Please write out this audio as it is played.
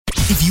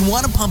If you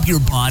want to pump your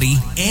body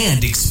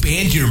and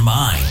expand your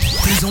mind,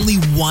 there's only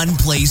one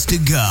place to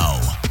go.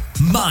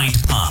 Mind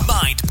Pump.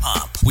 Mind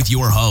Pump with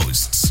your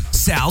hosts,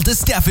 Sal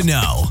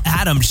DiStefano,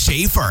 Adam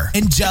Schaefer,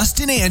 and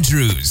Justin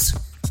Andrews.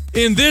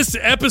 In this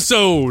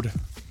episode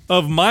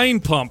of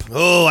Mind Pump.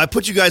 Oh, I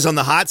put you guys on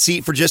the hot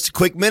seat for just a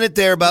quick minute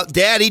there about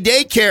daddy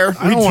daycare.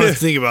 I don't want to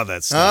think about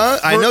that stuff.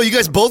 I know you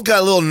guys both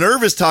got a little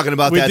nervous talking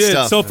about that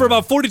stuff. So for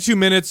about 42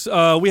 minutes,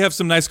 we have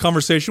some nice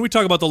conversation. We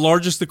talk about the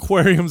largest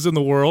aquariums in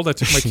the world. I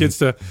took my kids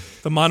to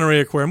the Monterey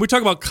Aquarium. We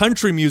talk about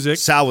country music.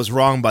 Sal was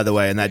wrong, by the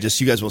way, and that just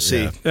you guys will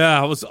see.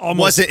 Yeah, it was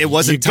almost. It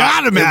wasn't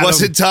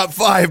top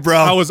five, bro.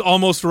 I was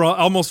almost right.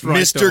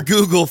 Mr. Though.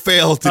 Google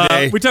failed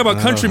today. We talk about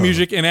country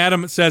music, and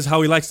Adam says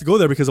how he likes to go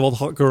there because of all the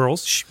hot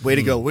girls. Way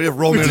to go. Way to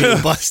roll me under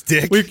the bus,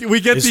 Dick. We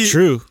get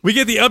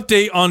the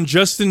update on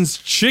Justin's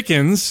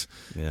chickens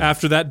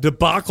after that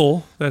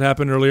debacle that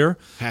happened earlier.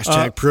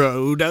 Hashtag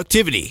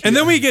productivity. And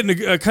then we get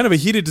into kind of a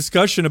heated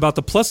discussion about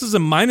the pluses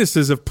and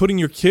minuses of putting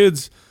your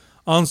kids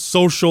on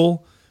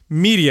social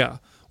media.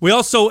 We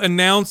also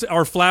announced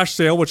our flash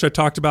sale, which I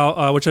talk about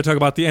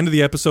at the end of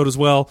the episode as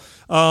well.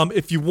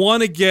 If you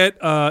want to get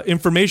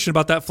information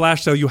about that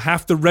flash sale, you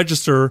have to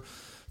register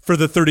for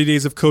the 30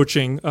 days of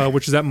coaching,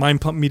 which is at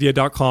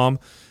mindpumpmedia.com.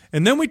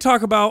 And then we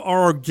talk about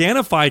our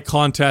Organifi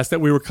contest that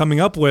we were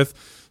coming up with.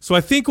 So I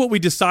think what we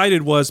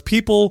decided was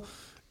people,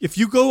 if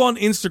you go on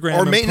Instagram,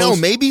 or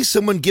maybe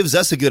someone gives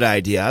us a good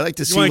idea. I like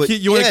to see.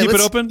 You want to keep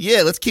it open?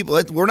 Yeah, let's keep.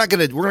 We're not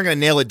gonna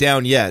nail it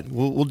down yet.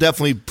 We'll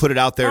definitely put it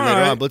out there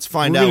later on. But let's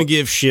find out. We're gonna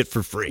give shit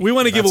for free. We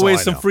want to give away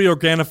some free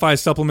Organifi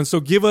supplements. So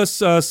give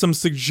us some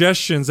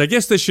suggestions. I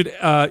guess they should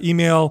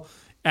email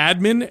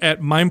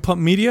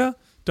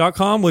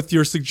admin@mindpumpmedia.com with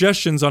your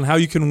suggestions on how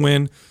you can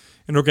win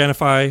an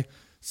Organifi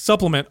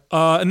supplement.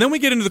 And then we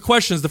get into the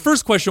questions. The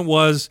first question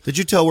was, did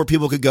you tell where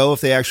people could go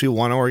if they actually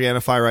want to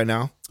Organifi right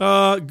now?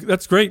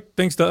 That's great.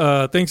 Thanks,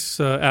 Adam.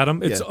 It's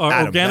Adam,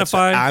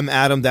 Organifi. I'm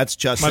Adam. That's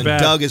Justin. My bad.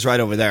 Doug is right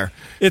over there.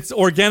 It's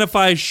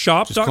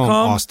OrganifiShop.com. Just call him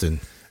Austin.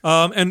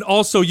 And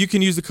also, you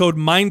can use the code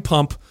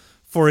MINDPUMP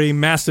for a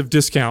massive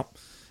discount.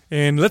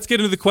 And let's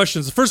get into the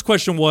questions. The first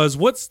question was,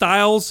 what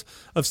styles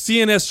of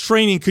CNS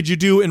training could you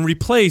do in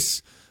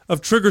replace of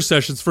trigger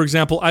sessions? For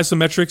example,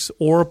 Isometrics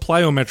or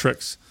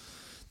Plyometrics.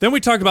 Then we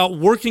talked about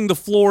working the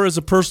floor as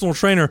a personal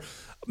trainer.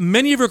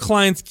 Many of your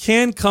clients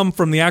can come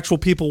from the actual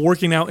people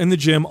working out in the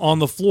gym on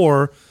the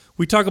floor.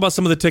 We talk about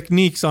some of the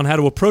techniques on how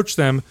to approach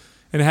them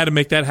and how to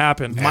make that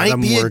happen. Adam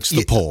works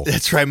the pole.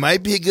 That's right.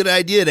 Might be a good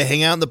idea to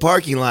hang out in the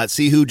parking lot,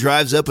 see who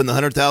drives up in the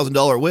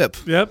 $100,000 whip.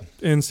 Yep,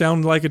 and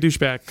sound like a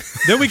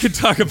douchebag. Then we could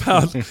talk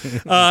about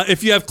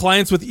if you have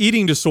clients with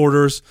eating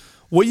disorders,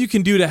 what you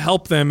can do to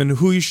help them and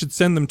who you should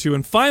send them to.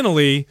 And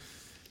finally,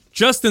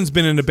 Justin's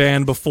been in a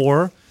band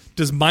before.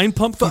 Does Mind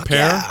Pump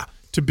compare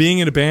to being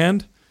in a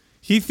band?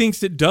 He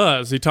thinks it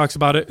does. He talks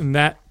about it in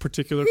that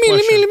particular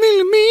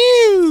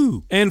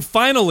question. And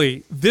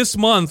finally, this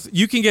month,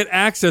 you can get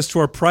access to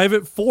our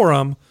private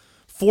forum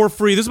for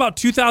free. There's about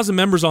 2,000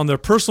 members on there,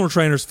 personal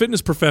trainers,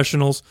 fitness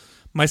professionals,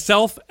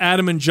 myself,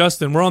 Adam, and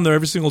Justin. We're on there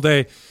every single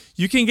day.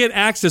 You can get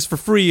access for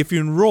free if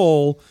you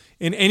enroll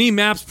in any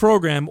MAPS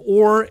program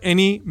or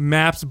any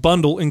MAPS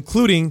bundle,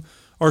 including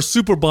our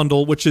super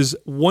bundle, which is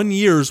 1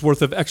 year's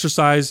worth of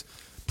exercise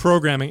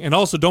programming. And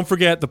also, don't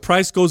forget, the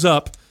price goes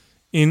up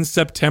in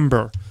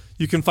September.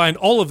 You can find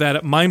all of that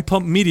at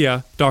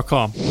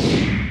mindpumpmedia.com.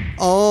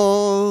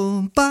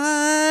 All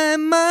by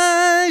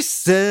myself.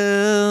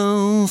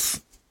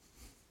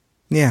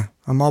 Yeah,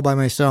 I'm all by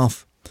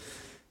myself.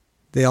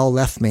 They all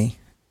left me.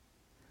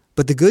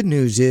 But the good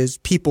news is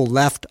people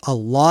left a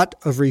lot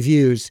of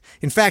reviews.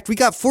 In fact, we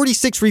got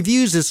 46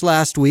 reviews this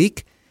last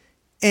week,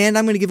 and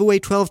I'm going to give away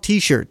 12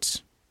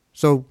 t-shirts.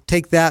 So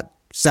take that,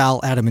 Sal,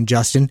 Adam, and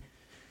Justin.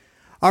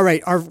 All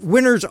right, our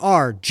winners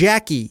are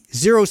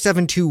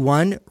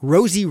Jackie0721,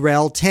 Rosie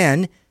Rel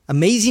 10,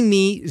 Amazing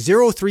Me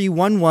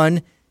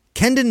 0311,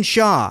 Kendon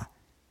Shaw,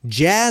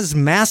 Jazz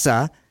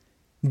Massa,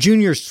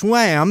 Junior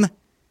Swam,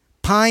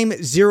 Pime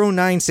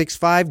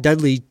 0965,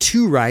 Dudley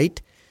 2 Right,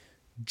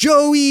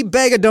 Joey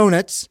Bag of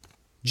Donuts,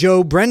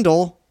 Joe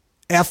Brendel,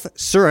 F.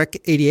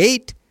 Surik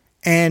 88,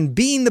 and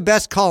Being the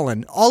Best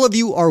Colin. All of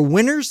you are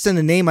winners. Send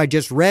the name I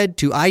just read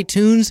to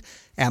iTunes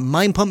at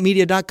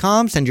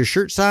mindpumpmedia.com. Send your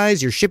shirt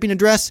size, your shipping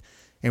address,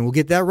 and we'll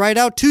get that right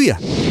out to you.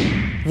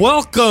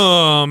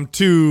 Welcome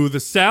to the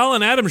Sal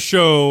and Adam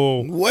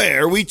Show,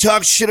 where we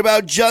talk shit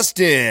about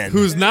Justin,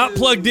 who's not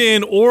plugged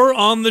in or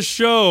on the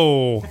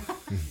show.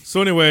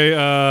 So anyway,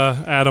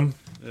 Adam,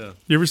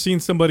 you ever seen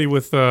somebody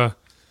with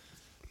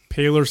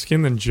paler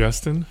skin than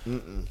Justin?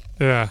 Mm-mm.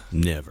 Yeah.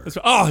 Never.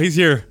 Oh, he's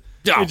here.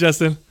 Hey,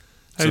 Justin.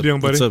 How you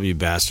doing, buddy? What's up, you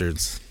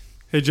bastards?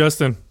 Hey,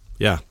 Justin.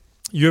 Yeah.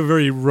 You have a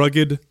very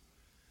rugged,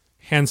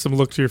 handsome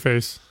look to your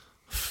face.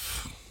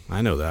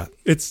 I know that.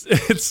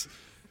 It's,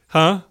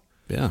 huh?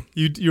 Yeah.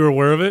 You're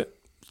aware of it?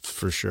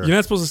 For sure. You're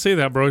not supposed to say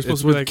that, bro. You're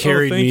supposed to be like,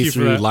 carried thank me you for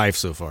through that. life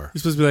so far.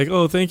 You're supposed to be like,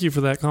 oh, thank you for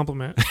that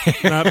compliment.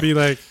 Not be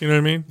like, you know what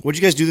I mean? What'd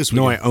you guys do this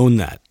weekend? No, I own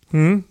that.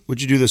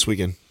 What'd you do this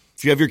weekend?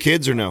 Do you have your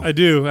kids or no? I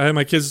do. I had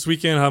my kids this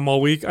weekend. I have them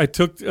all week. I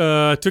took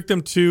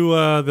them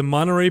to the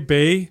Monterey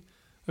Bay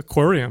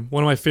Aquarium,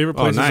 one of my favorite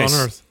places on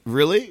earth.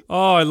 Really?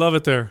 Oh, I love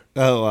it there.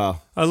 Oh,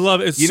 wow. I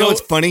love it. You know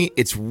what's funny?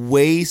 It's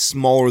way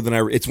smaller than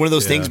it's one of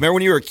those things. Remember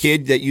when you were a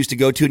kid that you used to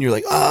go to and you're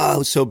like, oh, it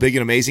was so big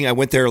and amazing? I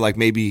went there like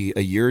maybe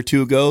a year or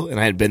two ago, and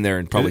I had been there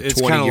in probably 20 years.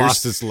 It's kind of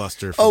lost its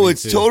luster.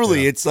 It's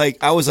totally. Yeah. It's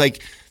like, I was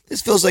like,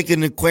 this feels like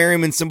an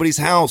aquarium in somebody's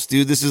house,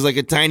 dude. This is like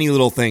a tiny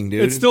little thing,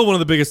 dude. It's still one of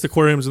the biggest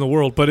aquariums in the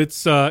world, but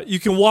it's you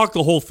can walk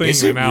the whole thing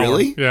is in it an hour.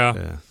 Really?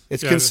 Yeah.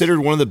 It's considered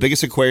one of the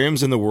biggest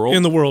aquariums in the world?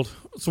 In the world.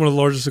 It's one of the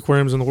largest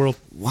aquariums in the world.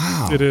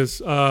 Wow. It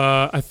is.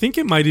 I think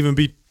it might even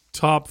be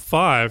top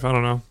 5. I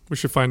don't know. We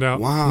should find out.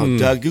 Wow.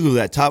 Doug, Google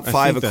that. Top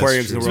 5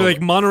 aquariums in the world. So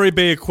like Monterey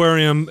Bay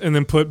Aquarium and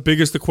then put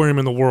biggest aquarium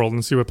in the world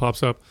and see what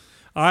pops up.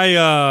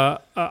 I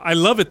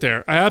love it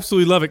there. I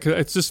absolutely love it because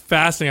it's just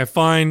fascinating. I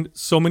find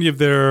so many of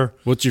their...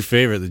 What's your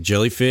favorite, the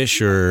jellyfish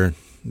or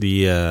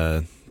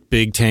the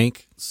big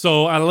tank?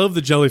 So I love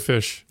the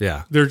jellyfish.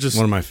 Yeah. They're just...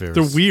 one of my favorites.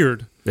 They're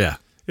weird. Yeah.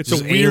 It's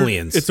just a weird,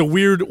 aliens. It's a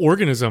weird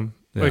organism.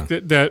 Yeah. Like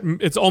that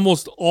it's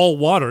almost all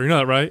water. You know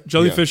that, right?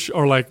 Jellyfish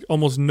are like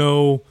almost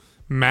no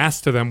mass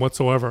to them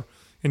whatsoever.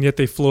 And yet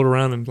they float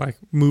around and like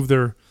move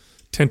their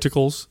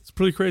tentacles. It's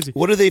pretty crazy.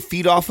 What do they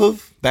feed off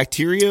of?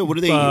 Bacteria? What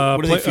do they feed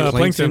off?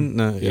 Plankton.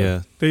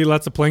 Yeah. They eat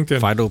lots of plankton.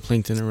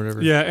 Phytoplankton or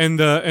whatever. Yeah, and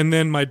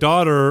then my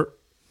daughter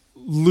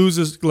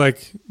loses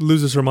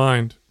her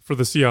mind for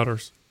the sea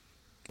otters.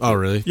 Oh,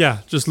 really? Yeah,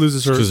 just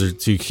loses her. Because they're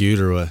too cute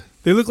or what?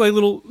 They look like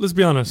little, let's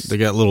be honest. They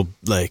got little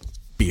like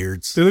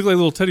beards. They look like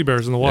little teddy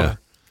bears in the water. Yeah.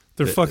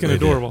 They're fucking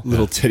adorable.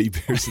 Little teddy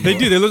bears. They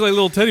do. They look like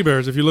little teddy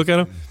bears if you look at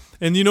them.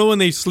 And you know when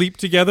they sleep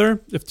together,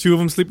 if two of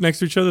them sleep next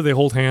to each other, they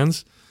hold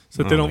hands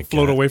so that they don't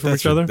float away from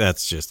each other.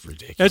 That's just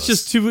ridiculous. That's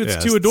just too.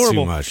 It's too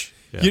adorable. Too much.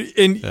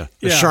 Yeah.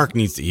 The shark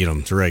needs to eat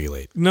them to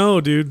regulate. No,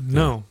 dude.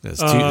 No.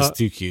 It's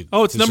too cute.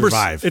 Oh, it's to number.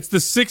 survive. It's the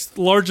 6th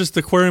largest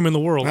aquarium in the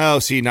world. Oh,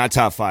 see, not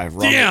top 5.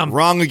 Wrong. Damn.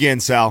 Wrong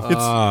again, Sal.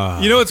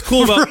 You know what's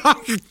cool about?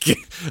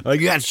 I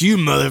got you,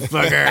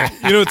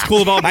 motherfucker. You know what's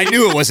cool about? I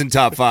knew it wasn't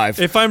top 5.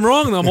 If I'm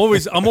wrong, I'm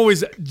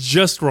always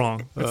just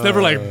wrong. It's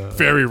never like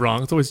very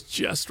wrong. It's always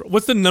just wrong.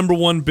 What's the number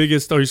one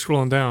biggest? Oh, you're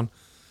scrolling down.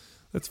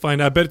 Let's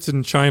find out. I bet it's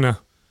in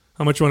China.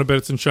 How much you want to bet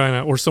it's in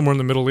China or somewhere in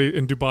the Middle East,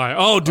 in Dubai?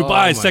 Oh,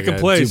 Dubai, second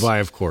place.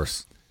 Dubai, of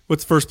course.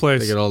 What's first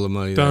place? They get all the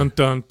money. Dun,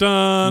 dun,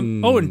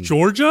 dun. Oh, in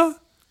Georgia?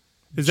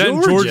 Is that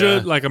in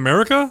Georgia, like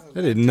America?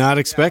 I did not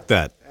expect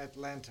that.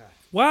 Atlanta.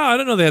 Wow, I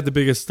didn't know they had the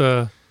biggest.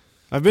 I've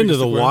been to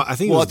the I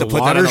think We'll it was have to the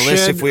put that on the list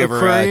Watershed if we ever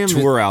Aquarium.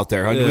 tour out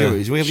there. Huh? Yeah.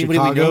 Do we have anybody we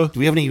Chicago? know? Do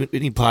we have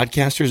any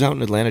podcasters out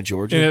in Atlanta,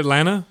 Georgia? In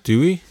Atlanta?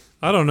 Do we?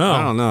 I don't know.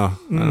 I don't know.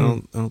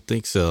 I don't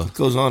think so. What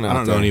goes on out I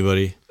don't there? know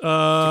anybody.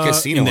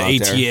 Casino In the out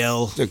there.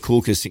 ATL.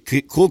 It's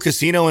a cool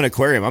casino and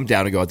aquarium. I'm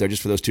down to go out there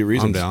just for those 2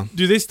 reasons. I'm down.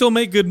 Do they still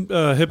make good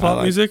hip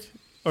hop music?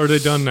 Or are they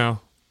done now?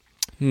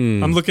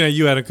 I'm looking at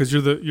you, Adam, because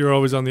you're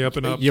always on the up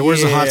and up. Yeah,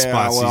 where's the hot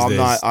spots well, these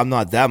days? I'm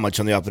not that much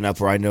on the up and up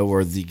where I know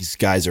where these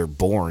guys are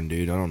born,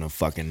 dude. I don't know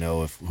fucking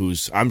know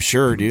I'm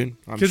sure, dude.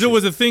 Because it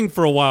was a thing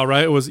for a while,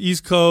 right? It was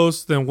East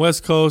Coast, then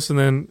West Coast, and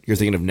then You're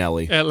thinking of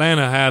Nelly.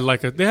 Atlanta had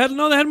they had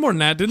more than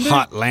that, didn't they?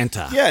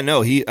 Hotlanta. Yeah,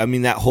 no,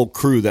 that whole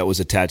crew that was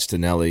attached to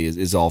Nelly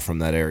is all from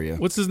that area.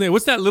 What's his name?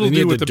 What's that little Then dude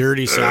you had with the the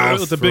Dirty South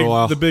with the for a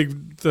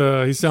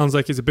while. he sounds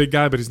like he's a big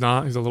guy, but he's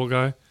not. He's a little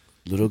guy.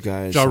 Little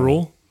guys. Ja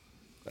Rule.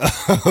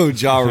 Oh,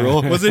 Ja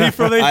Rule. Wasn't he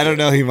from there? I don't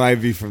know. He might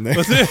be from there.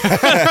 Was it?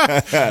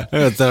 I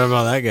haven't thought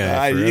about that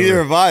guy.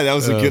 Neither have I. That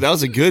was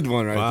a good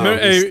one right Wow. there.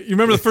 Hey, you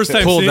remember the first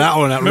time Pulled seeing- that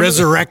one out. remember-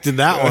 Resurrected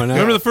that one.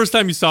 Remember the first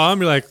time you saw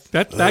him? You're like,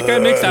 that guy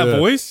makes that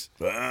voice.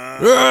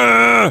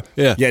 Yeah.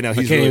 Yeah, no, I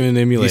he's can't really, even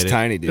emulate he's it.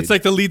 tiny, dude. It's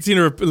like the lead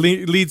singer of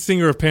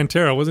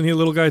Pantera. Wasn't he a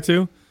little guy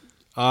too?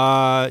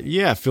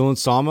 Yeah, Phil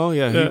Anselmo.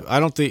 Yeah, I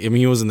don't think. I mean,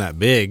 he wasn't that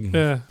big.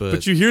 Yeah, but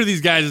but you hear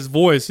these guys'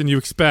 voice and you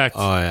expect.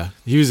 oh yeah,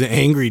 he was an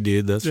angry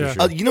dude. That's Yeah.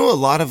 for sure. you know, a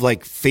lot of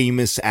like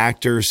famous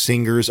actors,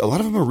 singers, a lot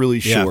of them are really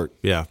Yeah, short.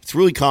 yeah. It's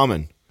really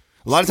common.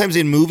 A lot of times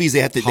in movies,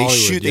 they Hollywood,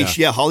 shoot.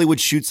 yeah. Hollywood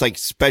shoots like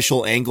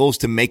special angles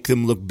to make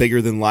them look bigger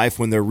than life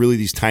when they're really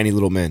these tiny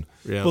little men.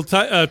 Yeah. Well,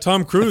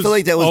 Tom Cruise I feel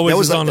like that always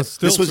was is on a like, stilts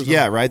this was or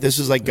something. right. This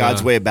was like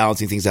God's Yeah. way of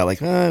balancing things out. Like,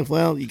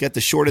 well, you got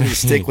the short end of the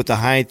stick with the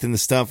height and the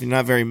stuff. You're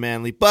not very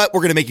manly, but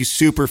we're gonna make you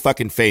super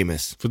fucking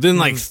famous. But then,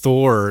 like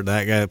Thor,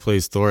 that guy that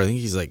plays Thor, I think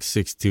he's like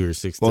 6'2" or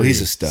 6'3". Well,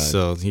 he's a stud.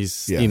 So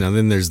he's, Yeah.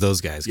 then there's those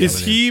guys. Is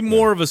coming he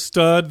more of a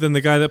stud than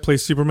the guy that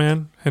plays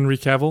Superman, Henry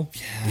Cavill?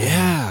 in.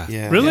 Yeah.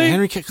 Yeah. Really?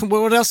 Henry.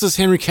 What else has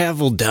Henry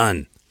Cavill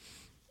done?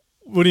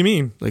 What do you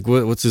mean? Like,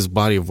 what's his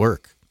body of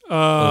work?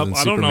 I than don't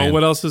know. Superman.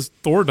 What else has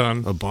Thor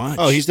done? A bunch.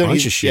 Oh, he's done.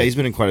 bunch of shit. Yeah, he's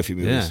been in quite a few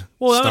movies. Yeah.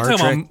 Well, Star I'm Trek.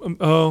 talking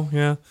about,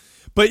 yeah.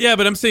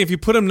 But I'm saying if you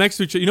put them next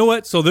to each other, you know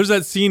what? So there's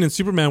that scene in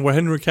Superman where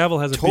Henry Cavill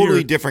has a Totally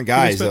beard. different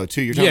guys though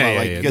too. You're talking Yeah, about yeah,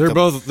 like yeah. you got They're the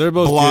both- they're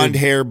both blonde good.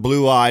 hair,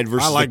 blue eyed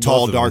versus I like the tall,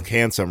 both of them. dark,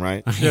 handsome,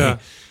 right? Yeah.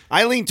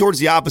 I lean towards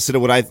the opposite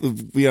of what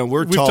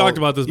we've talked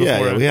about this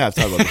before. Yeah, we have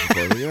talked about this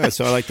before. Yeah,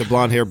 so I like the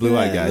blonde hair, blue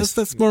eyed guys.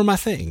 That's more my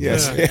thing.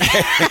 Yes.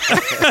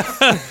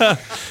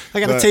 I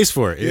got a taste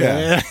for it.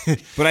 Yeah.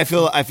 But I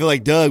feel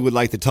like Doug would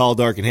like the tall,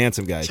 dark, and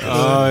handsome guy.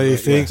 Oh, you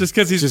think? Just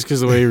because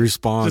the way he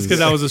responds. Just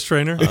because I was his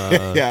trainer.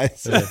 Yeah.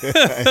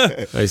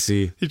 I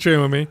see. He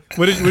trained with me.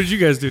 What did you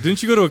guys do?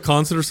 Didn't you go to a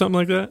concert or something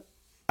like that?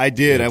 I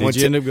did. Did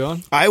you end up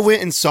going? I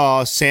went and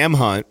saw Sam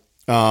Hunt.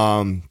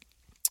 First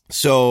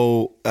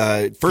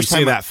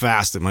time that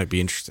fast, it might be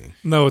interesting.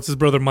 No, it's his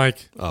brother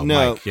Mike. Oh,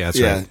 No, Mike. Yeah, that's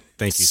yeah. right.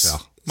 Thank you,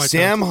 Sal.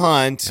 Sam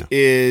Hunt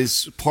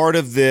is part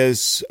of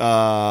this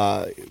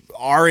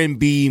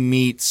R&B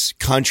meets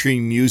country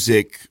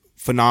music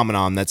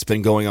phenomenon that's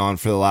been going on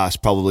for the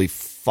last probably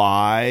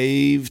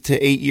 5 to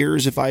 8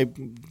 years, if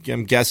I'm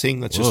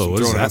guessing. What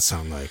does that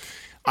sound like?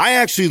 I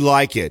actually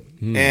like it,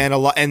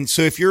 and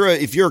so if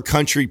you're a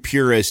country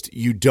purist,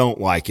 you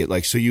don't like it,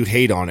 like so you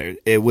hate on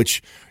it,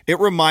 which it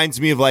reminds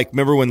me of like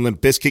remember when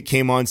Limp Bizkit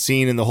came on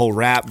scene and the whole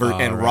rap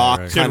and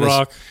rock kind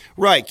of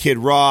Kid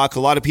Rock. A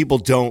lot of people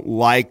don't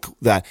like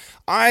that.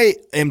 I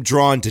am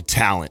drawn to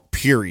talent.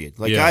 Period.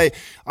 Like I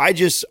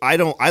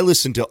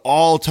listen to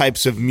all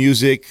types of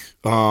music.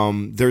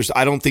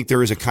 I don't think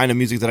there is a kind of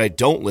music that I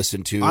don't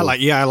listen to. I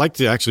like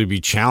to actually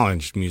be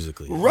challenged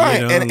musically.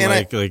 Right. And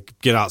like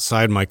get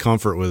outside my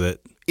comfort with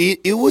it.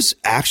 It was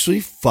actually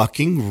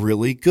fucking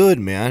really good,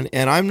 man.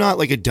 And I'm not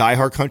like a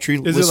diehard country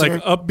listener. Is it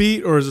like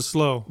upbeat or is it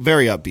slow?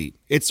 Very upbeat.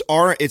 It's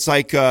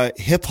like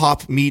hip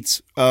hop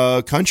meets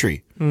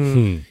country.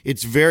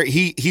 It's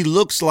he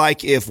looks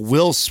like if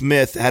Will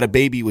Smith had a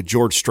baby with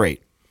George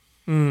Strait.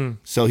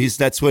 So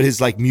that's what his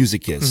like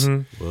music is.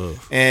 Whoa.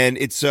 And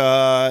it's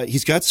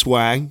he's got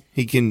swag.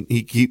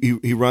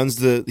 He runs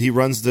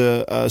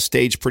the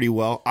stage pretty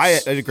well. I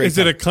had a great Is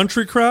time. it a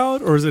country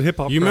crowd or is it hip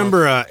hop? You crowd?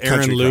 remember Aaron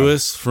Country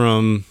Lewis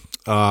from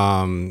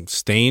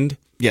Stained?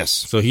 Yes.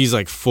 So he's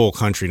like full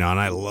country now, and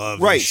I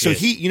love Right. his shit.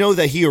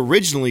 So he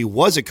originally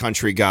was a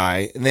country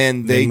guy, and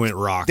then they went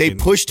rock. They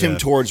pushed him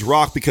towards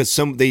rock because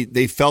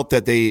they felt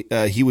that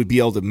he would be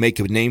able to make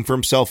a name for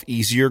himself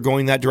easier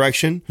going that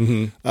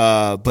direction.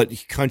 But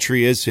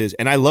country is his,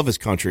 and I love his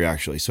country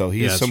actually. So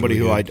he's somebody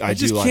really who good. I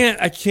just do can't.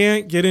 like. I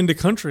can't get into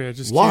country. I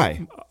just Why?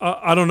 Can't.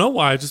 I don't know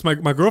why. Just my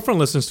girlfriend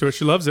listens to it.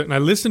 She loves it, and I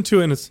listen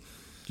to it. And it's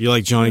Do you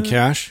like Johnny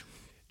Cash?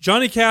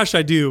 Johnny Cash.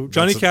 I do.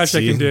 Johnny Cash.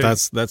 I can dig.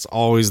 That's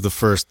always the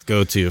first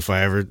go to. If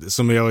I ever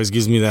somebody always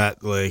gives me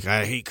that like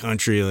I hate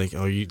country. Like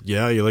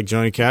you like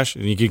Johnny Cash,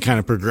 and you can kind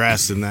of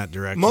progress in that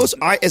direction.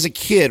 As a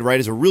kid, right,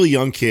 as a really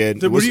young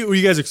kid, were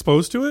you guys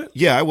exposed to it?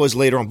 Yeah, I was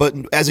later on, but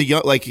as a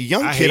young kid,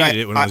 I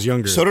hated it when I was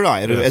younger. So did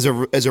I.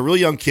 Yeah. As a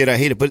really young kid, I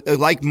hated it. But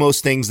like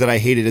most things that I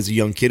hated as a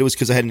young kid, it was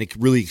because I hadn't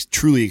really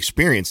truly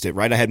experienced it.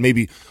 Right, I had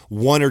maybe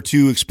 1 or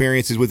 2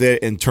 experiences with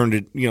it and turned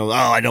it.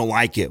 I don't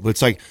like it. But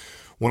it's like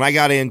when I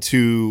got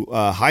into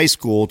high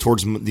school,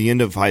 towards the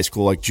end of high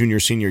school, like junior,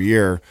 senior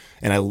year,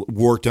 and I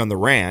worked on the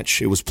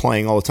ranch, it was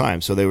playing all the time.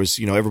 So there was,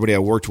 everybody I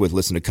worked with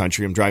listened to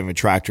country. I'm driving a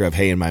tractor, I have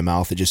hay in my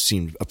mouth. It just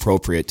seemed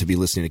appropriate to be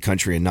listening to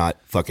country and not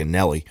fucking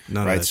Nelly.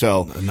 Right.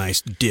 So a nice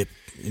dip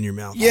in your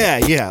mouth.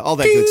 Yeah, all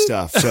that good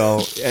stuff. So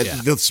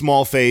the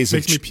small phase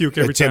Makes of me puke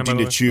every time, attempting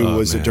by the to way. chew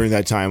was during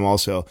that time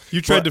also.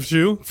 You tried to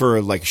chew? For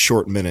like a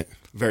short minute.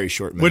 Very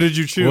short minute. What did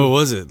you chew? What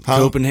was it?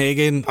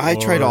 Copenhagen? I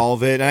tried all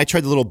of it, and I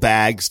tried the little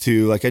bags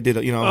too. Like I did,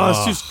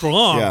 it's too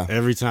strong. Yeah.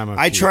 Every time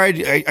I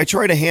tried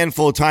a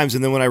handful of times,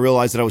 and then when I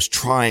realized that I was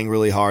trying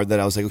really hard, that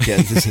I was like,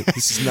 okay, this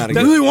is not a I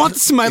good. really want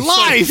this in my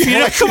life.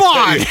 Come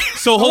on.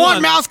 So hold I want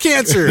on. mouth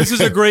cancer. This is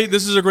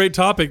a great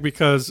topic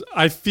because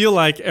I feel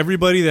like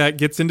everybody that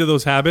gets into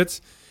those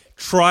habits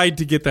tried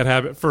to get that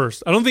habit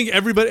first. I don't think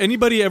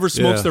anybody ever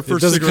smokes their first cigarette.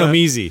 It doesn't cigarette. come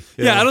easy.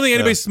 Yeah, I don't think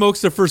anybody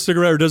smokes their first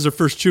cigarette or does their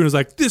first chew and is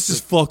like, this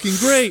is fucking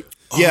great.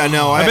 Yeah,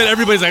 no, I bet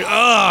everybody's like,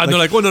 and they're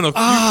like, well, no,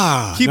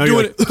 keep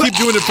doing it. Keep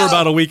doing it for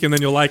about a week, and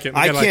then you'll like it.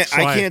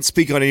 I can't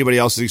speak on anybody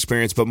else's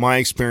experience, but my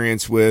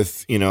experience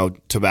with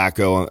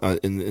tobacco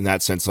in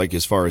that sense, like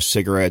as far as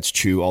cigarettes,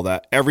 chew, all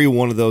that, every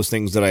one of those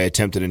things that I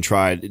attempted and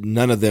tried,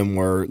 none of them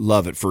were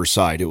love at first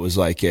sight. It was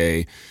like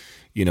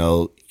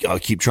I'll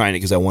keep trying it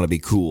because I want to be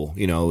cool.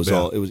 It was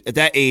at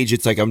that age.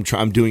 It's like I'm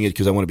doing it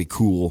because I want to be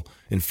cool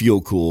and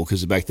feel cool.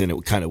 Because back then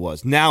it kind of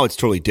was. Now it's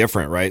totally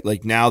different, right?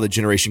 Like now the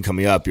generation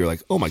coming up, you're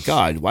like, oh my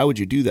god, why would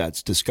you do that?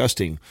 It's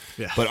disgusting.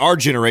 Yeah. But our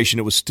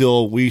generation,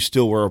 we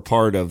still were a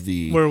part of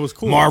the where it was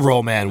cool.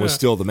 Marlboro Man was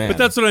still the man. But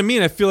that's what I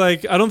mean. I feel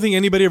like I don't think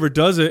anybody ever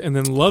does it and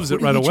then loves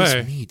it right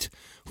away.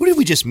 Who did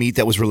we just meet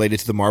that was related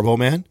to the Marlboro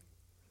Man?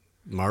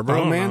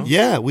 Marlboro Man?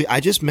 Yeah,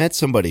 I just met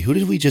somebody. Who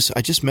did we just?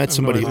 I just met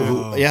somebody.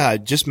 I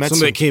just met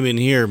somebody came in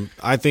here.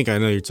 I think I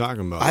know who you're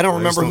talking about. I don't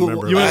remember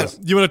who. You want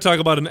to talk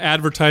about an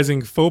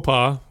advertising faux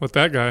pas with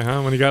that guy,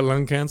 huh? When he got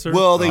lung cancer.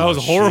 Well, that was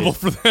horrible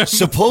for them.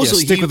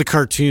 Supposedly, stick with the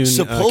cartoon.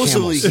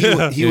 Supposedly,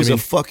 he was a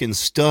fucking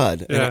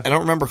stud. Yeah. And I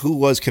don't remember who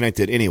was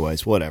connected.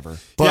 Anyways, whatever.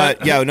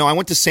 But I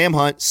went to Sam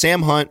Hunt.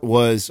 Sam Hunt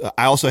was.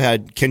 I also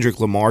had Kendrick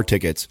Lamar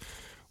tickets,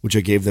 which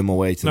I gave them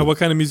away to. Now, what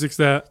kind of music's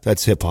that?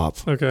 That's hip hop.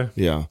 Okay.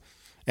 Yeah.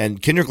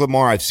 And Kendrick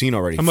Lamar, I've seen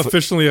already. I'm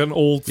officially an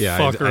old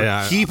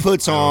fucker. He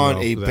puts on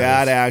a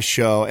that badass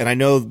show, and I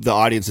know the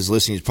audience is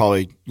listening is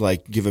probably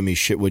like giving me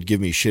shit. Would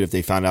give me shit if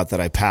they found out that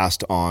I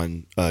passed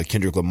on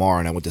Kendrick Lamar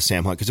and I went to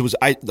Sam Hunt because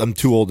I'm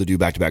too old to do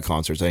back-to-back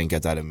concerts. I didn't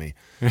get that in me.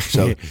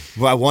 So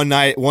well, one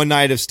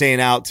night of staying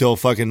out till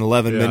fucking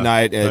 11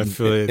 midnight and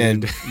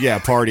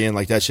partying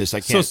like that's just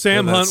I can't. So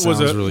Sam Hunt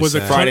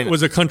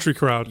was a country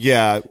crowd.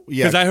 Yeah.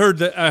 Because I heard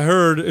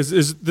this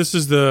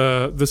is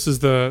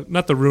the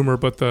not the rumor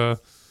but the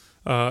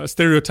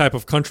stereotype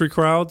of country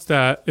crowds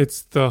that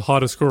it's the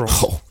hottest girl.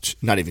 Oh,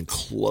 not even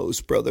close,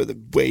 brother. The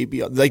way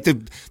beyond, like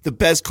the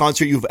best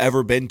concert you've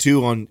ever been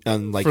to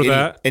on like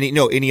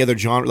any other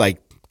genre,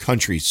 like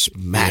country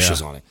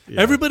smashes on it. Yeah.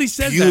 Everybody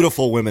says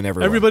beautiful women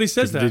everywhere. Everybody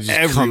says they that.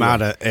 Just come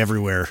out of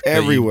everywhere.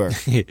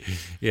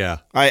 Yeah.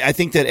 I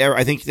think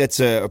that's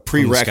a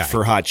prereq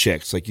for hot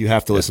chicks. Like you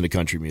have to listen to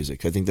country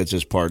music. I think that's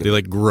just part of it. They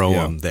like grow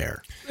them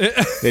there.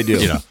 They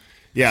do.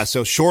 Yeah,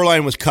 so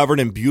Shoreline was covered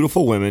in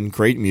beautiful women,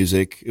 great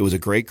music. It was a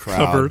great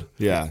crowd. Covered.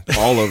 Yeah,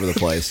 all over the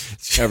place.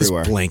 Just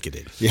everywhere.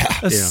 Blanketed. Yeah.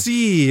 A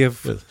sea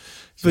of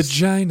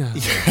vagina.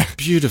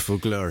 Beautiful,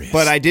 glorious.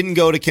 But I didn't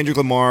go to Kendrick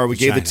Lamar. We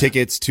gave the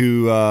tickets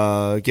to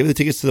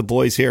the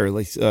boys here.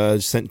 Like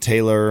sent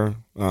Taylor.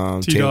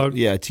 T-Dog.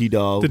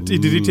 T-Dog.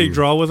 Did he take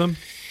draw with him?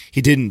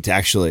 He didn't,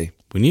 actually.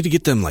 We need to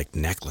get them like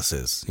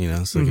necklaces,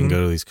 so we can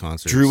go to these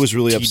concerts. Drew was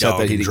really upset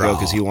that he didn't go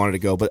because he wanted to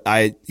go, but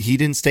he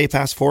didn't stay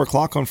past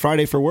 4:00 on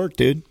Friday for work,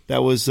 dude.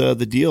 That was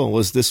the deal.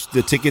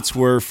 The tickets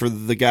were for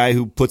the guy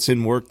who puts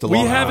in work. We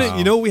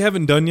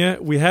haven't done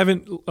yet. We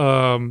haven't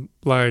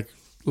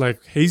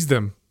like hazed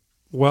them.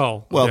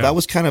 Well, that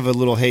was kind of a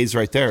little haze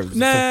right there.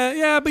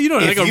 But you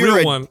don't like a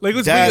real one. Like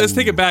let's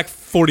take it back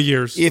 40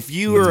 years. If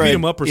you're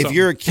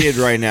a kid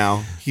right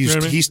now,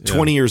 he's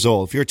 20 years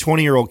old. If you're a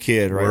 20-year-old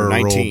kid, right, or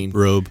 19,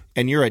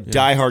 and you're a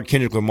diehard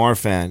Kendrick Lamar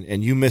fan,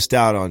 and you missed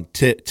out on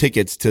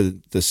tickets to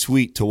the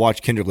suite to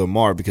watch Kendrick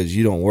Lamar because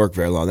you don't work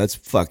very long, that's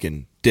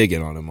fucking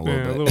digging on him a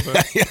little bit.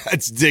 Yeah,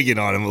 it's digging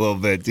on him a little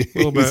bit. Dude.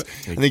 I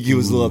think he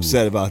was a little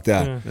upset about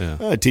that.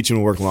 Yeah. Teach him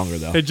to work longer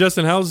though. Hey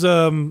Justin, how's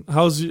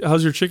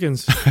your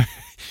chickens?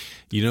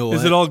 You know what?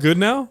 Is it all good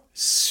now?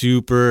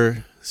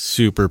 Super,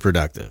 super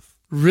productive.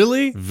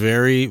 Really?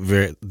 Very,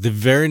 very. The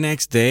very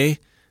next day,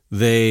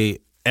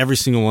 every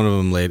single one of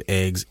them laid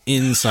eggs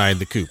inside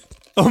the coop.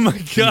 Oh my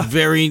god! The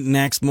very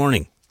next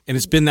morning, and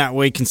it's been that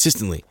way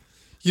consistently.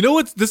 You know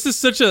what? This is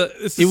such an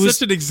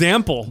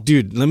example,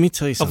 dude. Let me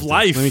tell you something. Of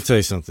life. Let me tell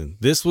you something.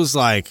 This was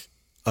like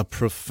a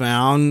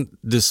profound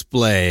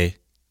display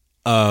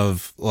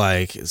of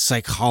like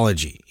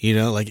psychology.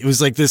 Like it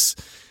was like this.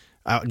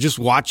 Just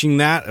watching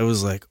that, I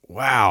was like,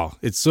 wow,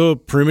 it's so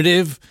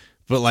primitive,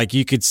 but like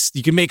you could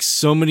make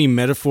so many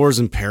metaphors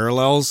and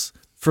parallels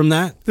from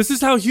that. This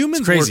is how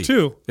humans work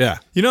too. Yeah.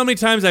 You know how many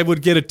times I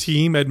would get a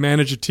team, I'd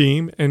manage a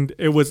team, and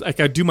it was like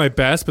I'd do my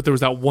best, but there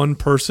was that one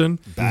person,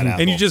 bad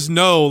apple. And you just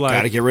know, like,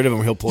 gotta get rid of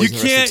him. He'll poison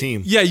the rest of the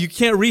team. Yeah, you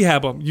can't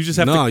rehab him. You just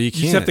have you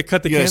just have to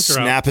cut the cancer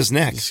out. Snap his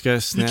neck. You just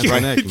gotta snap his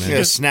neck, man.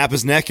 Yeah, snap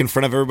his neck in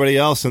front of everybody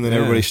else, and then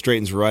everybody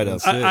straightens right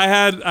up. I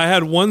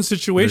had one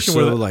situation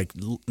where where like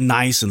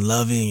nice and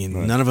loving,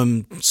 and none of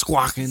them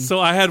squawking.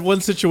 So I had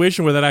one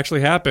situation where that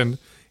actually happened,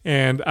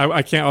 and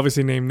I can't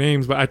obviously name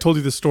names, but I told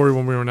you the story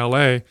when we were in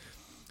LA.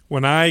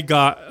 When I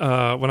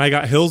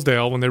got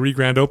Hillsdale, when they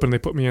re-grand opened, they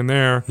put me in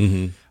there.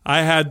 Mm-hmm.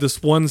 I had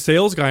this one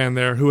sales guy in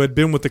there who had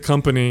been with the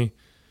company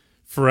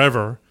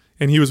forever,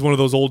 and he was one of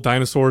those old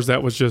dinosaurs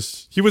that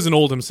was he wasn't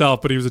old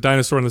himself, but he was a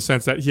dinosaur in the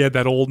sense that he had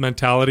that old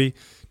mentality,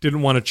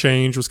 didn't want to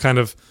change, was kind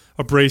of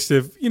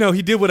abrasive.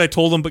 He did what I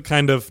told him, but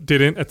kind of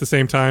didn't at the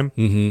same time.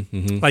 Mm-hmm,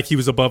 mm-hmm. Like he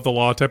was above the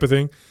law type of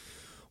thing.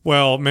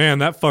 Well, man,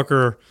 that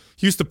fucker,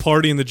 he used to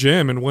party in the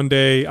gym, and one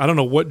day, I don't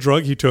know what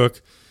drug he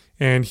took,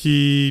 and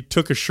he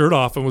took his shirt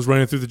off and was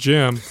running through the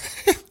gym.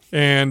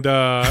 And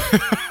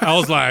I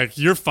was like,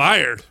 you're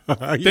fired.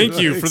 Thank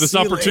you for this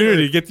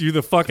opportunity to get you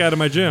the fuck out of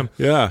my gym.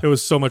 Yeah. It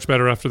was so much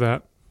better after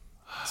that.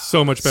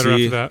 So much better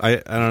after that.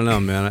 I don't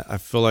know, man. I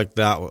feel like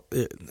I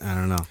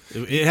don't know.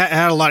 It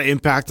had a lot of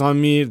impact on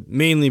me,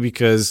 mainly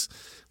because,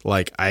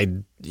 like,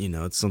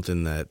 it's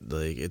something that,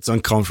 like, it's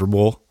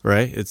uncomfortable,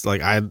 right? It's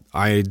like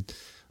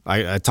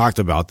I talked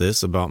about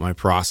my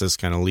process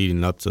kind of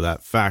leading up to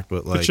that fact,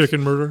 but like the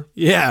chicken murder.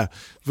 Yeah.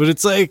 But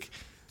it's like,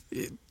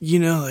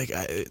 like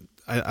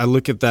I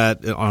look at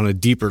that on a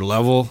deeper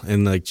level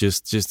and like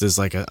just as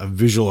like a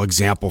visual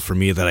example for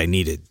me that I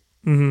needed.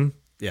 Mm-hmm.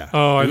 Yeah.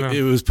 Oh, I know.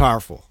 It was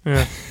powerful.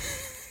 Yeah.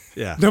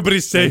 Yeah.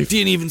 Nobody's safe. I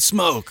didn't even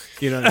smoke.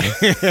 You know what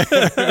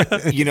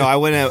I mean?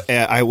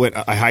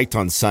 I hiked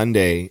on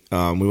Sunday.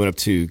 We went up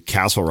to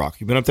Castle Rock.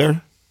 You been up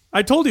there?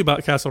 I told you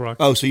about Castle Rock.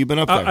 Oh, so you've been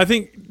up there? I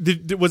think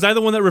was I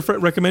the one that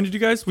recommended you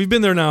guys? We've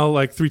been there now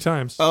like 3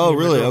 times. Oh,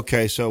 really?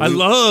 Okay, so I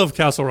love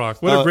Castle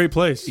Rock. What a great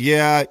place.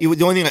 Yeah, the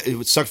only thing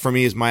that sucked for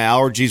me is my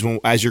allergies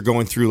as you're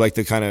going through like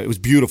the kind of. It was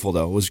beautiful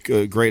though. It was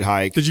a great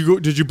hike. Did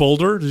you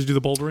boulder? Did you do the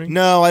bouldering?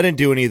 No, I didn't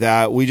do any of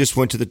that. We just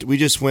went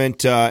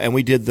and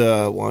we did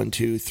the 1,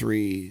 2,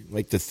 3,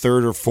 like the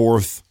third or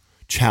fourth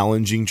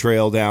challenging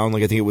trail down.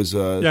 Like I think it was.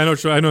 I know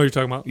what you're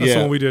talking about. That's the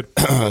one we did.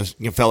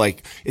 It felt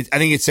like I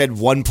think it said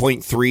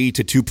 1.3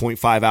 to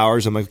 2.5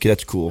 hours. I'm like, okay,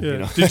 that's cool. Yeah. You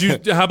know? Did you?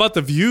 How about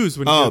the views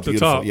when you get to the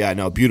beautiful. top? Yeah,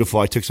 no,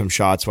 beautiful. I took some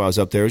shots while I was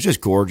up there. It was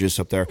just gorgeous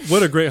up there.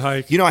 What a great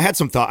hike. You know, I had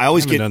some thought. I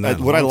always get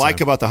what I like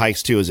time. about the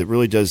hikes too is it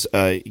really does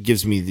it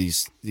gives me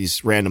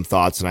these random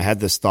thoughts. And I had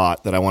this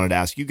thought that I wanted to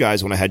ask you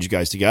guys when I had you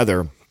guys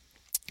together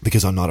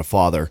because I'm not a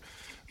father,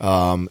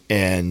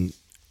 and.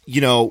 You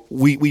know,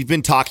 we've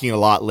been talking a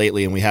lot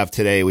lately, and we have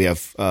Tom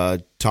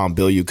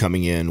Bilyeu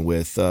coming in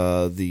with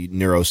the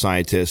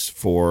neuroscientist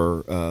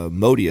for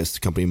Modius,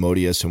 the company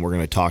Modius, and we're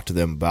going to talk to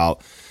them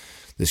about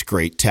this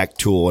great tech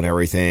tool and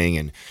everything.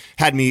 And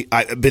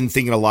I've been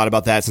thinking a lot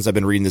about that since I've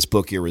been reading this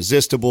book,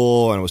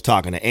 Irresistible, and I was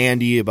talking to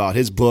Andy about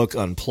his book,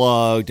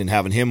 Unplugged, and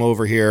having him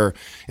over here.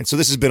 And so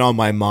this has been on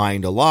my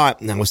mind a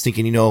lot, and I was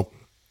thinking, you know,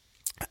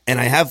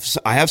 and I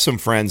have some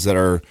friends that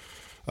are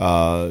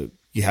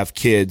you have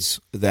kids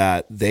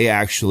that they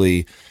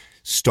actually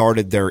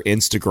started their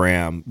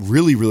Instagram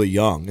really, really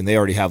young, and they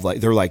already have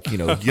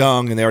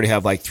young, and they already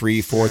have like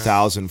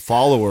 3,000-4,000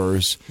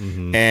 followers.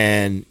 Mm-hmm.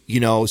 And you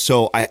know,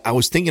 so I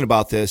was thinking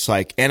about this,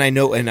 like, and I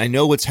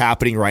know what's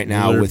happening right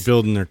now with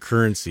building their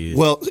currency.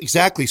 Well,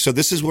 exactly. So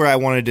this is where I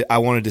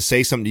wanted to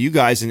say something to you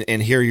guys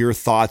and hear your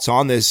thoughts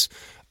on this.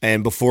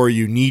 And before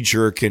you knee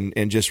jerk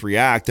and just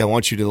react, I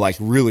want you to like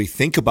really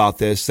think about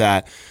this.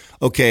 That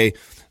okay.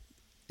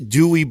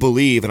 Do we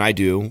believe, and I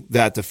do,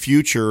 that the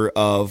future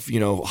of, you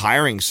know,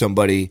 hiring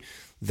somebody,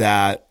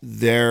 that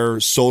their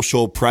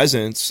social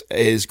presence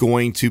is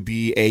going to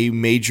be a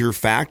major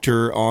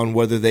factor on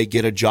whether they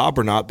get a job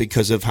or not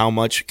because of how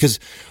much, because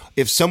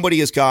if somebody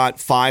has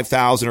got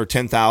 5,000 or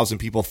 10,000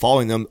 people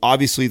following them,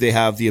 obviously they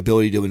have the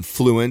ability to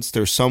influence.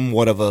 They're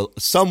somewhat of a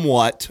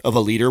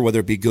leader, whether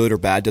it be good or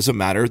bad, doesn't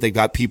matter. They've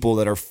got people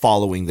that are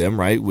following them,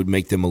 right? Would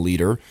make them a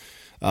leader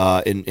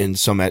in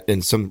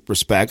some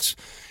respects.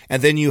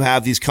 And then you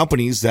have these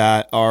companies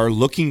that are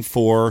looking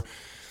for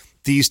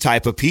these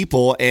type of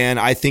people. And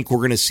I think we're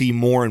going to see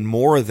more and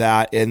more of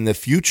that in the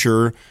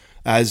future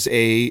as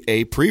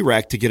a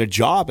prereq to get a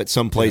job at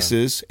some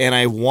places. Yeah. And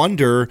I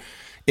wonder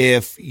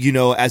if, you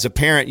know, as a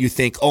parent, you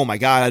think, oh my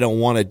God, I don't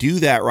want to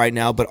do that right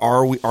now. But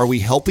are we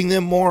helping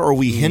them more or are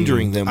we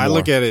hindering them more? I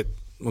look at it.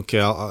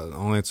 Okay.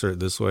 I'll answer it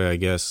this way, I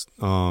guess.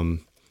 I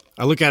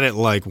look at it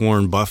like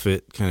Warren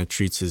Buffett kind of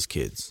treats his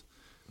kids.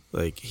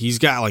 Like he's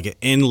got like an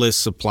endless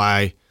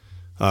supply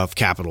of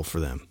capital for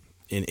them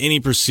in any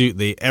pursuit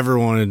they ever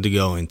wanted to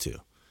go into.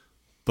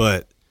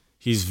 But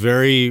he's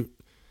very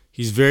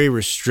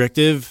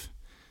restrictive,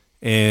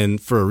 and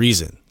for a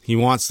reason. He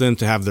wants them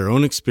to have their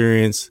own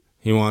experience.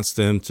 He wants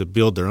them to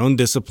build their own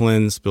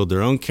disciplines, build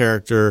their own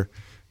character,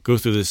 go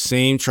through the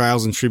same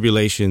trials and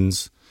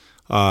tribulations,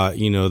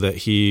 that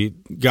he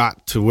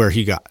got to where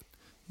he got.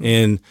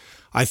 And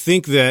I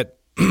think that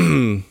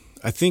you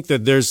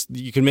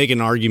can make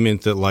an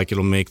argument that like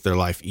it'll make their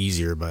life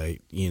easier by,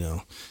 you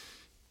know,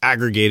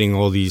 aggregating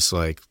all these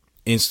like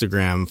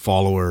Instagram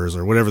followers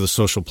or whatever the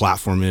social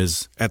platform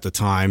is at the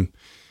time.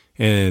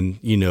 And,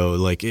 you know,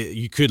 like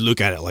you could look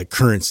at it like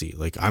currency.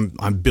 Like I'm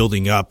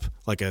building up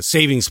like a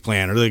savings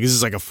plan, or like this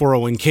is like a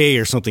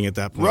 401k or something at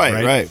that point.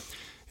 Right.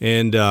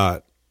 And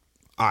I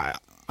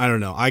don't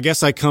know. I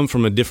guess I come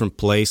from a different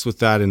place with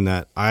that, in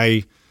that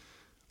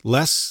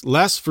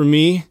less for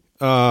me.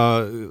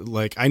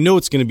 Like I know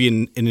it's going to be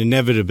an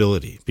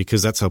inevitability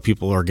because that's how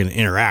people are going to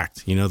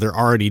interact. You know, they're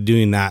already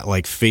doing that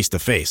like face to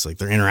face, like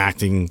they're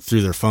interacting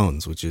through their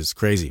phones, which is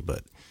crazy.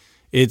 But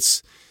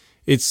it's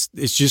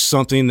just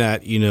something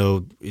that, you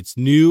know, it's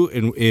new,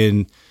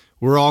 and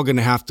we're all going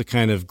to have to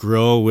kind of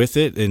grow with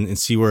it and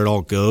see where it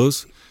all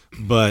goes.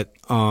 But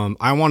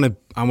I want to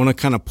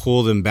kind of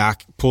pull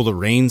the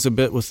reins a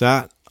bit with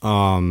that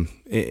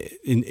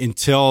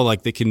until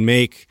like they can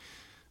make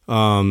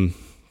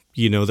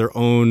you know, their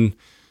own,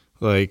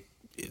 like,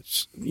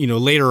 it's, you know,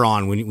 later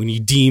on when you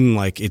deem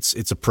like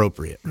it's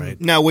appropriate, right?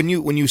 Now, when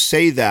you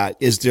say that,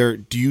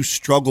 do you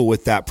struggle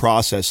with that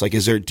process? Like,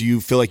 do you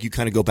feel like you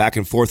kind of go back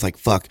and forth, like,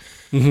 fuck,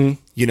 you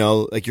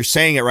know, like you're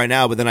saying it right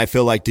now, but then I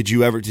feel like,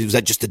 was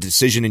that just a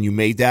decision and you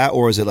made that,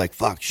 or is it like,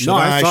 fuck, should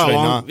I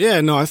not?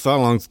 Yeah, no, I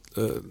thought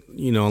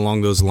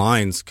along those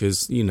lines,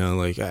 because, you know,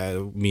 like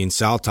me and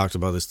Sal talked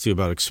about this too,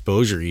 about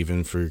exposure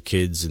even for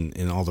kids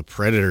and all the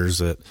predators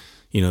that,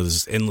 you know,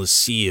 this endless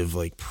sea of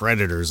like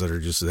predators that are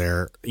just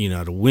there, you know,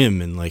 at a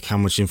whim, and like how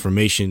much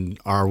information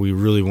are we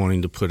really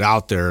wanting to put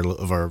out there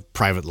of our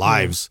private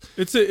lives?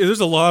 There's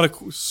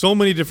so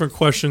many different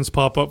questions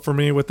pop up for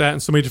me with that,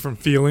 and so many different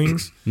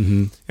feelings.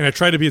 And I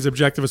try to be as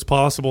objective as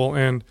possible.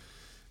 And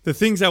the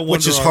things I wonder,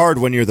 which is hard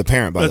when you're the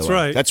parent, by the way. That's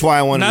right. That's why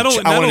I wanted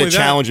to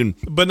challenge him.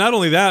 But not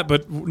only that,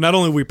 but not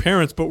only are we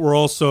parents, but we're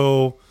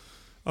also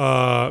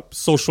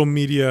social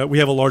media. We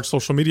have a large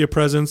social media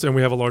presence, and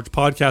we have a large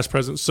podcast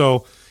presence.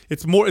 So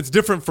it's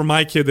different for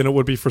my kid than it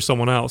would be for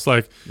someone else.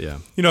 Like, you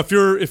know,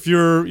 if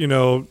you're, you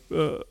know,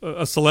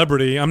 a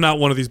celebrity, I'm not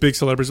one of these big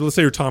celebrities. Let's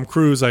say you're Tom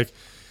Cruise. Like,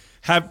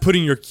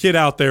 putting your kid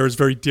out there is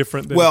very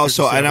different than well,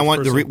 so and I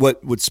want to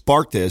what would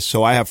spark this.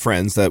 So I have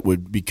friends that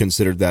would be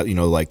considered that,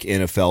 like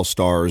NFL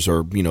stars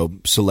or,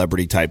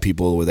 celebrity type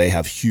people where they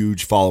have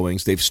huge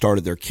followings. They've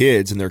started their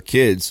kids, and their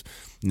kids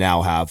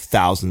now have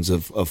thousands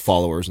of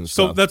followers and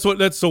stuff.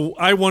 So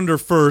I wonder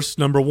first,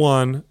 number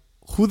one,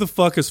 who the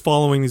fuck is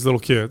following these little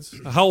kids?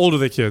 How old are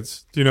they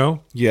kids? Do you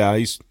know? Yeah,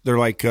 they're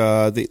like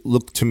they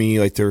look to me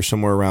like they're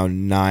somewhere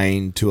around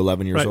 9 to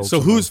 11 years old.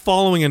 So who's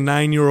following a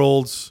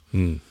 9-year-old's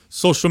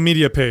social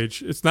media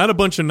page? It's not a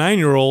bunch of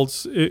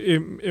 9-year-olds,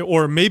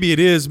 or maybe it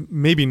is,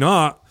 maybe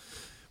not.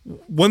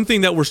 One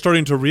thing that we're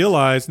starting to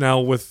realize now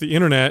with the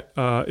internet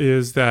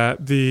is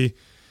that the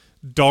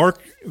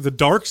dark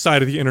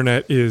side of the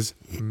internet is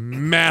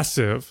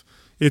massive.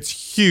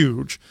 It's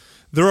huge.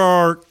 There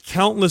are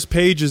countless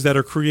pages that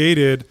are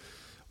created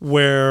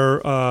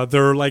where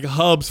they're like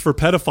hubs for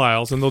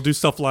pedophiles, and they'll do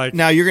stuff like.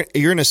 Now you're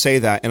gonna say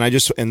that,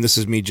 and this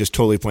is me just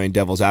totally playing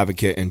devil's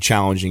advocate and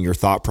challenging your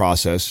thought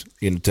process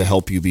to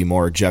help you be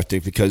more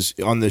objective. Because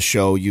on this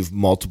show,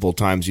 multiple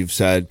times you've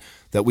said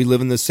that we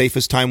live in the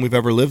safest time we've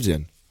ever lived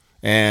in.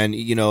 And,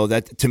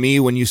 that to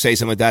me, when you say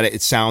something like that,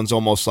 it sounds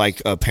almost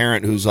like a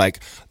parent who's like,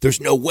 there's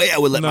no way I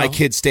would let my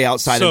kids stay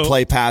outside and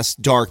play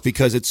past dark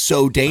because it's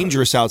so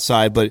dangerous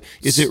outside. But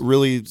is it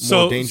really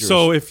more dangerous?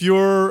 So if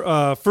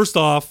you're, first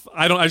off,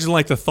 I just don't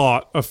like the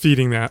thought of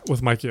feeding that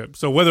with my kid.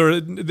 So whether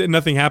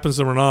nothing happens to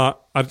them or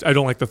not, I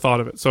don't like the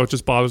thought of it. So it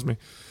just bothers me.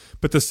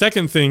 But the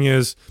second thing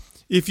is,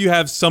 if you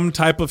have some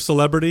type of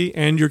celebrity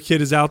and your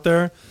kid is out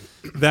there,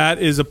 that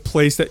is a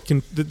place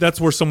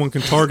that's where someone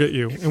can target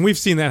you. And we've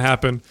seen that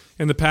happen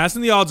in the past,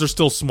 and the odds are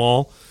still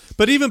small.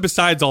 But even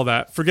besides all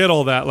that, forget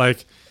all that.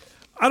 Like,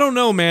 I don't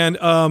know, man.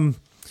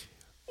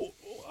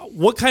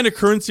 What kind of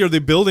currency are they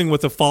building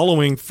with a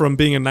following from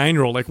being a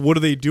 9-year-old? Like, what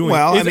are they doing?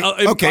 Well, I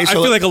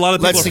feel like a lot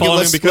of people are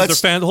following because they're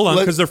fans. Hold on,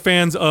 because they're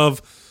fans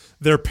of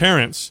their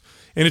parents,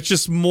 and it's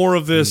just more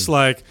of this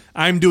like,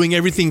 I'm doing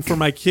everything for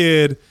my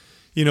kid,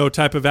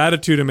 type of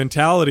attitude and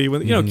mentality.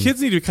 When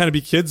kids need to kind of be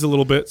kids a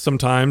little bit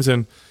sometimes,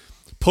 and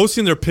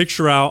posting their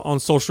picture out on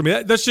social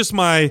media.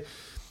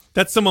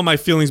 That's some of my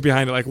feelings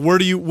behind it. Like,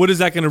 what is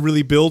that going to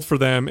really build for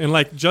them? And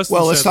like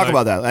Justin let's talk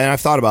about that. And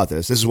I've thought about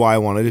this. This is why I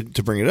wanted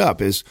to bring it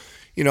up. Is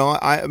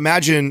I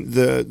imagine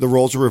the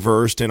roles are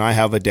reversed, and I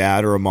have a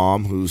dad or a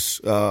mom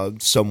who's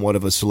somewhat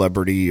of a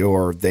celebrity,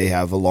 or they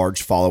have a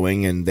large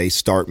following, and they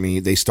start my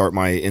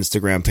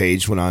Instagram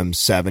page when I'm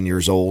 7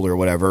 years old or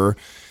whatever.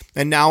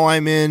 And now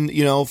I'm in,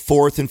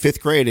 4th and 5th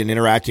grade and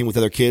interacting with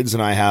other kids,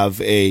 and I have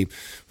a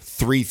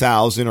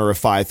 3,000 or a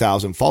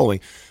 5,000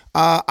 following.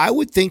 I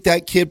would think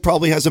that kid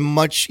probably has a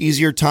much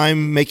easier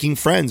time making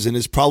friends and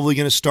is probably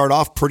going to start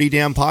off pretty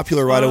damn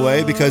popular right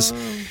away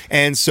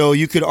and so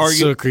you could argue.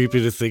 So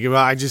creepy to think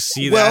about. I just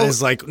see that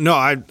as like, no,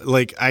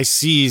 I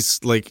see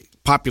like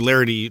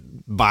popularity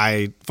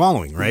by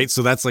following, right?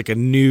 So that's like a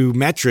new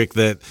metric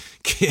that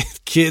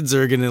kids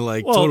are going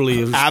to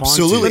totally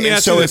absolutely.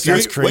 And so if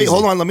wait,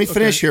 hold on, let me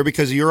finish here,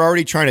 because you're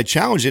already trying to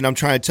challenge it. And I'm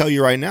trying to tell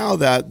you right now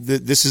that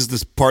this is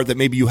this part that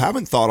maybe you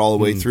haven't thought all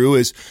the way through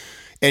is.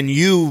 And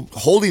you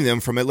holding them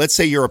from it. Let's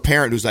say you're a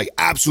parent who's like,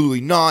 absolutely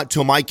not.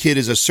 Till my kid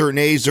is a certain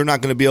age, they're not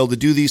going to be able to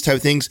do these type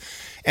of things.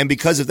 And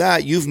because of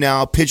that, you've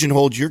now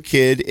pigeonholed your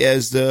kid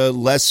as the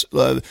less,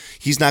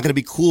 he's not going to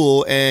be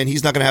cool, and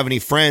he's not going to have any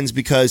friends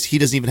because he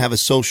doesn't even have a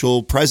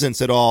social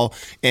presence at all.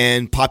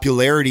 And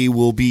popularity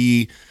will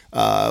be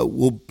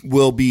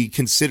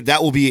considered,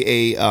 that will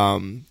be a,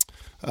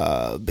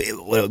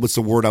 what's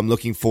the word I'm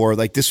looking for?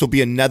 Like, this will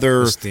be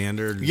another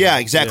standard. Yeah,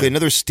 exactly. Yeah.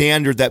 Another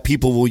standard that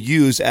people will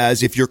use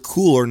as if you're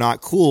cool or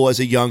not cool as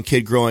a young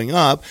kid growing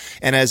up.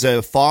 And as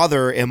a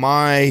father, am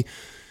I,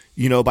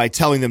 by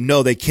telling them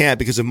no, they can't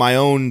because of my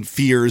own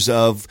fears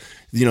of,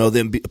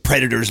 them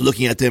predators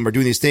looking at them or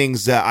doing these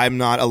things, that I'm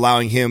not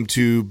allowing him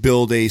to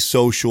build a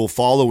social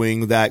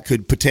following that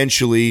could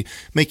potentially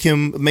make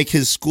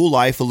his school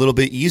life a little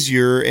bit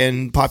easier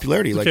and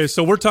popularity. Okay,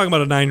 so we're talking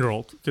about a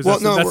 9-year-old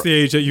because that's the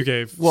age that you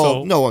gave.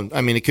 Well, no, I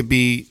mean, it could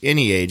be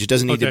any age. It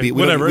doesn't need to be.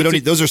 We whatever. don't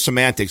need, those are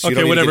semantics.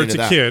 Okay, whatever. It's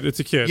a kid. It's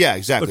a kid. Yeah,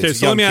 exactly. Okay,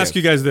 so let me ask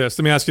you guys this.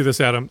 Let me ask you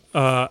this, Adam.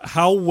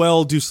 How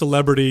well do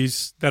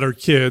celebrities that are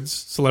kids,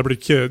 celebrity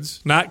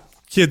kids, not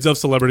kids of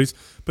celebrities,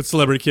 but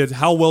celebrity kids,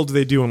 how well do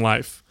they do in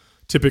life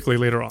typically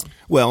later on?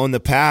 Well, in the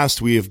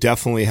past, we have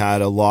definitely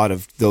had a lot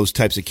of those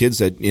types of kids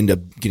that end up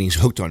getting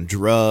hooked on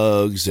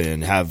drugs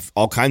and have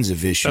all kinds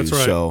of issues.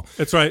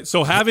 That's right.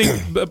 So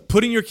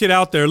putting your kid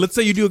out there, let's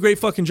say you do a great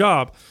fucking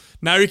job.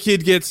 Now your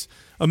kid gets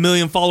 1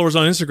 million followers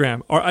on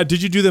Instagram. Or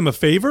did you do them a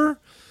favor?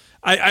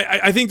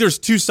 I think there's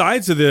two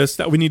sides to this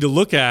that we need to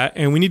look at,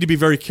 and we need to be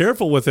very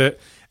careful with it.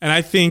 And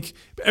I think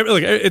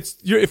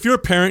if you're a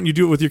parent and you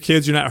do it with your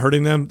kids, you're not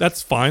hurting them.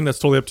 That's fine. That's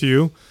totally up to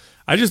you.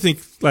 I just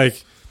think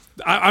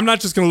I'm not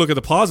just going to look at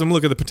the positives. I'm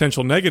going to look at the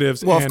potential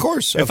negatives. Well, and of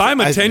course. If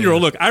I'm a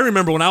 10-year-old, look, I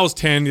remember when I was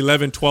 10,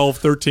 11, 12,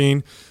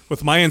 13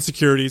 with my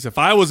insecurities. If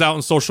I was out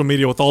on social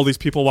media with all these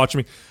people watching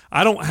me,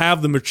 I don't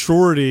have the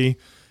maturity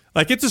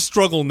Like, it's a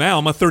struggle now.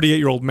 I'm a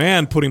 38-year-old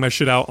man putting my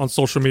shit out on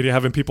social media,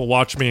 having people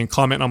watch me and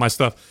comment on my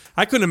stuff.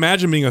 I couldn't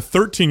imagine being a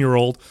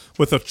 13-year-old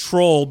with a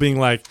troll being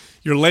like,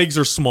 your legs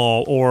are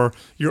small, or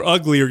you're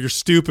ugly, or you're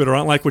stupid, or I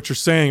don't like what you're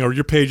saying, or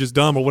your page is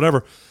dumb, or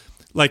whatever.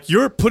 Like,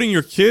 you're putting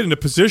your kid in a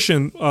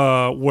position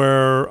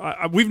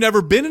where we've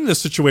never been in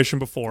this situation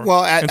before.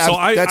 Well,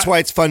 that's why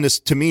it's fun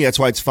to me. That's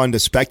why it's fun to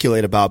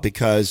speculate about,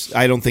 because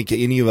I don't think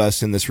any of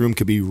us in this room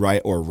could be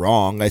right or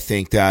wrong. I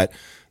think that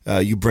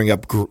you bring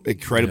up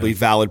incredibly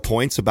valid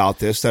points about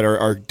this that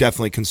are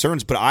definitely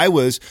concerns. But I'm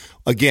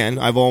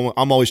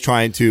always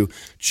trying to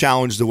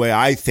challenge the way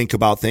I think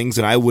about things,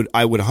 and I would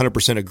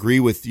 100%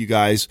 agree with you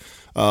guys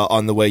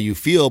on the way you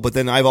feel. But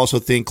then I've also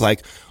think,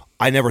 like,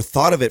 I never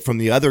thought of it from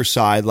the other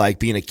side, like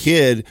being a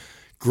kid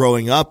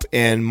growing up,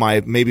 and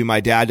maybe my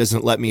dad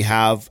doesn't let me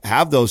have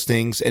those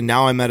things, and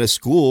now I'm at a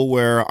school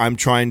where I'm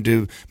trying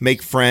to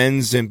make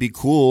friends and be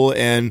cool,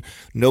 and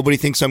nobody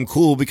thinks I'm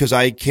cool because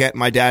I can't.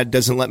 My dad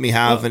doesn't let me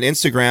have an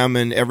Instagram,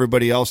 and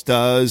everybody else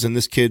does, and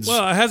this kid's.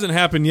 Well, it hasn't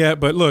happened yet,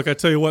 but look, I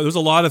tell you what, there's a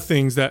lot of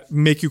things that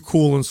make you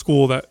cool in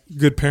school that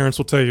good parents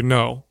will tell you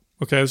no.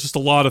 Okay, there's just a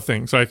lot of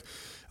things. Like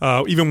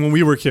even when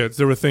we were kids,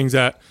 there were things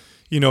that,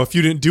 you know, if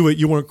you didn't do it,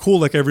 you weren't cool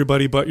like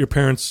everybody, but your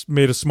parents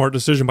made a smart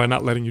decision by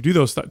not letting you do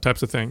those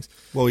types of things.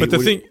 Well, but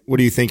what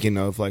are you thinking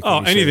of? Like,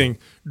 anything,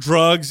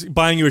 drugs,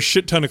 buying you a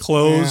shit ton of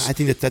clothes. Yeah, I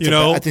think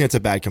that's a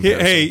bad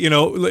comparison. Hey,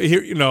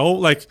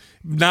 like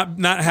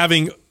not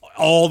having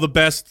all the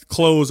best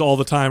clothes all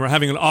the time, or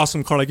having an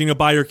awesome car, like you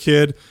buy your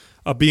kid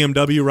a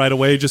BMW right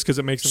away just because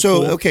it makes them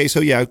cool. Okay, so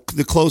yeah,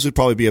 the clothes would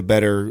probably be a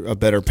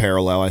better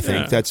parallel. I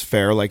think that's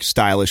fair, like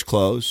stylish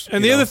clothes.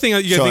 And the other thing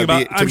that you got to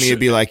think about, to me, it'd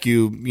be like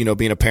you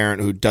being a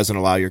parent who doesn't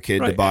allow your kid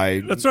to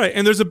buy. That's right.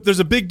 And there's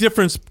a big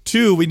difference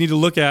too. We need to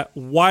look at,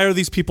 why are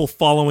these people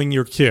following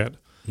your kid?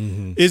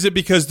 Mm-hmm. Is it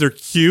because they're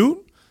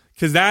cute?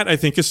 Because that, I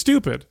think, is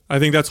stupid. I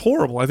think that's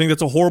horrible. I think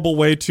that's a horrible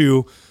way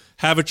to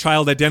have a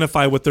child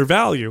identify with their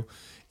value.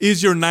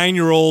 Is your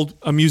 9-year-old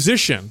a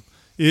musician?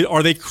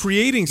 Are they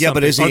creating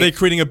something? Yeah, but are they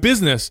creating a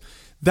business?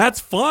 That's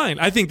fine.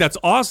 I think that's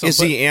awesome. Is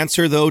the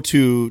answer, though,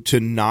 to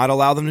not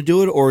allow them to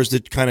do it, or is to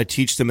kind of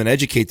teach them and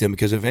educate them?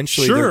 Because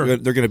eventually they're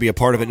going to be a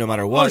part of it no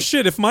matter what. Oh,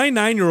 shit. If my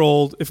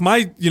 9-year-old, if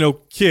my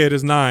kid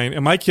is 9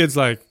 and my kid's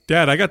like,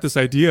 Dad, I got this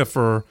idea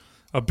for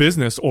a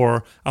business,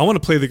 or I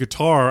want to play the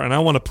guitar and I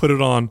want to put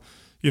it on,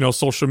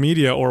 social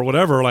media or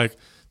whatever, like,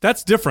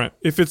 that's different.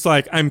 If it's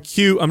like, I'm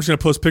cute, I'm just going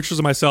to post pictures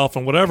of myself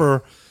and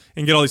whatever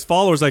and get all these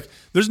followers, like,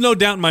 there's no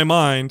doubt in my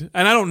mind,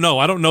 and I don't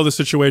know the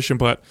situation,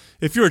 but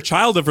if you're a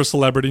child of a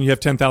celebrity and you have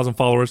 10,000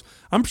 followers,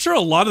 I'm sure a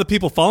lot of the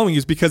people following you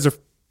is because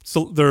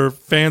they're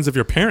fans of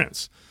your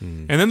parents.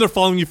 And then they're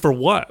following you for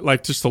what?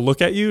 Like, just to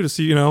look at you, to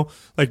see,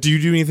 like, do you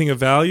do anything of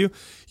value?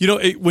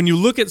 When you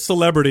look at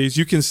celebrities,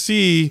 you can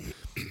see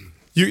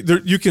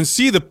you can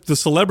see the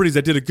celebrities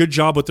that did a good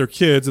job with their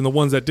kids and the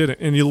ones that didn't.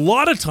 And a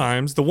lot of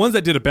times, the ones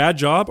that did a bad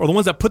job are the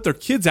ones that put their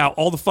kids out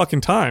all the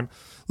fucking time.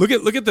 Look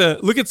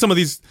at some of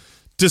these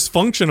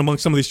dysfunction among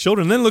some of these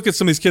children. And then look at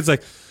some of these kids,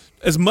 like,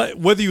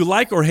 whether you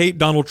like or hate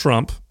Donald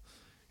Trump,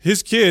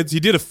 his kids, he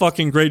did a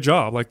fucking great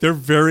job. Like, they're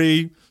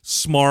very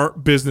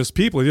smart business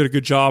people. He did a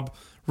good job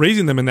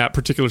raising them in that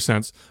particular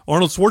sense.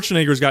 Arnold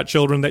Schwarzenegger's got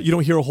children that you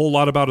don't hear a whole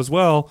lot about as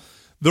well.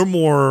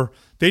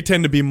 They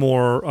tend to be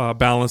more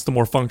balanced and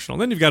more functional.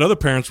 And then you've got other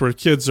parents where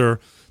kids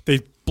they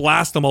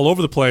blast them all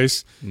over the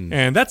place.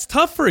 And that's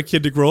tough for a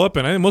kid to grow up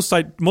in. I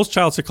think most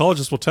child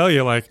psychologists will tell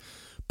you, like,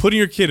 putting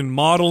your kid in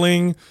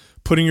modeling,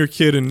 putting your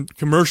kid in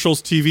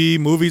commercials, TV,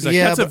 movies, like,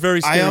 that's a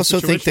very scary I also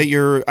situation. think that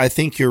you're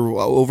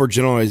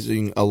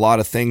overgeneralizing a lot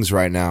of things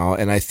right now,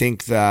 and I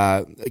think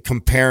that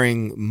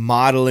comparing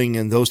modeling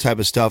and those type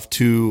of stuff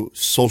to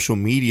social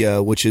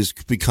media, which has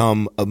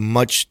become a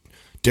much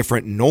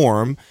different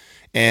norm,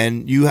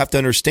 and you have to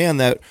understand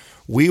that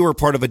we were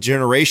part of a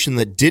generation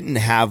that didn't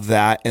have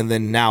that and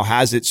then now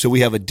has it, so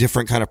we have a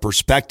different kind of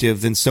perspective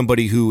than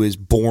somebody who is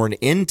born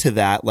into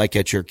that, like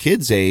at your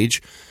kid's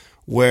age,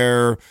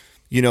 where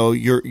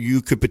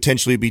you could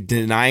potentially be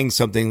denying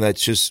something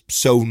that's just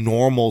so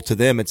normal to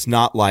them. It's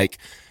not like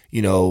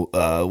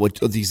what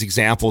these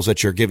examples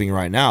that you're giving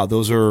right now.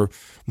 Those are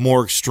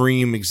more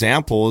extreme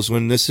examples,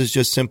 when this is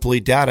just simply,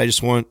 Dad, I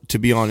just want to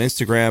be on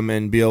Instagram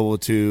and be able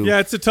to. Yeah,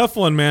 it's a tough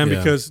one, man,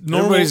 because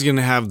everybody's going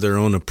to have their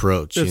own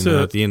approach.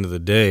 At the end of the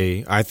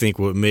day, I think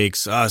what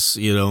makes us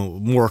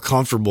more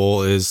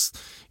comfortable is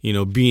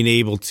being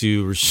able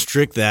to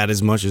restrict that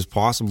as much as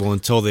possible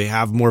until they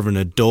have more of an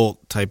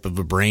adult type of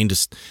a brain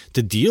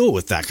to deal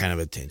with that kind of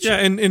attention. Yeah,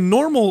 and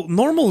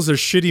normal is a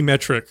shitty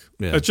metric.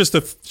 Yeah. It's just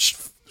a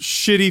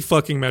shitty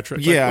fucking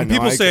metric. Yeah, like, when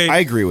people say, I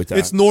agree with that.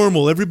 It's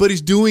normal.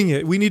 Everybody's doing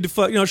it. We need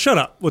to shut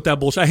up with that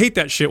bullshit. I hate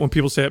that shit when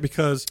people say it,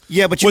 because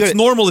what's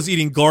normal is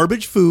eating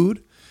garbage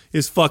food,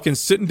 is fucking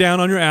sitting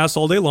down on your ass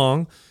all day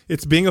long.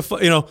 It's being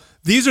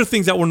these are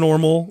things that were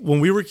normal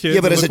when we were kids.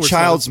 Yeah, but as a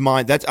child's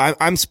mind,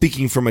 I'm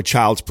speaking from a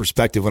child's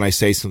perspective when I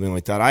say something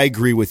like that. I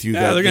agree with you.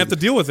 Yeah, they're gonna have to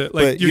deal with it.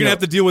 Like, you're gonna have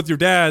to deal with your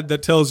dad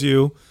that tells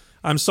you,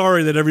 "I'm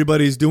sorry that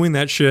everybody's doing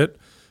that shit,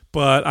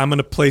 but I'm going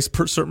to place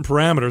certain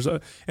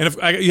parameters.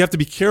 And you have to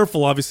be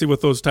careful, obviously,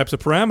 with those types of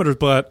parameters.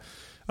 But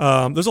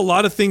there's a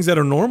lot of things that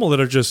are normal that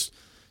are just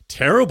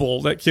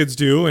terrible that kids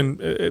do.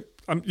 And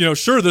I'm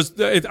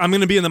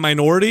going to be in the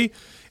minority,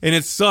 and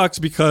it sucks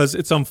because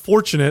it's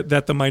unfortunate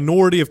that the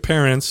minority of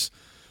parents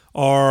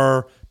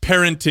are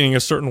parenting a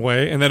certain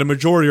way, and that a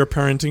majority are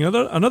parenting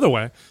another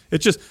way.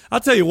 I'll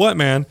tell you what,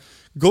 man.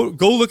 Go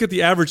look at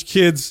the average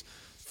kid's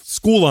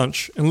school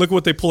lunch and look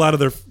what they pull out of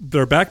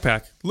their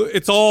backpack.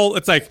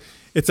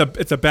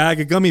 It's a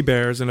bag of gummy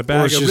bears and a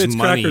bag of Ritz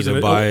crackers and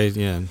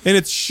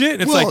it's shit.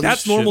 And it's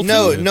that's normal.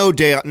 No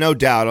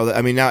doubt.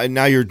 I mean,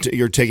 now you're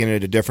taking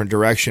it a different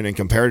direction and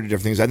compared to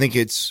different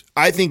things.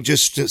 I think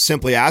just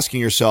simply asking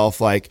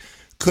yourself, like,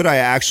 could I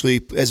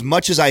actually, as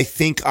much as I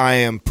think I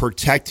am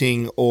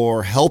protecting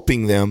or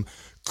helping them,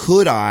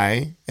 could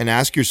I, and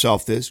ask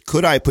yourself this,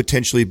 could I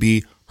potentially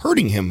be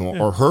hurting him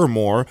or her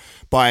more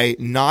by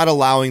not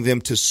allowing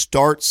them to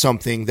start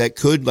something that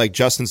could, like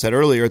Justin said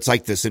earlier, it's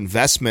like this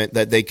investment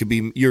that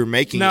you're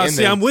making. Now,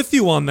 see, I'm with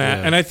you on that.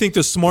 Yeah. And I think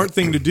the smart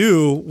thing to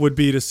do would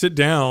be to sit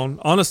down,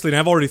 honestly, and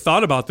I've already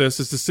thought about this,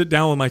 is to sit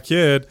down with my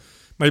kid.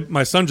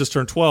 My son just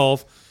turned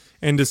 12.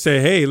 And to say,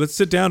 hey, let's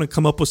sit down and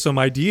come up with some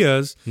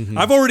ideas. Mm-hmm.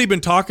 I've already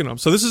been talking to him.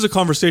 So this is a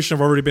conversation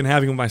I've already been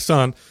having with my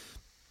son.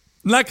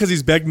 Not because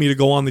he's begged me to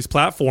go on these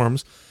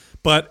platforms,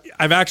 but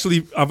I've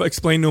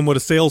explained to him what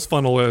a sales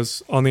funnel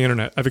is on the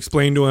internet. I've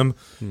explained to him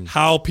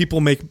how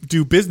people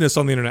do business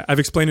on the internet. I've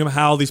explained to him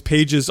how these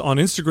pages on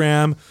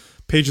Instagram,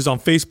 pages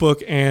on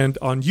Facebook, and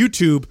on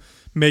YouTube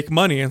make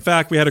money. In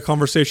fact, we had a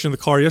conversation in the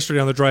car yesterday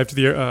on the drive to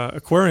the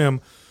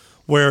aquarium,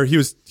 where he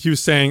was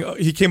saying,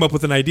 he came up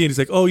with an idea, and he's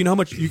like, oh, you know how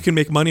much you can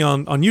make money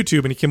on YouTube?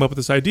 And he came up with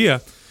this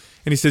idea,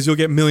 and he says, you'll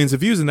get millions of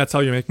views, and that's how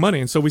you make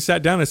money. And so we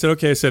sat down, and I said,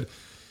 okay,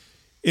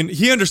 and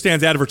he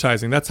understands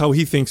advertising. That's how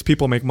he thinks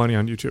people make money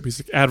on YouTube.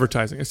 He's like,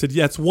 advertising. I said,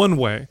 yeah, it's one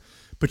way,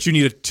 but you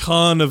need a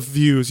ton of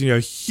views, a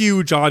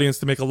huge audience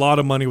to make a lot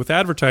of money with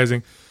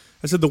advertising.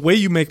 I said, the way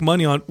you make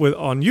money on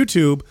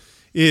YouTube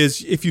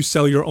is if you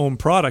sell your own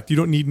product. You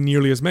don't need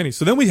nearly as many.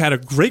 So then we had a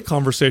great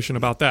conversation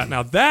about that.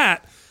 Now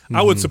that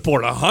I would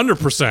support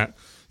 100%.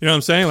 You know what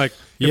I'm saying? Like,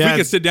 if we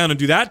could sit down and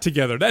do that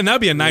together, and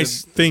that'd be a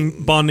nice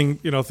thing, bonding,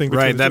 thing.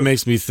 Right. That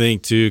makes me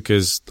think too,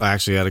 because I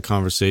actually had a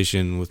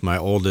conversation with my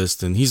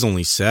oldest, and he's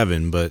only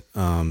 7, but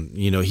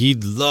he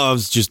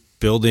loves just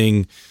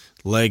building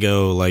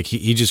Lego. Like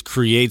he just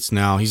creates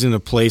now. He's in a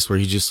place where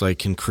he just like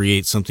can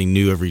create something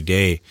new every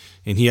day.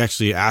 And he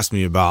actually asked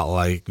me about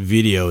like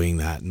videoing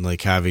that and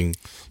like having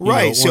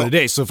one a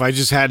day. So if I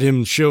just had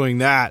him showing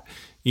that,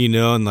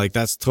 and like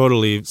that's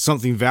totally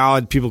something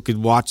valid. People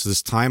could watch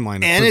this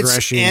timeline of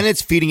progression, and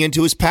it's feeding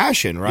into his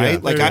passion, right?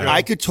 Yeah,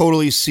 I could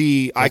totally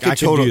see. I could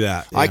do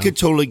that. Yeah. I could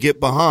totally get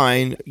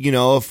behind.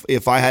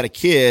 If I had a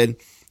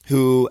kid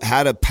who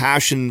had a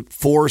passion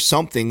for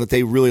something that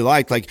they really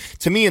liked, like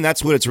to me, and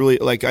that's what it's really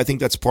like. I think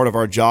that's part of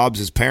our jobs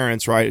as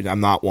parents, right?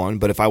 I'm not one,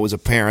 but if I was a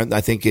parent, I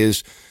think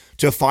is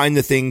to find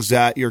the things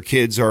that your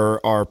kids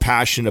are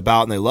passionate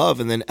about and they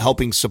love, and then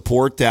helping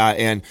support that.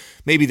 And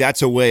maybe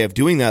that's a way of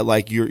doing that,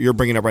 like you're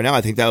bringing up right now.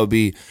 I think that would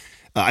be,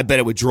 I bet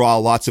it would draw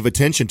lots of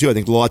attention too. I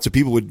think lots of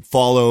people would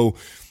follow,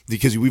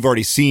 because we've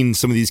already seen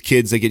some of these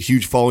kids, they get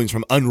huge followings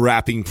from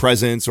unwrapping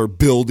presents or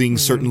building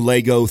certain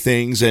Lego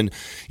things. And,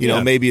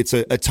 maybe it's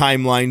a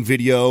timeline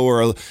video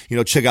or,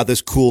 check out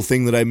this cool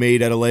thing that I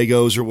made out of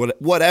Legos or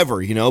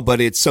whatever,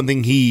 but it's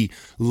something he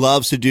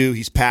loves to do.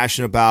 He's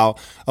passionate about,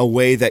 a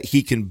way that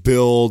he can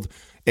build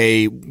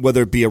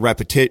whether it be a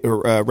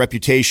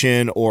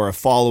reputation or a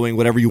following,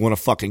 whatever you want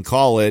to fucking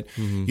call it,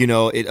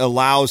 it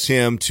allows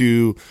him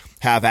to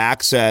have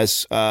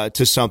access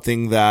to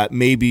something that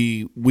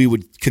maybe we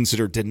would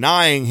consider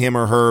denying him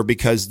or her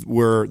because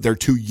they're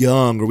too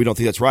young or we don't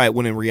think that's right.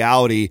 When in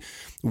reality,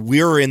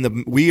 we are in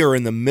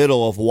the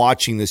middle of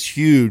watching this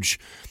huge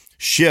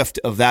shift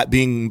of that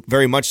being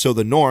very much so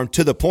the norm,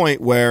 to the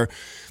point where,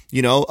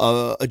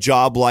 a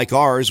job like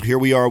ours, here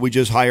we are, we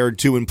just hired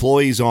 2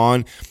 employees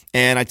on.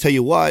 And I tell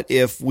you what,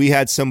 if we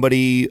had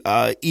somebody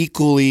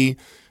equally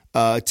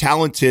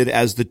talented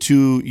as the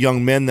 2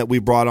 young men that we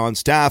brought on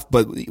staff,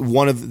 but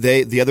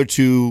the other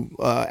 2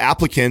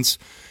 applicants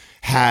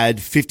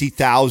had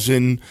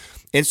 50,000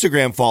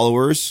 Instagram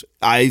followers,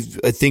 I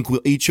think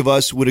each of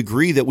us would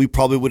agree that we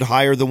probably would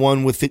hire the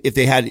one with,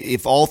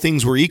 if all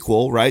things were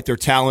equal, right? Their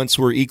talents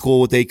were equal,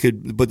 what they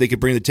could bring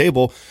to the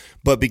table,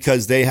 but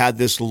because they had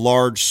this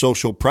large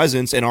social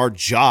presence and our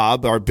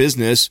job, our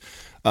business,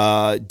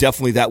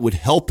 definitely that would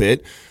help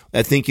it.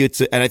 I think and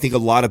I think a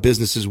lot of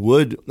businesses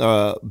would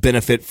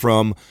benefit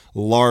from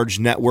large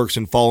networks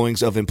and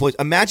followings of employees.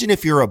 Imagine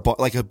if you're a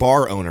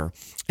bar owner,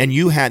 and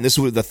this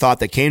was the thought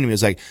that came to me,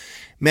 is like,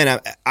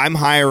 man, I'm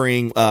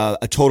hiring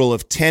a total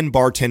of 10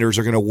 bartenders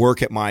are going to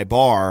work at my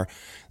bar.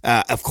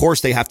 Of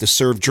course, they have to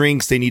serve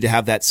drinks. They need to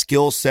have that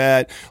skill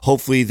set.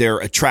 Hopefully, they're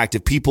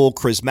attractive people,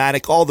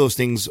 charismatic. All those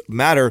things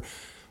matter.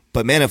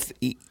 But man,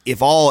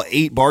 if all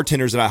 8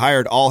 bartenders that I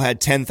hired all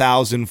had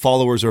 10,000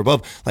 followers or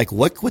above, like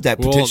what would that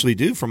potentially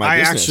do for my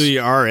business? I actually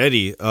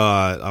already,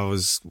 I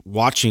was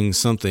watching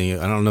something.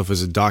 I don't know if it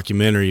was a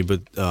documentary,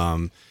 but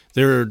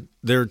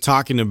they're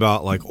talking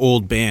about like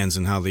old bands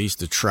and how they used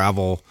to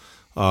travel,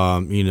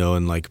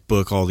 and like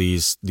book all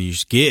these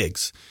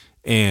gigs.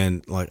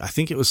 And like I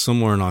think it was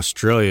somewhere in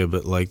Australia,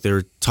 but like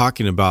they're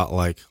talking about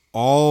like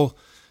all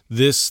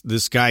this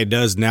guy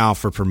does now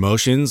for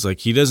promotions. Like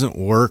he doesn't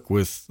work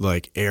with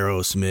like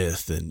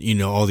Aerosmith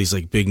and all these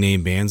like big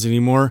name bands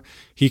anymore.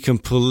 He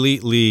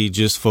completely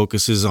just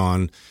focuses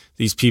on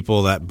these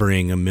people that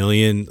bring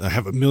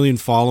have a million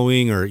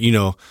following, or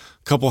a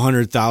couple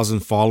 100,000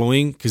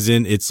 following, because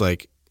then it's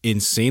like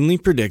insanely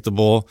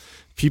predictable.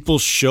 People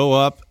show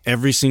up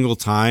every single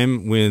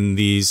time when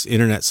these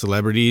internet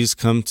celebrities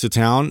come to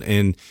town,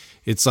 and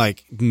it's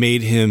like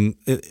made him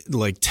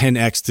like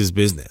 10x his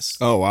business.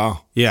 Oh,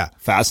 wow. Yeah.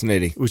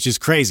 Fascinating. Which is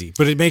crazy,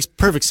 but it makes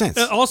perfect sense.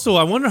 Also,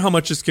 I wonder how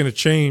much it's going to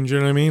change. You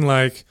know what I mean?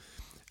 Like,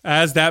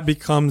 as that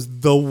becomes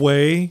the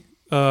way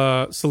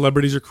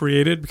celebrities are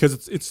created,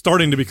 because it's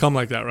starting to become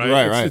like that, right?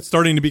 Right. It's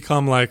starting to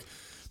become like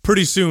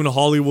pretty soon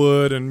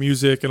Hollywood and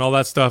music and all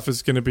that stuff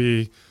is going to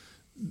be,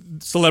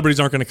 celebrities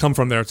aren't going to come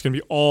from there. It's going to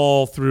be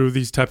all through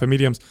these type of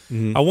mediums.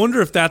 Mm-hmm. I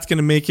wonder if that's going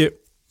to make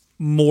it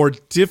more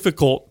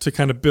difficult to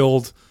kind of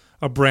build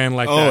a brand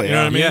like that. You know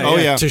what I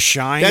mean? Yeah. To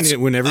shine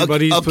when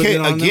everybody's putting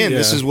it on again, them.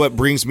 This is what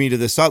brings me to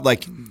this thought.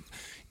 Like,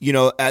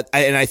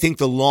 and I think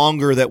the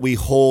longer that we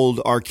hold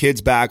our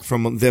kids back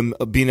from them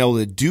being able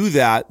to do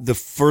that, the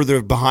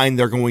further behind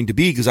they're going to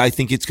be, because I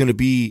think it's going to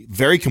be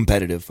very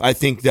competitive. I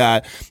think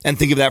that, and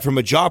think of that from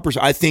a job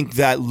perspective, I think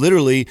that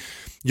literally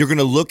you're going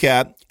to look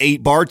at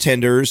 8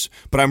 bartenders,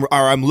 but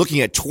I'm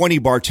looking at 20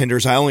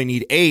 bartenders. I only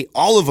need 8.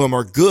 All of them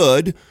are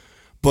good,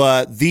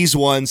 but these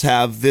ones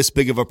have this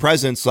big of a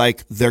presence,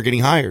 like they're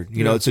getting hired.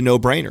 It's a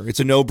no-brainer. It's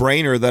a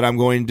no-brainer that I'm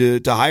going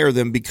to hire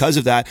them because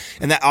of that.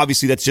 And that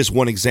obviously that's just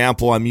one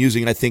example I'm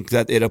using. And I think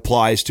that it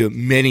applies to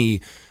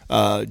many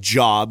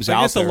jobs out there.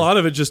 I guess a lot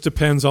of it just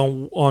depends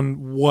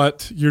on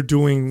what you're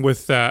doing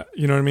with that.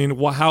 You know what I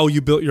mean? How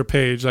you built your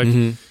page. Like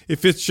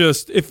if it's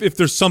just, if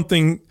there's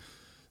something,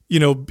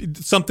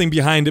 something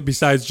behind it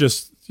besides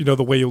just,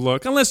 the way you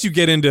look, unless you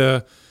get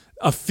into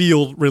a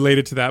field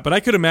related to that. But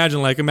I could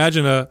imagine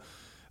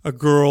a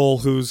girl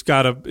who's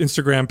got an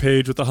Instagram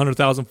page with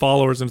 100,000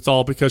 followers, and it's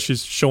all because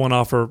she's showing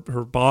off her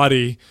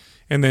body.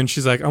 And then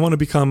she's like, I want to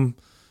become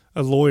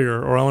a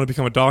lawyer, or I want to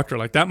become a doctor.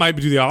 Like that might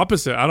do the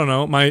opposite. I don't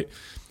know.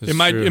 It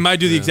might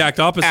do the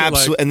exact opposite.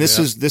 Absolutely. And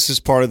this is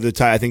part of the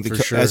type, I think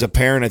as a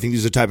parent, I think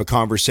these are the type of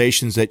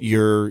conversations that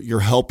you're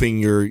helping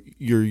your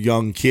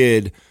young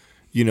kid,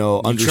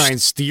 try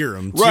and steer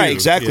them too, right,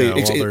 exactly.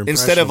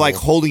 Instead of like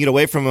holding it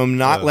away from him,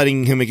 not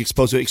letting him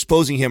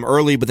exposing him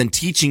early, but then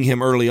teaching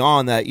him early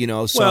on that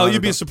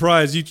you'd be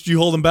surprised. You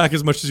hold them back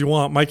as much as you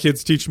want. My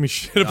kids teach me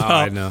shit about.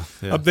 I know.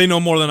 Yeah. They know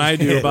more than I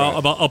do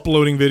about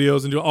uploading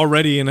videos and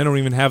already, and they don't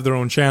even have their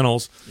own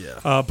channels.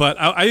 Yeah.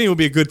 But I think it would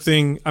be a good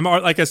thing.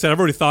 Like I said, I've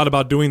already thought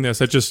about doing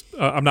this.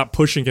 I'm not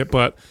pushing it,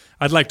 but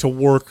I'd like to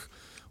work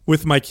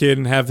with my kid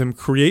and have them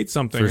create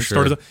something.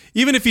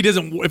 Even if it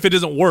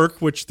doesn't work,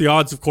 which the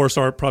odds, of course,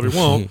 are probably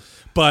won't.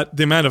 But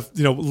the amount of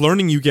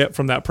learning you get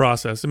from that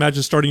process.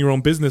 Imagine starting your own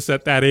business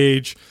at that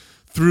age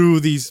through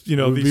these these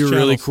channels.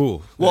 Really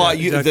cool. Well,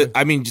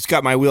 just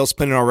got my wheels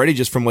spinning already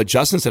just from what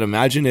Justin said.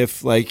 Imagine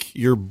if like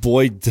your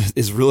boy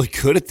is really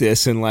good at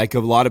this, and like a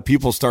lot of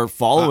people start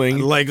following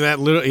like that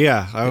little.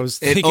 Yeah, I was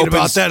thinking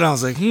about that, and I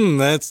was like,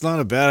 that's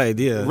not a bad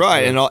idea.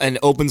 Right, and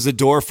opens the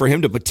door for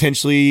him to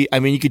potentially. I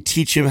mean, you could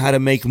teach him how to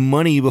make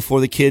money before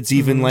the kid's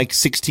even like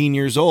 16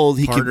 years old.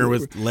 He partner could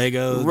with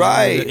Legos.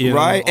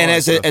 Right. And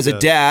as a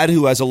dad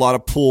who has a lot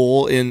of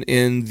pull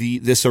in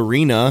this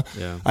arena,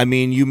 I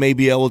mean, you may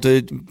be able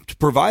to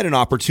provide an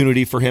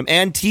opportunity for him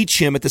and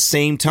teach him at the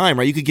same time,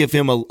 right? You could give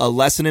him a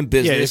lesson in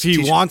business. Yeah, if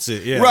he wants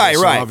it. Yeah. Right.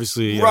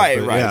 Obviously. Right.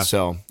 Yeah.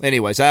 So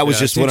anyways, that was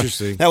just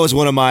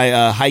one of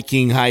my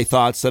hiking high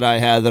thoughts that I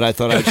had that I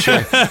thought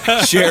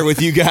I'd share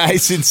with you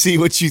guys and see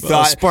what you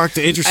thought. Sparked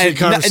an interesting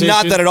conversation.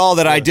 Not that at all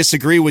that I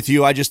disagree with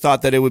you. I just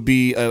thought that it would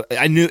be,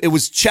 I knew it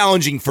was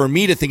challenging for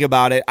me to think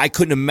about it. I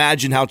couldn't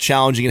imagine how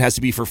challenging it has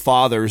to be for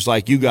fathers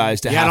like you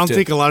guys to have to. I don't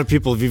think a lot of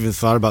people have even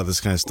thought about this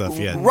kind of stuff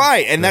yet.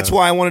 Right. And that's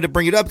why I wanted to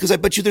bring it up, because I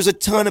bet you there's a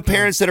ton of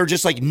parents that are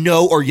just like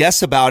no or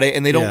yes about it,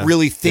 and they don't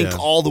really think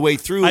all the way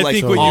through.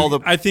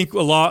 I think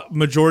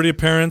majority of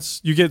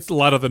parents, you get a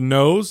lot of the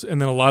no's, and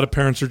then a lot of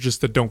parents are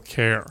just that don't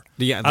care.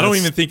 Yeah, I don't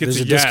even think it's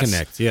a yes.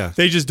 disconnect. Yeah,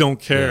 they just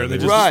don't care. They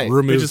just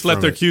they just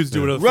let their kids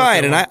do whatever.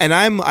 Right,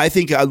 I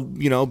think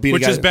being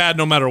which is bad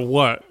no matter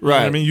what. Right,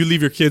 you know I mean, you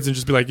leave your kids and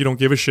just be like, you don't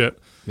give a shit.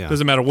 Yeah.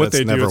 Doesn't matter what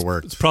they do.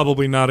 It's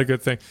probably not a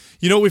good thing.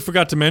 You know what we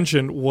forgot to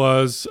mention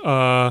was,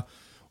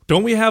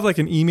 don't we have like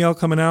an email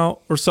coming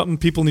out or something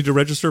people need to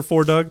register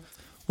for, Doug?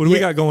 What do we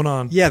got going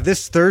on? Yeah,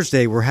 this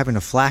Thursday we're having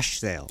a flash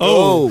sale.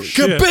 Oh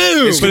shit.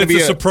 Kaboom! But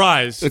it's a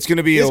surprise. It's going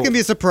to be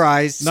a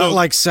surprise. Not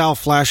like Sal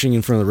flashing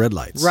in front of the red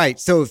lights. Right.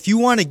 So if you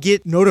want to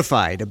get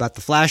notified about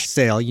the flash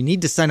sale, you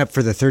need to sign up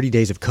for the 30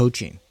 days of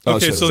coaching.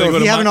 Okay, so they So go if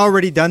to you haven't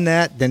already done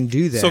that, then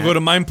do that. So go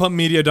to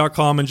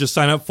mindpumpmedia.com and just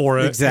sign up for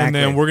it. Exactly. And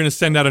then we're going to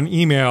send out an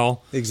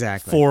email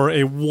for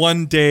a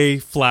 1-day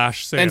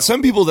flash sale. And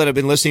some people that have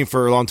been listening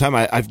for a long time,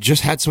 I've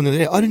just had someone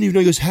today, I didn't even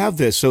know you guys have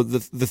this. So the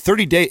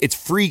 30-day, it's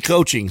free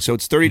coaching. So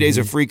it's 30 days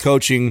of free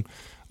coaching.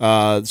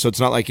 So it's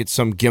not like it's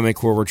some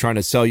gimmick where we're trying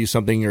to sell you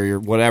something or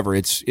whatever.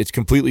 It's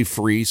completely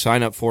free.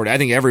 Sign up for it. I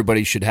think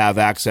everybody should have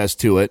access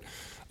to it.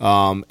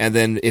 And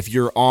then if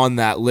you're on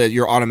that list,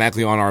 you're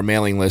automatically on our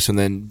mailing list, and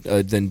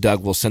then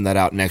Doug will send that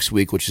out next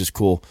week, which is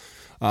cool.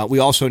 We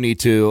also need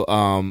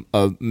to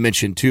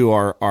mention too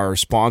our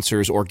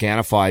sponsors.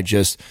 Organifi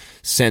just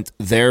sent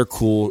their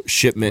cool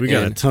shipment. We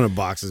got in. a ton of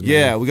boxes. Man.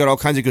 Yeah, we got all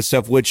kinds of good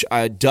stuff. Which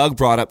Doug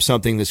brought up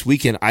something this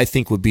weekend I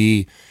think would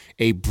be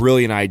a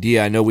brilliant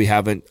idea. I know we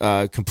haven't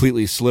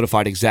completely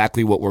solidified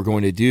exactly what we're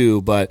going to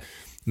do, but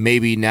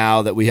maybe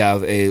now that we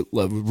have a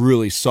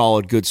really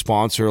solid, good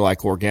sponsor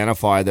like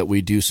Organifi, that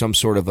we do some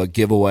sort of a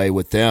giveaway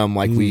with them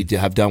like we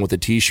have done with the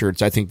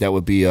T-shirts. I think that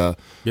would be a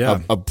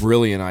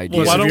brilliant idea.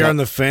 Well, if you're on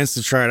the fence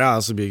to try it out,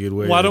 this would be a good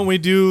way. Why don't we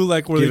do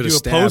like where they give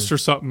it do a a post or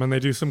something and they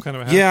do some kind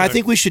of a hashtag? Yeah, I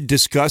think we should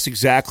discuss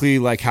exactly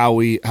like how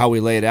we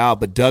lay it out.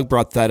 But Doug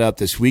brought that up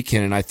this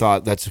weekend, and I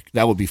thought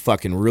that would be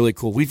fucking really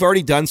cool. We've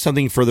already done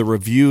something for the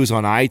reviews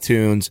on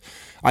iTunes.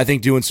 I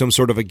think doing some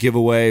sort of a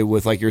giveaway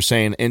with, like you're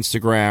saying,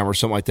 Instagram or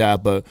something like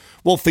that. But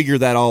we'll figure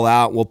that all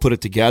out. We'll put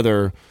it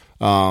together.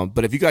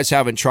 But if you guys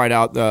haven't tried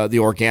out the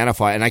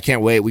Organifi, and I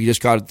can't wait, we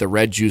just got the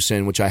red juice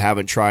in, which I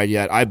haven't tried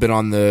yet. I've been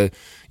on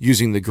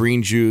using the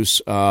green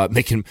juice,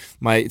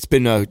 it's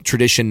been a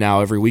tradition now.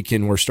 Every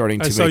weekend we're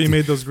starting to. I saw you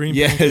made those green.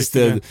 Pancakes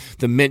the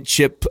mint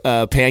chip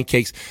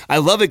pancakes. I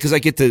love it because I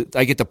get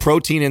the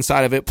protein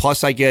inside of it.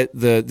 Plus I get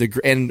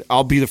and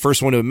I'll be the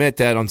first one to admit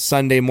that on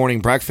Sunday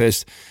morning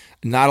breakfast,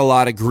 not a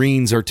lot of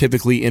greens are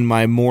typically in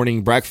my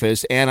morning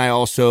breakfast, and I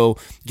also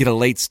get a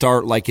late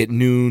start, like at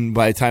noon.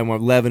 By the time I'm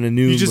 11 and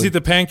noon, you just eat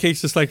the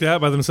pancakes just like that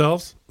by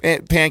themselves.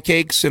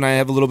 Pancakes, and I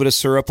have a little bit of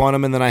syrup on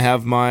them, and then I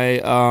have my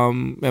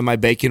my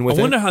bacon with it.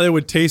 I wonder how they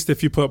would taste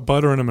if you put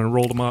butter in them and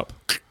rolled them up.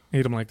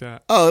 Eat them like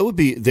that. Oh,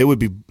 they would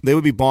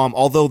be bomb.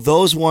 Although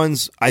those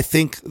ones, I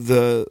think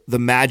the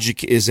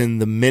magic is in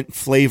the mint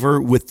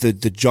flavor with the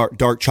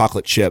dark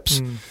chocolate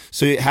chips.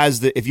 So it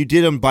has we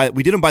did them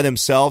by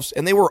themselves,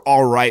 and they were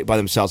all right by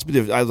themselves.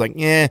 But I was like,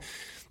 they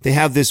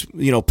have this,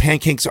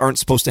 pancakes aren't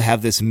supposed to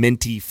have this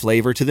minty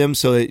flavor to them,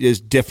 so it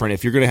is different.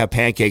 If you're going to have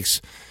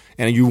pancakes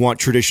and you want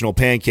traditional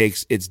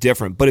pancakes, it's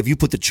different. But if you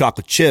put the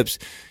chocolate chips,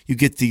 you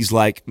get these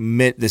like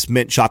this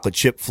mint chocolate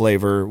chip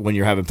flavor when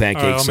you're having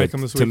pancakes. All right, I'll make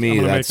them this week. To me,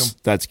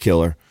 that's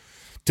killer.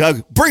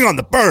 Doug, bring on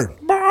the burn.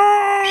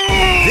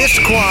 This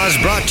quaz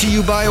brought to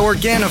you by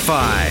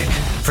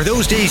Organifi. For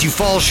those days you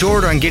fall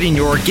short on getting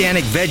your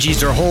organic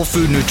veggies or whole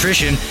food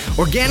nutrition,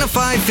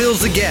 Organifi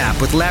fills the gap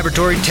with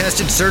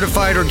laboratory-tested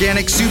certified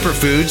organic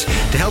superfoods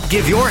to help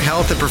give your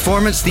health and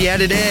performance the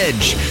added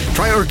edge.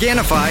 Try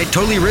Organifi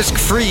totally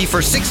risk-free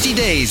for 60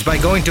 days by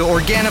going to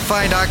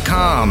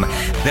Organifi.com.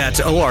 That's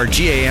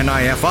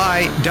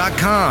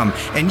ORGANIFI.com.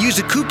 And use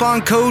the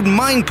coupon code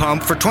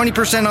MINDPUMP for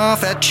 20%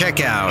 off at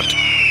checkout.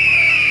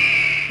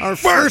 Our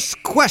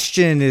first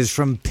question is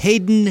from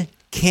Payden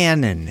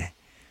Cannon.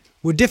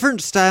 Would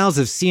different styles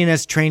of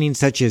CNS training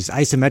such as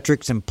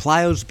Isometrics and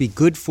Plyos be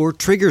good for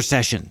trigger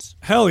sessions?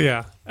 Hell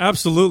yeah,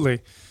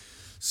 absolutely.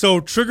 So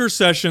trigger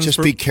sessions.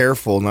 Just be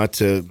careful not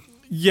to.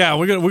 Yeah,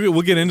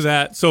 we'll get into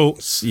that. So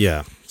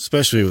yeah,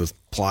 especially with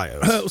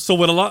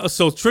Plyos.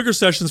 So trigger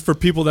sessions, for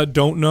people that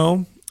don't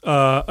know,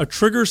 a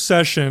trigger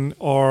session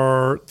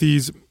are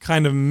these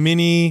kind of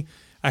mini.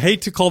 I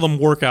hate to call them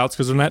workouts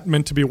because they're not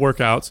meant to be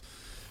workouts,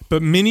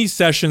 but mini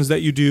sessions that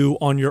you do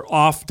on your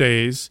off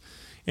days.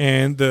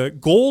 And the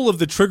goal of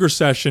the trigger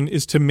session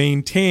is to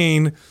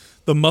maintain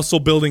the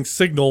muscle building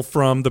signal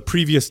from the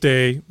previous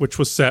day, which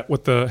was set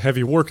with the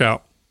heavy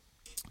workout.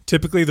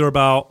 Typically, they're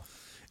about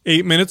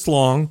 8 minutes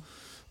long.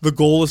 The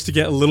goal is to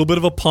get a little bit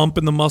of a pump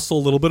in the muscle,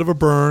 a little bit of a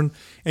burn,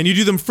 and you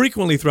do them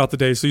frequently throughout the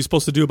day. So you're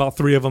supposed to do about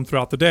 3 of them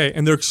throughout the day.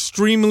 And they're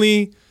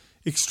extremely,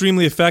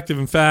 extremely effective.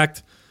 In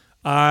fact,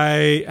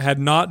 I had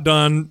not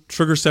done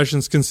trigger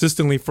sessions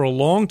consistently for a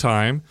long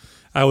time.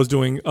 I was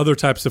doing other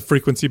types of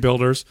frequency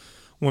builders.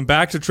 Went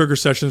back to trigger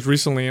sessions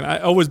recently, and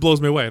it always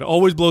blows me away. It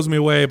always blows me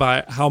away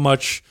by how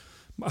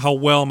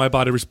well my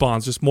body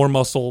responds. Just more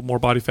muscle, more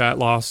body fat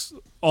loss,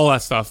 all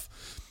that stuff.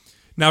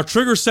 Now,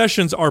 trigger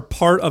sessions are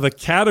part of a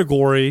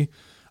category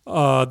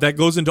that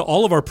goes into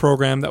all of our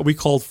program that we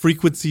call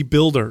frequency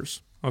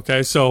builders.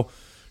 Okay, so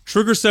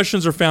trigger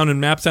sessions are found in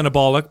MAPS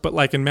Anabolic, but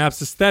like in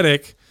MAPS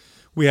Aesthetic,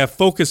 we have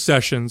focus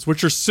sessions,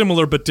 which are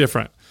similar but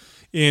different.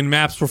 In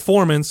MAPS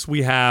Performance,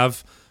 we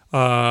have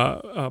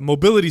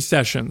mobility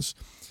sessions.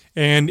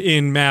 And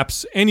in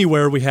MAPS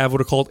Anywhere, we have what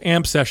are called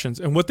AMP sessions.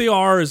 And what they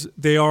are is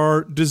they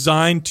are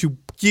designed to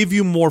give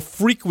you more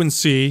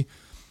frequency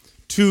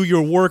to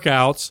your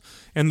workouts.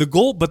 And the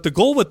goal with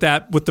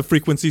the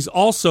frequencies,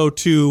 also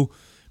to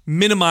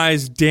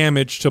minimize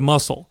damage to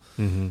muscle.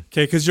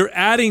 Okay, because you're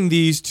adding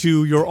these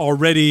to your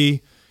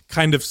already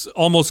kind of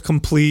almost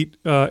complete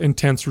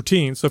intense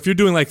routine. So if you're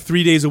doing like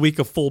 3 days a week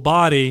of full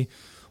body,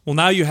 well,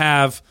 now you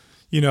have,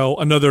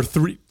 another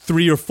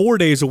three or 4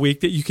 days a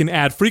week that you can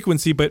add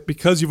frequency. But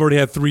because you've already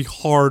had 3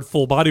 hard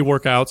full body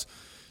workouts,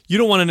 you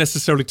don't want to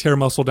necessarily tear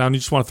muscle down. You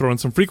just want to throw in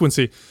some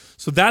frequency.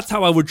 So that's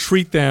how I would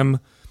treat them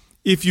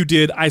if you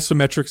did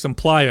isometrics and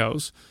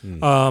plyos.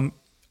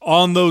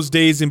 On those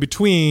days in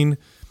between,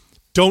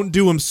 don't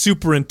do them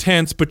super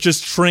intense, but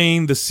just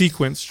train the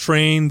sequence,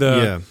 train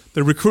the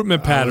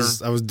recruitment pattern.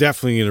 I was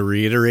definitely going to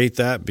reiterate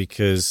that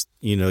because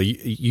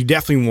you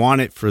definitely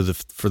want it for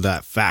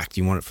that fact.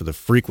 You want it for the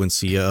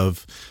frequency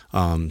of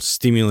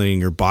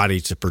stimulating your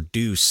body to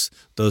produce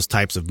those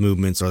types of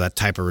movements or that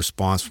type of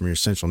response from your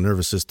central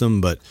nervous system.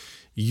 But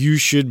you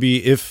should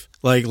be,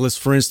 let's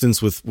for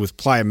instance with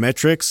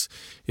plyometrics,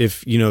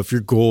 if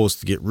your goal is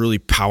to get really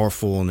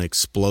powerful and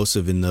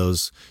explosive in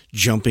those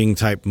jumping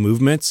type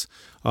movements,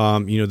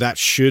 that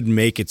should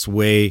make its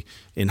way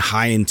in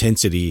high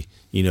intensity,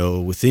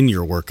 within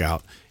your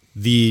workout.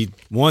 The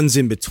ones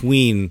in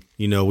between,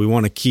 we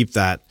want to keep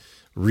that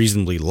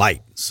reasonably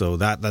light. So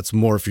that's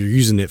more if you're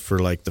using it for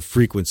like the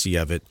frequency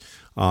of it,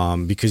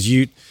 because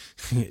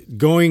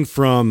going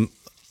from,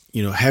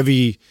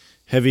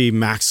 heavy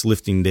max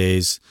lifting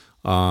days,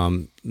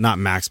 not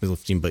max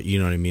lifting, but you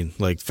know what I mean?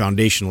 Like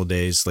foundational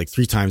days, like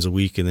 3 times a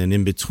week. And then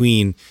in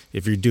between,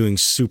 if you're doing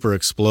super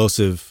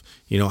explosive,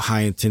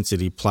 high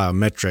intensity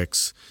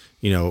plyometrics,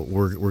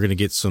 we're going to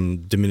get some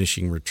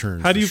diminishing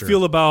returns. How do you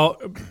feel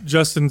about,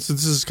 Justin,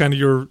 since this is kind of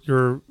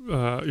your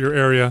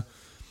area,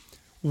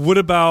 what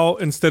about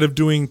instead of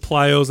doing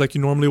plyos like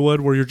you normally would,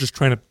 where you're just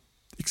trying to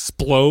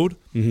explode,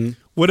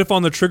 what if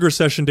on the trigger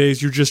session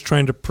days, you're just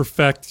trying to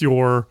perfect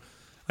your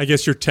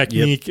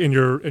technique and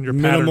your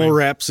minimal patterning?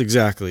 reps,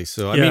 exactly.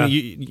 So I mean,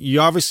 you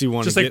obviously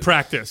want just to like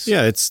practice.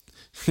 Yeah, it's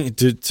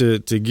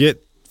to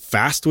get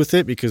fast with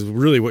it, because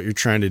really what you're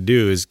trying to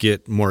do is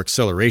get more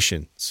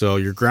acceleration. So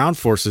your ground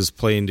forces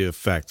play into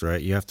effect,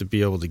 right? You have to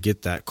be able to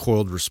get that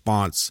coiled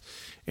response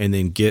and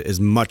then get as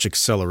much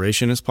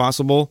acceleration as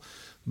possible.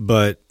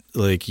 But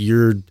like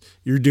you're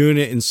doing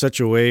it in such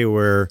a way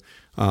where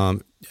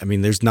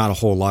there's not a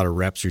whole lot of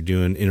reps you're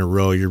doing in a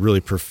row. You're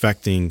really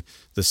perfecting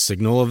the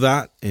signal of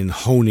that and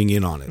honing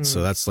in on it.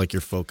 So that's like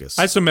your focus.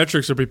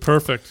 Isometrics would be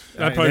perfect.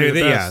 That'd probably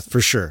be the best. Yeah,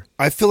 for sure.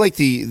 I feel like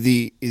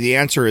the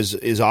answer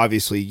is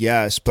obviously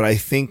yes, but I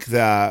think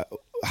that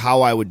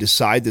how I would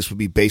decide this would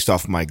be based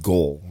off my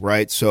goal,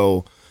 right?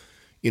 So,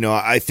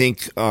 I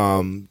think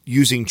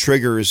using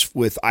triggers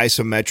with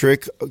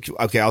isometric.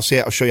 Okay, I'll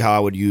show you how I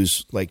would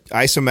use like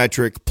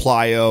isometric,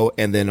 plyo,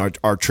 and then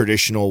our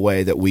traditional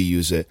way that we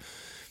use it.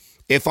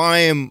 If I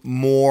am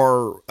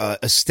more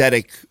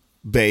aesthetic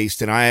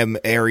based and I am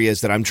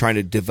areas that I'm trying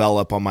to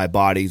develop on my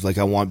body, like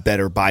I want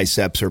better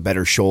biceps or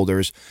better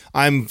shoulders,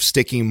 I'm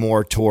sticking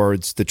more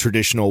towards the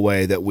traditional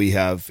way that we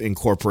have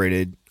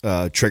incorporated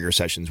trigger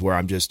sessions, where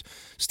I'm just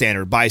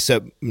standard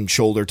bicep and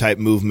shoulder type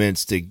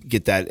movements to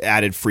get that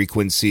added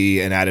frequency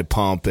and added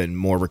pump and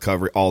more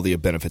recovery, all the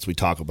benefits we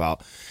talk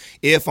about.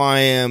 If I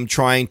am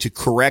trying to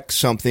correct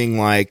something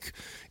like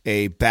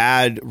a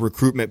bad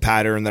recruitment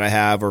pattern that I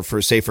have, or for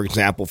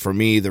example, for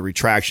me, the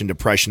retraction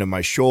depression of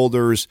my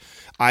shoulders,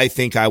 I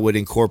think I would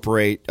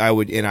incorporate,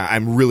 and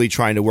I'm really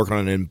trying to work on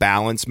an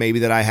imbalance maybe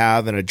that I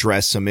have and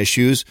address some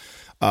issues.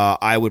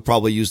 I would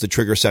probably use the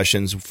trigger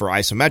sessions for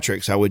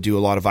isometrics. I would do a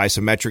lot of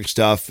isometric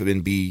stuff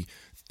and be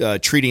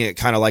treating it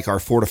kind of like our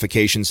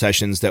fortification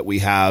sessions that we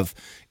have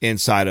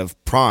inside of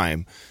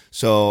Prime.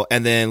 So,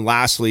 and then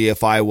lastly,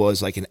 if I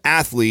was like an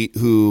athlete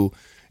who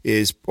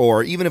is,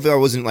 or even if I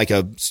wasn't like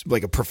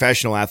a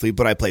professional athlete,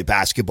 but I play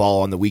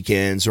basketball on the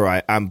weekends, or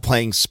I'm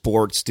playing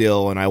sports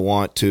still, and I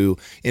want to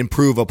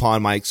improve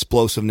upon my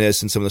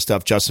explosiveness and some of the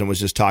stuff Justin was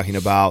just talking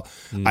about.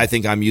 I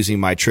think I'm using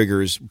my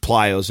triggers,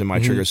 plyos in my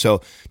triggers.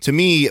 So to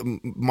me,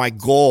 my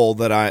goal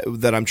that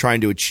I'm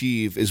trying to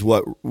achieve is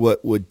what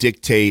would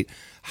dictate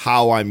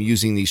how I'm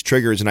using these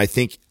triggers. And I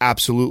think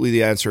absolutely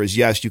the answer is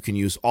yes, you can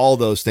use all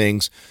those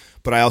things,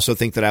 but I also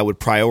think that I would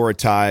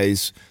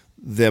prioritize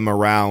them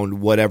around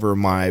whatever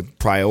my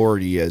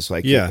priority is,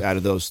 like out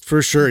of those.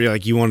 For sure.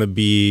 Like you want to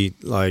be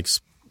like,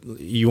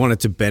 you want it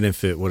to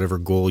benefit whatever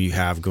goal you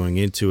have going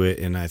into it.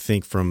 And I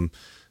think from,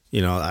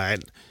 I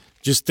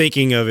just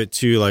thinking of it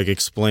too, like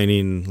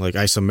explaining like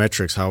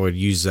isometrics, how I would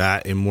use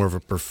that in more of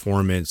a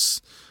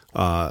performance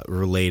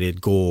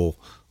related goal.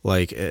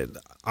 Like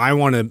I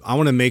want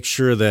to make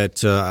sure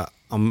that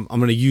I'm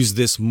going to use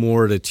this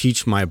more to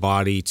teach my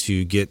body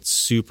to get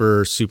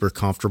super, super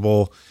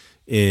comfortable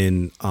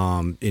in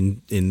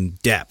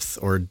depth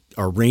or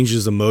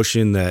ranges of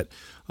motion that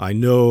I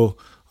know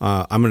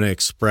I'm going to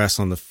express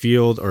on the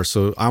field. Or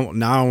so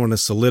now I want to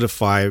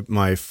solidify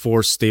my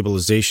force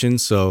stabilization.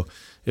 So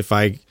if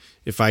I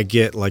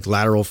get like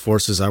lateral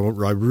forces, I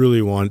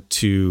really want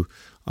to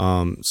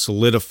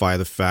solidify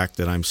the fact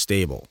that I'm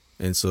stable.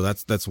 And so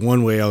that's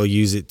one way I'll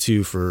use it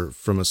too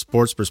from a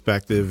sports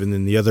perspective. And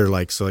then the other,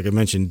 like I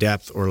mentioned,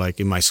 depth, or like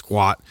in my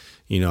squat,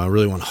 I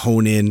really want to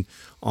hone in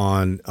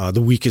on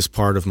the weakest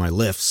part of my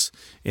lifts,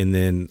 and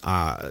then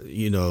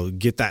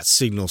get that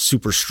signal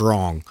super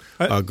strong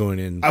going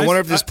in. I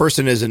wonder if this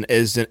person is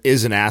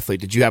an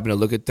athlete. Did you happen to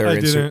look at their I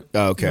didn't.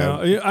 Oh, okay. No.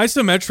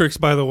 Isometrics,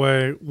 by the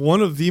way,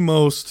 one of the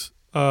most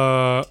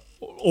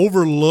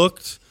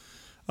overlooked,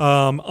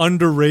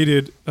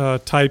 underrated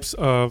types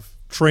of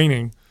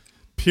training.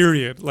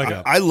 Period.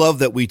 I love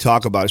that we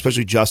talk about,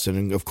 especially Justin,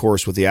 and of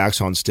course with the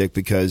Axon stick,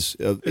 because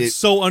it's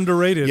so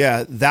underrated.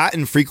 Yeah, that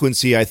and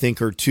frequency, I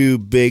think, are two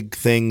big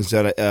things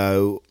that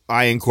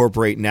I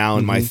incorporate now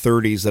in my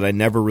 30s that I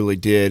never really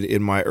did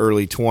in my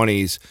early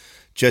 20s,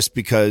 just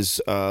because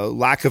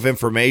lack of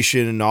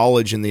information and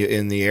knowledge in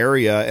the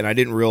area, and I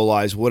didn't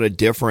realize what a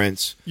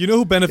difference. You know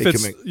who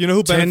benefits?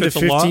 10 to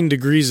 15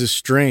 degrees of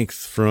strength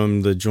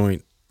from the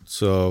joint.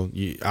 So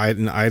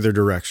in either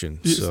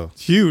direction. So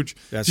it's huge.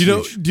 That's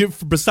huge.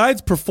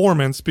 Besides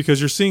performance,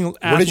 because you're seeing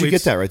athletes. Where did you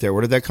get that right there?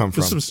 Where did that come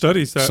from? Some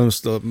studies.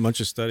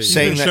 Bunch of studies.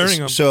 Saying that, sharing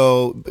them.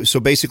 So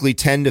basically,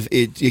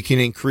 it can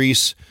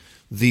increase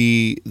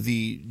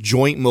the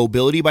joint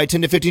mobility by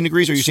 10 to 15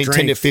 degrees, or are you saying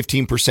 10 to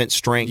 15%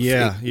 strength?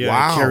 Yeah.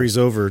 Wow. It carries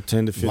over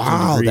 10 to 15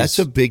 wow, degrees. that's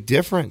a big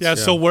difference. Yeah,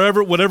 so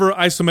whatever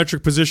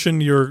isometric position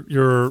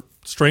you're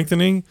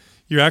strengthening,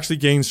 you actually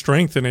gain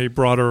strength in a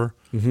broader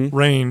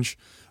range.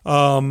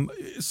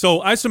 So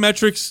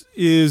isometrics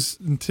is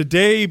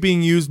today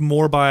being used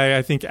more by,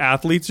 I think,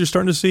 athletes you're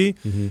starting to see.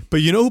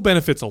 But you know who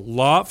benefits a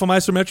lot from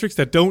isometrics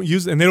that don't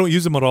use, and they don't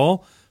use them at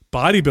all?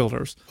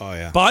 Bodybuilders. Oh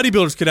yeah.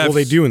 Bodybuilders could have. Well,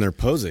 they do when they're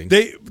posing.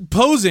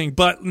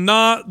 But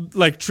not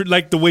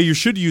like the way you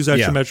should use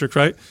isometrics,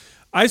 right?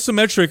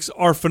 Isometrics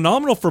are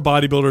phenomenal for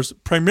bodybuilders,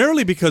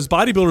 primarily because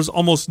bodybuilders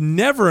almost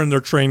never in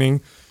their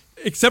training,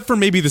 except for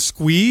maybe the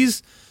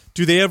squeeze,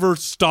 do they ever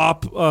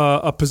stop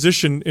a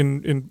position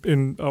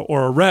in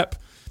or a rep?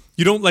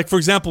 You don't, like, for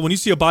example, when you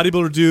see a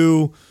bodybuilder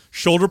do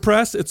shoulder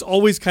press, it's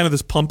always kind of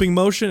this pumping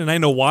motion, and I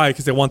know why,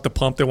 because they want the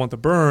pump, they want the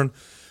burn.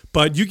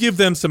 But you give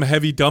them some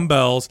heavy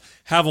dumbbells,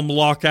 have them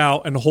lock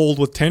out and hold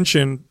with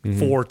tension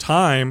for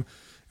time,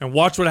 and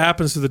watch what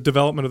happens to the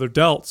development of their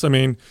delts. I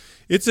mean,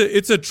 it's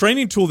a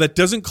training tool that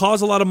doesn't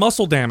cause a lot of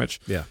muscle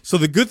damage. Yeah. So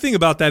the good thing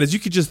about that is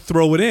you could just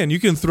throw it in. You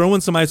can throw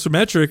in some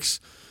isometrics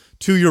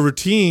to your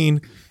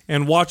routine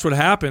and watch what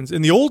happens.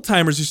 And the old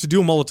timers used to do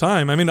them all the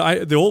time. I mean,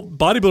 the old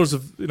bodybuilders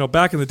of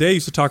back in the day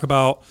used to talk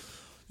about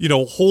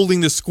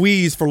holding the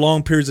squeeze for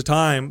long periods of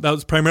time. That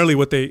was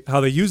primarily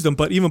how they used them.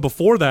 But even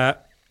before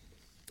that,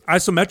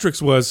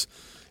 isometrics was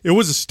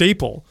a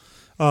staple.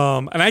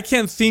 And I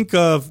can't think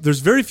of, there's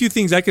very few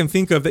things I can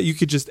think of that you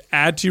could just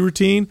add to your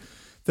routine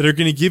that are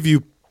going to give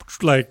you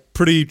like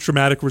pretty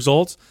traumatic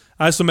results.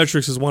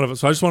 Isometrics is one of them.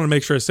 So I just want to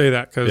make sure I say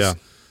that because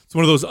it's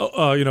one of those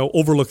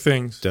overlooked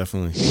things.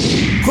 Definitely.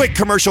 Quick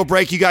commercial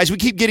break, you guys. We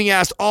keep getting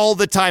asked all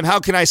the time, how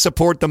can I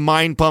support the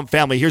Mind Pump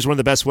family? Here's one of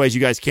the best ways you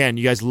guys can.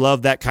 You guys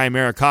love that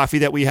Chimera coffee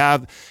that we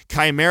have.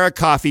 Chimera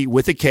Coffee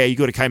with a K. You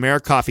go to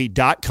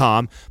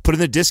chimeracoffee.com, put in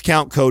the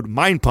discount code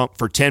MindPump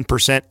for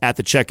 10% at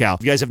the checkout.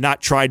 If you guys have not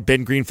tried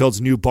Ben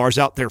Greenfield's new bars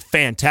out, they're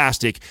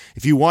fantastic.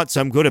 If you want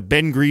some, go to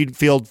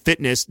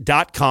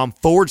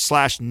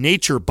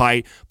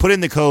bengreenfieldfitness.com/naturebite, put in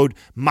the code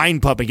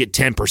MindPump and get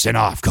 10%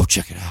 off. Go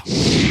check it out.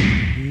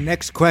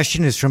 Next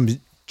question is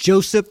from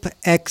Joseph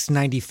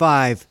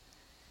X95.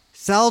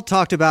 Sal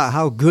talked about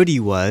how good he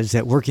was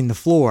at working the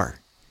floor.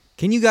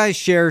 Can you guys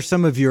share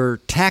some of your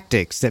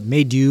tactics that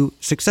made you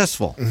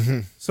successful?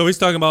 So he's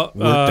talking about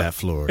work that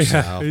floor.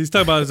 Yeah, he's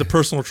talking about as a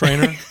personal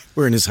trainer.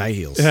 Wearing his high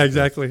heels. Yeah,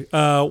 exactly.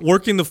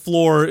 Working the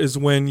floor is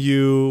when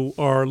you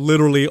are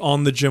literally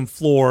on the gym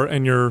floor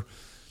and you're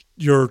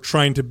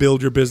trying to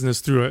build your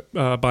business through it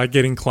by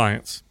getting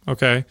clients.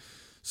 Okay,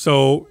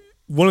 so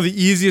one of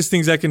the easiest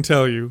things I can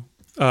tell you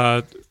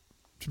to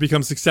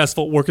become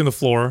successful at working the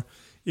floor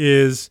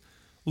is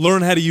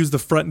learn how to use the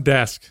front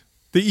desk.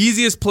 The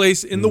easiest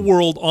place in the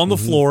world on the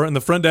floor, and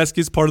the front desk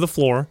is part of the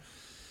floor,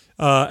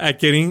 at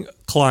getting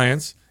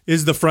clients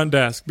is the front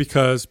desk,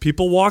 because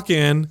people walk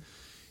in,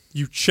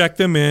 you check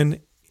them in,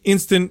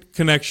 instant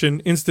connection,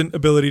 instant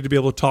ability to be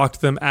able to talk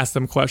to them, ask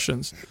them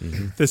questions.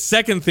 The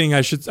second thing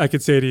I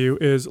could say to you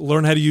is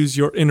learn how to use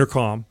your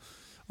intercom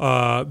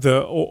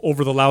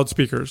over the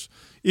loudspeakers.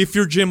 If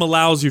your gym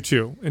allows you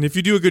to, and if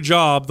you do a good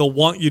job, they'll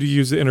want you to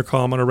use the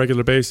intercom on a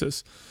regular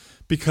basis,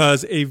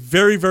 because a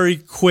very, very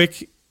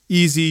quick,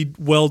 easy,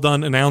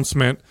 well-done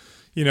announcement,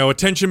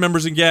 attention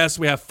members and guests,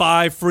 we have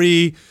 5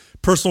 free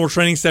personal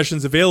training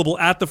sessions available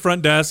at the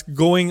front desk,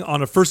 going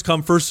on a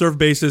first-come, first-served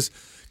basis.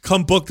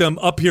 Come book them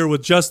up here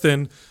with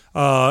Justin,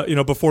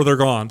 before they're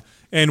gone.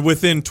 And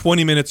within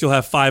 20 minutes, you'll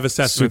have 5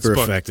 assessments Super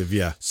booked. effective,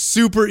 yeah.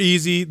 Super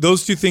easy.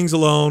 Those 2 things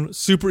alone,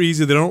 super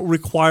easy. They don't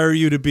require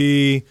you to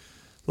be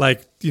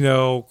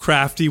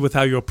crafty with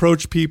how you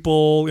approach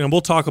people.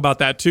 We'll talk about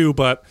that too,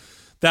 but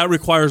that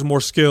requires more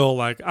skill.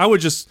 Like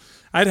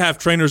I'd have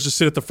trainers just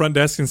sit at the front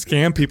desk and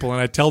scan people, and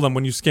I'd tell them,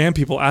 when you scan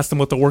people, ask them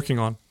what they're working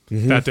on.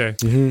 that day.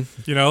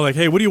 You know, like,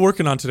 hey, what are you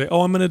working on today?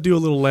 Oh, I'm going to do a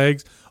little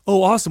legs.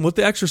 Oh, awesome. What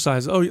the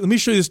exercise? Oh, let me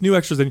show you this new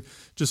exercise. And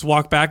just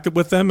walk back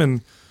with them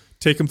and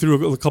take them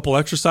through a couple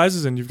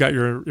exercises, and you've got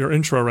your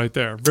intro right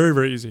there. Very,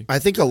 very easy. I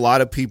think a lot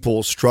of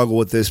people struggle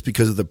with this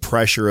because of the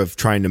pressure of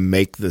trying to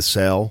make the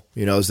sale.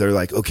 You know, as they're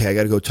like, okay, I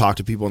got to go talk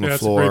to people on the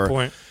floor. That's a great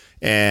point.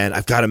 And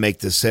I've got to make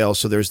this sale.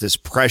 So there's this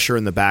pressure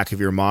in the back of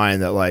your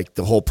mind that, like,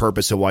 the whole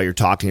purpose of why you're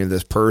talking to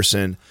this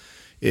person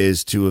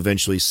is to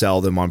eventually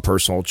sell them on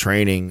personal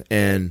training.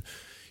 And,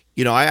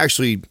 you know,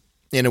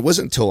 and it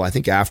wasn't until I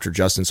think after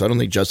Justin, so I don't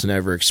think Justin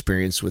ever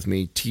experienced with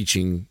me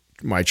teaching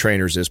my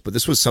trainers this, but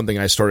this was something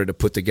I started to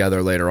put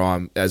together later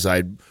on as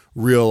I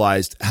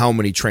realized how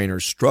many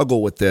trainers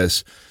struggle with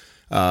this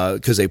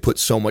because they put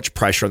so much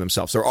pressure on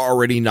themselves. They're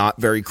already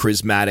not very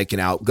charismatic and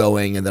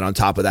outgoing, and then on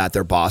top of that,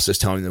 their boss is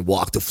telling them to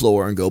walk the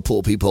floor and go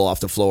pull people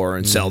off the floor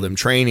and sell them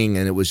training,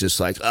 and it was just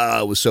like,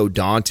 it was so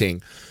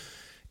daunting.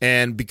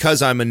 And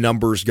because I'm a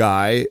numbers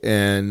guy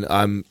and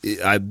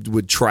I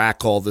would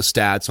track all the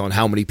stats on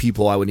how many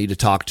people I would need to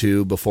talk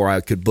to before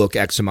I could book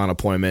X amount of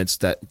appointments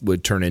that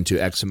would turn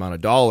into X amount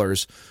of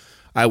dollars,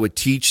 I would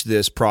teach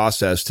this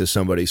process to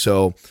somebody.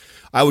 So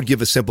I would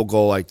give a simple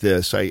goal like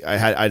this.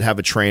 I'd have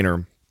a trainer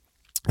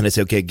and I'd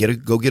say, okay,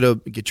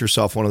 get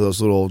yourself one of those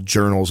little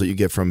journals that you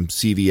get from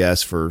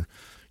CVS for,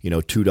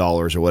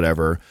 $2 or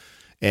whatever.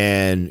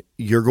 And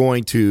you're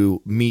going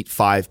to meet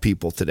 5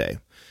 people today.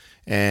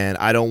 And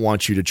I don't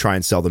want you to try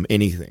and sell them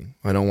anything.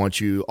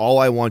 All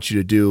I want you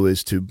to do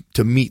is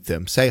to meet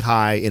them, say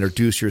hi,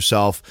 introduce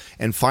yourself,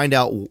 and find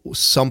out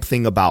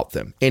something about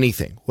them,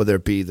 anything, whether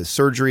it be the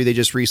surgery they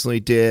just recently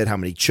did, how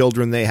many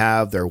children they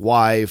have, their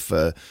wife,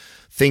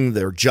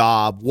 their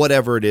job,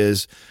 whatever it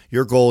is.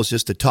 Your goal is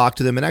just to talk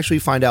to them and actually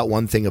find out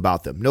one thing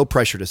about them. No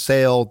pressure to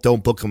sale.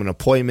 Don't book them an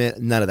appointment.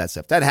 None of that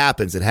stuff. That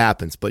happens. It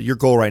happens. But your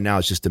goal right now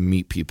is just to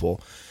meet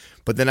people.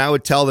 But then I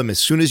would tell them, as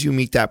soon as you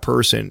meet that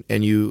person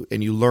and you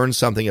learn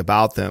something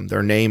about them,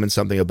 their name and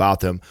something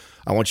about them,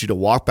 I want you to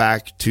walk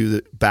back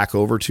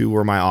over to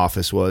where my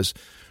office was,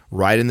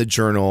 write in the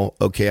journal,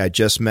 okay, I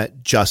just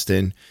met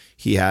Justin.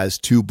 He has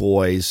 2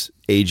 boys,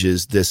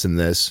 ages this and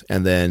this,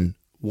 and then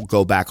we'll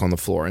go back on the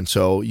floor. And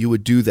so you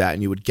would do that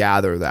and you would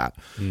gather that.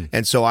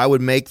 And so I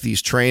would make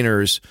these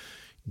trainers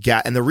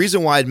and the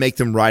reason why I'd make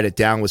them write it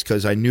down was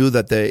because I knew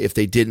that if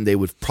they didn't, they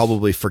would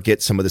probably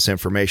forget some of this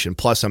information.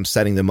 Plus, I'm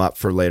setting them up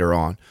for later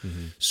on.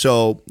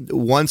 So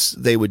once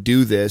they would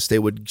do this, they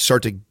would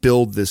start to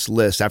build this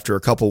list. After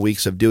a couple of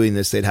weeks of doing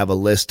this, they'd have a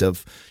list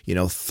of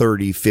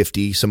 30,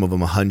 50, some of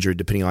them 100,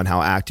 depending on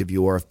how active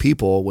you are, of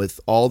people with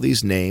all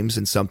these names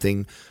and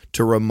something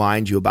to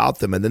remind you about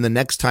them. And then the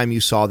next time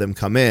you saw them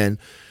come in,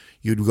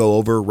 you'd go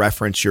over,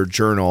 reference your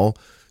journal,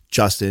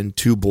 Justin,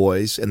 2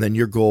 boys, and then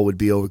your goal would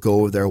be to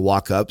go over there,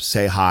 walk up,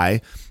 say hi,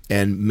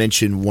 and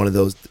mention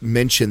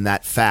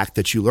that fact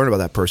that you learned about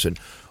that person.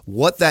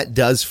 What that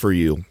does for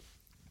you,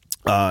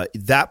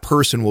 that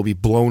person will be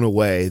blown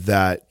away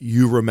that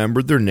you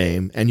remembered their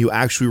name and you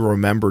actually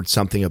remembered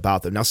something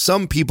about them. Now,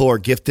 some people are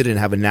gifted and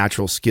have a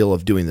natural skill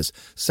of doing this.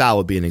 Sal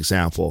would be an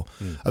example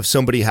of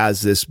somebody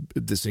has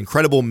this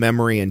incredible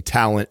memory and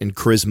talent and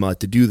charisma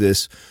to do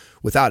this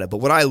without it. But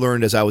what I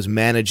learned as I was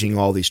managing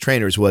all these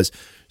trainers was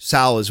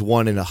Sal is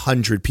 1 in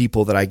 100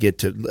 people that I get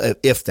to,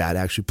 if that,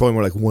 actually, probably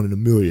more like 1 in a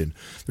million.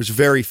 There's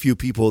very few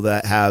people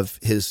that have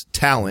his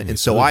talent. And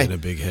so I got a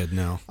big head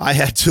now. I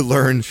had to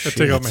learn. I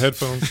take out my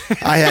headphones.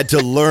 I had to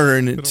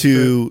learn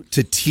to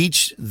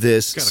teach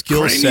this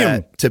skill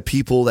set to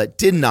people that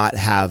did not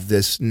have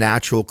this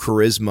natural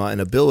charisma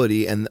and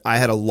ability. And I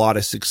had a lot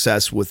of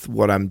success with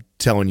what I'm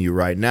telling you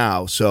right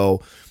now.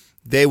 So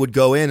they would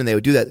go in and they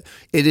would do that.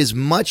 It is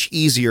much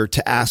easier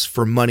to ask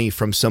for money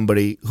from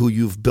somebody who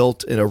you've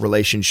built in a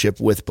relationship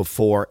with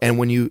before. And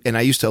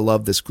I used to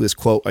love this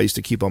quote I used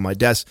to keep on my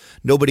desk.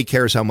 Nobody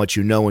cares how much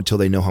you know until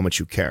they know how much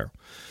you care.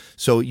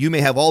 So you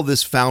may have all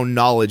this found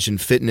knowledge in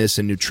fitness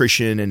and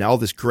nutrition and all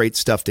this great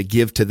stuff to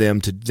give to them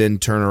to then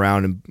turn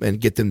around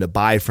and get them to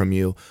buy from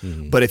you.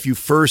 But if you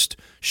first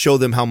show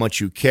them how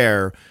much you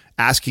care,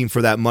 asking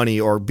for that money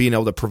or being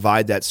able to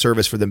provide that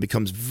service for them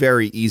becomes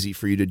very easy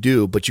for you to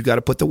do, but you got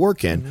to put the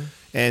work in.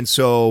 And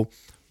so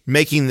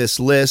making this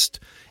list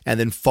and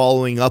then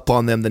following up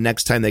on them the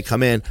next time they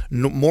come in,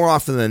 more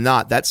often than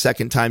not, that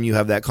second time you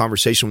have that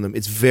conversation with them,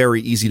 it's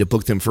very easy to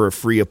book them for a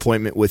free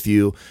appointment with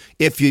you.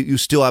 If you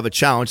still have a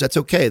challenge, that's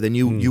okay. Then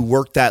you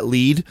work that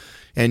lead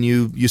and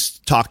you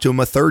talk to them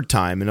a 3rd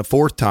time and a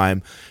 4th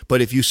time.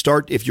 But if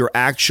you're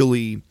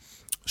actually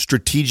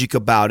strategic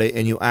about it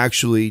and you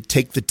actually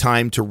take the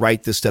time to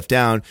write this stuff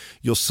down,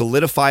 you'll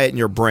solidify it in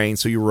your brain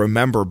so you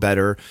remember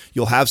better.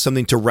 You'll have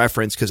something to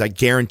reference because I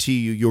guarantee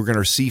you're going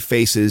to see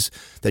faces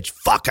that,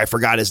 I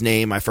forgot his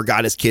name. I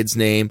forgot his kid's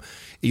name.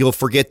 You'll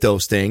forget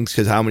those things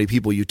because how many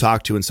people you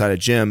talk to inside a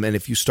gym. And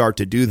if you start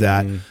to do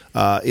that,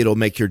 it'll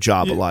make your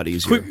job a lot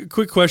easier.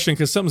 Quick question,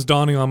 because something's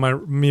dawning on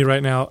me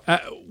right now.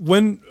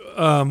 When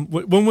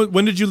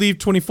did you leave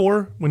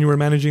 24 when you were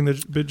managing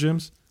the big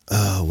gyms?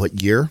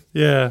 What year?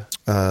 Yeah.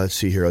 Let's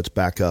see here. Let's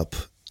back up.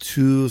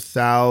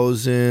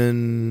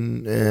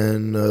 2000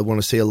 and I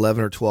want to say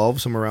 11 or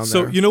 12, somewhere around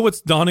there. So you know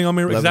what's dawning on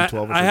me? 11,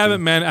 12 or I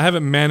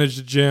haven't managed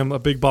a gym, a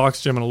big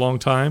box gym, in a long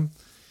time,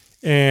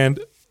 and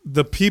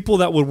the people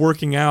that were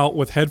working out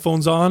with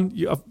headphones on,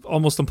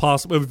 almost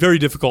impossible, very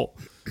difficult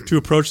to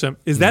approach them.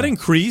 Is that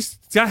increased?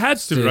 That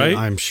has to, right?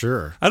 I'm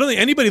sure. I don't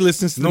think anybody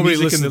listens to Nobody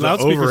the music listens in the to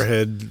loudspeakers.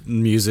 overhead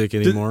music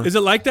anymore. Is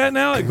it like that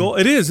now?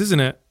 It is, isn't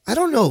it? I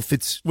don't know if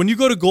it's When you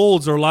go to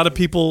Gold's, are a lot of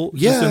people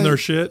just in their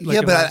shit?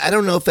 Like, but I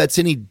don't know if that's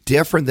any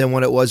different than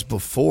what it was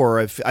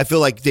before. I feel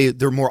like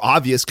they're more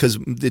obvious because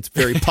it's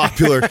very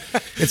popular.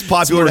 It's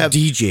popular to have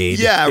DJ'd.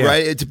 Yeah,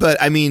 right.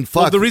 But I mean,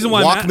 fuck. the reason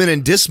why Walkman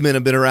and Discman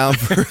have been around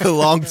for a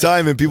long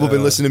time, and people have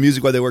been listening to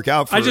music while they work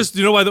out.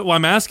 you know why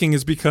I'm asking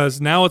is because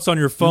now it's on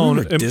your phone.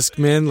 Remember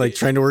Discman, like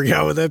trying to work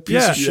out with that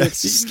piece of shit.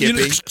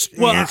 Skipping.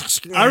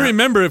 I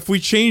remember if we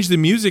changed the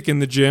music in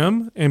the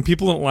gym and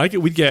people don't like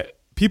it,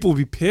 people would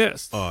be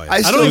pissed. Oh, yeah. I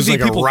I still don't even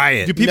think think people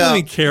riot. Do people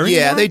even care Yeah,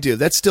 anymore? they do.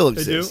 That still do?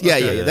 exists.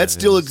 Okay. Yeah. That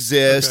still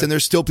exists, and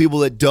there's still people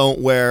that don't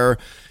wear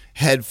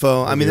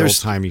headphones. I mean,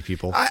 there's old-timey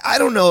people. I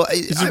don't know.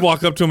 You just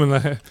walk up to them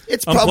and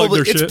It's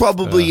unplug their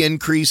probably shit.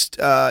 increased.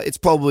 It's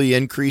probably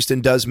increased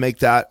and does make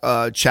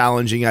that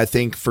challenging. I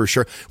think for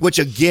sure. Which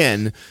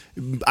again,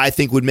 I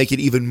think would make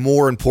it even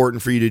more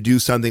important for you to do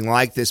something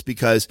like this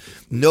because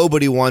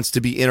nobody wants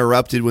to be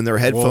interrupted when their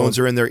headphones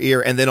are in their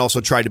ear, and then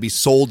also try to be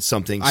sold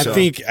something. I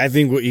think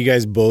what you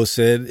guys both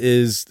said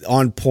is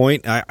on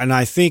point,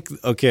 I think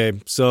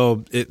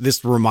so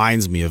this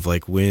reminds me of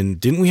like when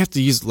didn't we have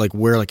to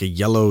wear like a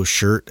yellow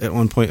shirt at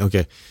one point?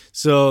 Okay,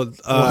 so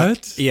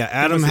What? Yeah,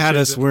 Adam had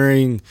us changed it.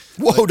 wearing.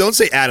 Whoa! Don't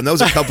say Adam. That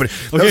was a company.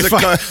 Okay,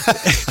 fine.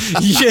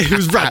 Yeah, it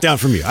was brought down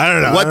from you. I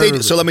don't know.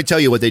 So let me tell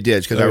you what they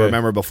did because I Okay.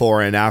 remember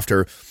before and after.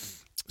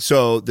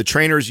 So the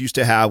trainers used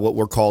to have what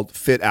were called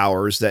fit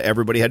hours that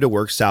everybody had to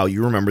work. Sal,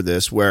 you remember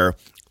this, where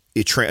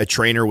a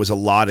trainer was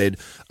allotted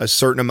a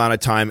certain amount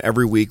of time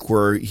every week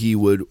where he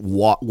would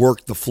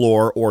work the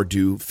floor or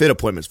do fit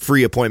appointments,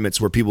 free appointments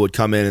where people would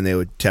come in and they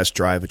would test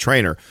drive a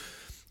trainer.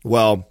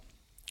 Well,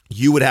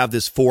 you would have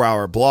this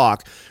 4-hour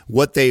block.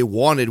 What they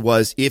wanted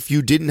was if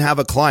you didn't have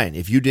a client,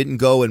 if you didn't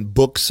go and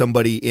book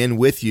somebody in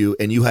with you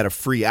and you had a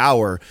free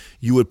hour,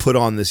 you would put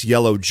on this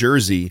yellow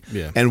jersey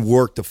and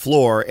work the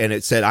floor. And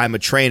it said, I'm a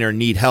trainer,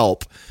 need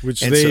help. Which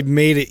they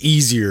made it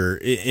easier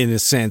in a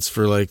sense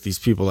for like these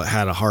people that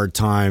had a hard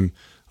time.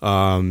 They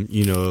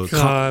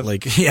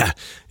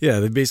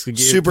basically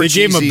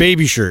gave him a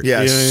baby shirt.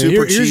 Yeah,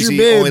 super here's your cheesy.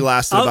 bib. Only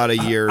lasted about a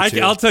year or two.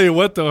 I'll tell you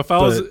what, though, if I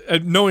was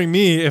knowing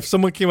me, if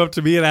someone came up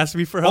to me and asked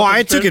me for help,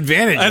 I took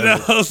advantage. I know.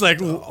 of it. I was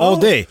like, all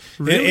day.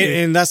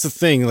 Really? And that's the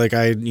thing. Like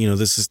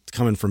this is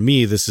coming from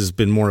me. This has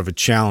been more of a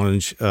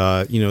challenge,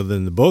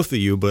 than the both of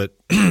you. But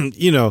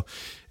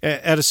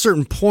at a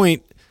certain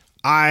point,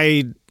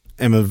 I'm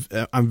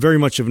very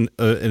much of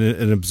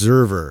an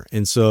observer,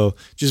 and so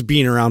just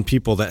being around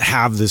people that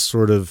have this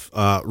sort of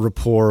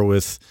rapport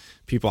with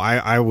people,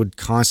 I would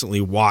constantly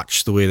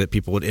watch the way that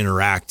people would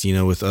interact,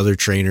 with other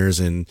trainers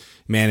and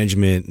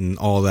management and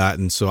all that,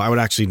 and so I would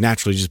actually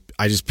naturally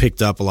just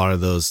picked up a lot of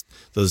those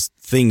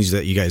things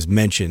that you guys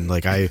mentioned.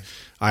 Like I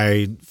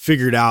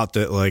figured out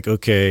that like,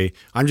 okay,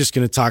 I'm just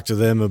going to talk to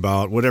them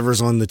about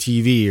whatever's on the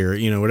TV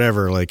or,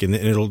 whatever, like, and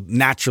it'll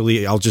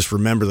naturally, I'll just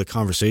remember the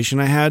conversation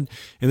I had.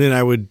 And then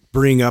I would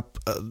bring up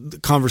the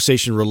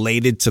conversation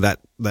related to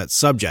that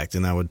subject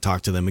and I would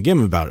talk to them again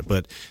about it.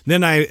 But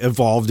then I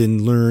evolved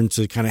and learned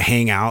to kind of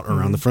hang out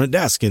around the front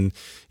desk. And,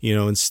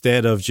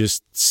 instead of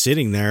just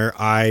sitting there,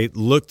 I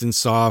looked and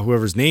saw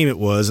whoever's name it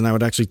was, and I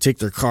would actually take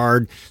their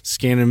card,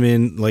 scan them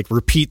in, like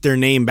repeat their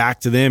name back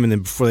to them. And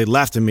then before they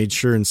left, I made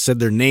sure and said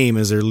their name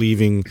as they're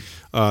leaving.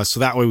 So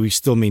that way we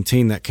still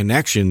maintain that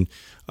connection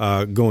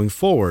going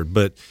forward.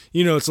 But,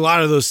 it's a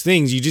lot of those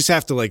things. You just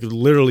have to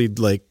literally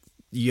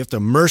you have to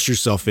immerse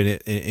yourself in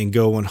it and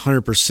go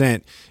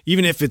 100%.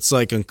 Even if it's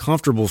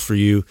uncomfortable for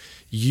you,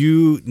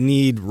 you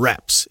need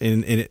reps,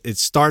 and it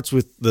starts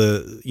with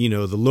the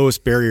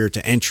lowest barrier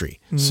to entry.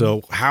 Mm-hmm.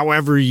 So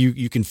however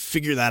you can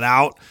figure that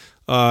out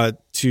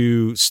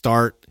to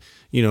start,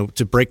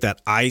 to break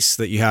that ice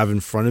that you have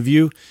in front of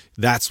you,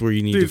 that's where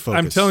you need to focus.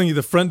 I'm telling you,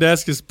 the front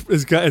desk is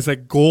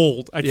like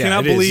gold. I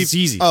cannot believe it's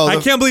easy. I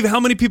can't believe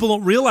how many people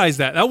don't realize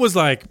that. That was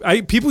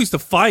people used to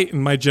fight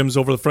in my gyms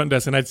over the front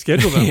desk, and I'd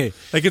schedule them.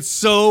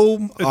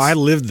 I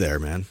lived there,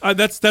 man.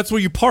 That's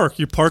where you park.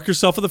 You park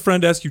yourself at the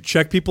front desk. You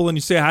check people, and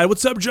you say, "Hi,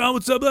 what's up, John?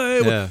 What's up?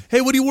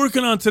 Hey, what are you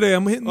working on today?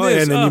 I'm hitting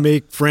this." And then you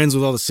make friends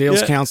with all the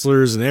sales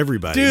counselors and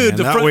everybody. Dude,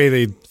 man. That way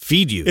they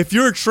feed you. If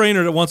you're a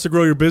trainer that wants to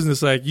grow your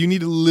business, you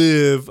need to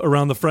live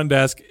around the front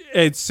desk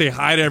and say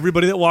hi to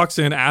everybody that walks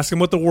in, ask them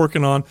what they're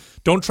working on.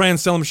 Don't try and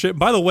sell them shit.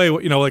 By the way,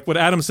 what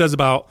Adam says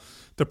about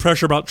the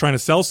pressure about trying to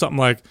sell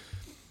something,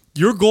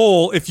 your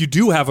goal, if you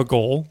do have a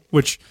goal,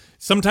 which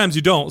sometimes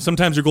you don't,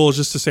 sometimes your goal is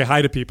just to say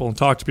hi to people and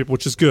talk to people,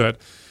 which is good.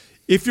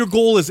 If your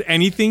goal is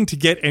anything, to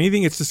get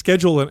anything, it's to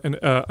schedule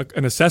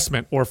an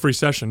assessment or a free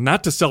session,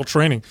 not to sell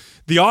training.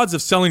 The odds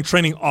of selling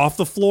training off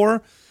the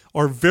floor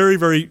are very,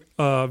 very,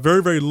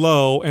 very, very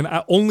low, and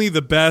only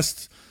the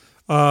best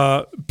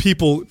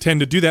people tend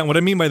to do that. And what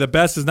I mean by the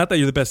best is not that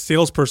you're the best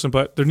salesperson,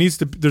 but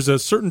there's a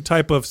certain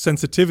type of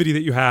sensitivity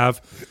that you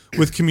have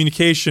with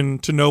communication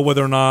to know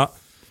whether or not,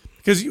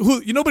 because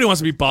nobody wants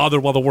to be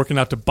bothered while they're working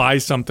out to buy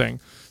something.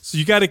 So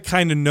you got to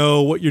kind of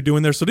know what you're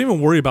doing there. So don't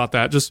even worry about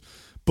that. Just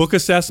book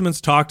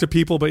assessments, talk to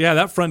people. But yeah,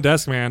 that front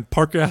desk, man,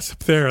 park your ass up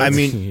there.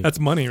 That's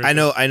money. Right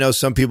I know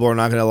some people are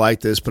not going to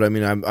like this, but I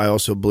mean, I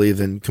also believe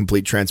in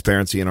complete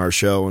transparency in our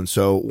show. And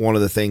so one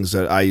of the things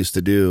that I used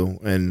to do,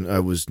 and I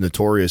was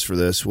notorious for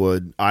this,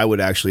 I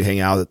would actually hang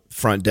out at the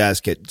front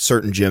desk at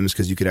certain gyms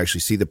because you could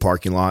actually see the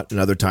parking lot. And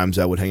other times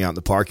I would hang out in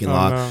the parking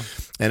lot. No.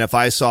 And if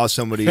I saw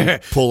somebody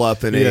pull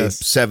up in a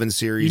 7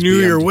 Series, you knew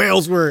your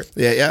whales were.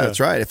 Yeah, that's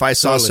right. If I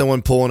saw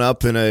someone pulling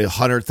up in a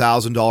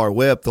 $100,000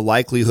 whip, the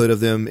likelihood of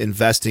them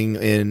investing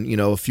in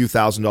a few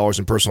 $1,000s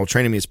in personal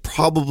training is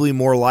probably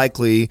more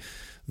likely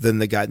than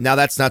the guy. Now,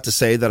 that's not to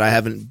say that I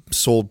haven't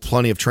sold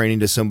plenty of training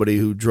to somebody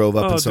who drove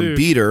up in some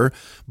beater,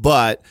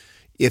 but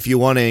if you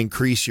want to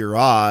increase your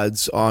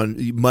odds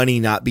on money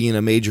not being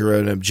a major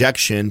an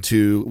objection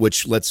to,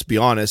 which, let's be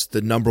honest,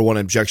 the number one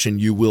objection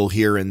you will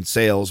hear in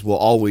sales will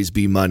always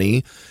be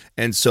money.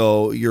 And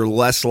so you're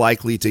less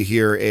likely to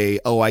hear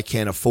I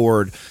can't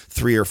afford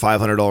 $300 or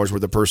 $500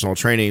 worth of personal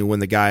training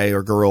when the guy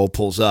or girl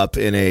pulls up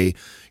in a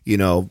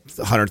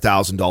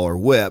 $100,000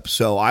 whip.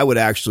 So I would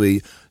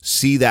actually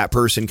see that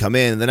person come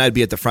in, and then I'd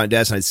be at the front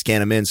desk and I'd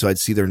scan them in, so I'd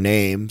see their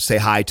name, say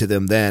hi to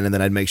them then, and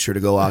then I'd make sure to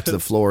go out to the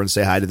floor and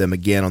say hi to them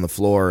again on the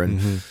floor.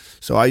 And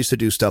so I used to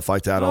do stuff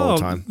like that all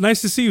the time.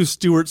 Nice to see you,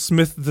 Stuart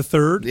Smith III.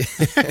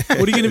 What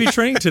are you going to be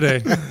training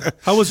today?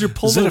 How was your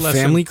polo lesson? Is that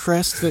a family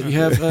crest that you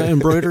have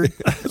embroidered?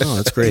 Oh,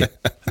 that's great.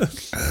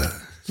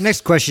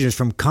 Next question is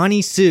from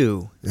Connie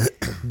Sue.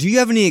 Do you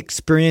have any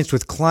experience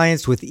with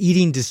clients with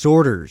eating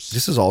disorders?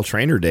 This is all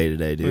trainer day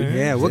today, dude.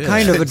 Yeah. What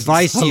kind of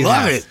advice do you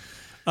have?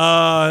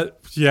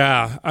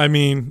 Yeah. I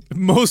mean,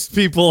 most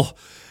people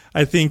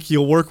I think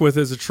you'll work with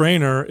as a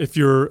trainer, if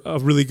you're a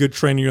really good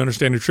trainer, you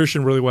understand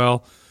nutrition really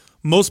well.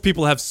 Most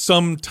people have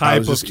some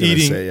type of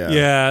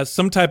eating,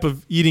 some type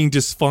of eating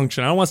dysfunction.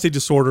 I don't want to say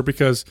disorder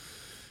because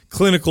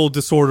clinical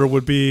disorder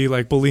would be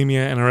like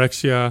bulimia,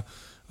 anorexia,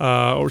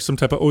 or some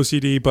type of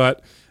OCD,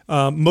 but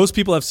most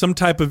people have some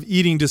type of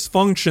eating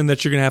dysfunction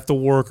that you're going to have to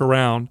work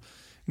around.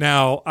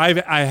 Now,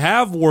 I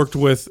have worked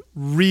with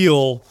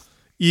real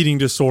eating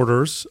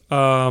disorders.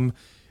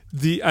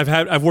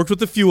 I've worked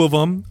with a few of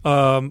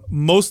them.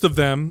 Most of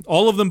them,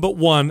 all of them but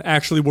one,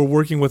 actually were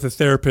working with a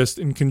therapist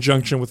in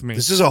conjunction with me.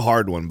 This is a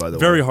hard one, by the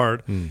way. Very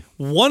hard.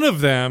 One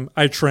of them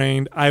I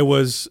trained. I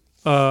was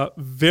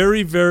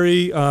very,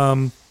 very.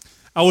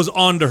 I was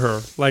onto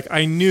her. Like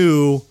I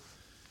knew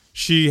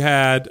she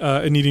had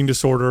an eating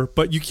disorder,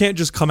 but you can't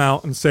just come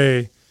out and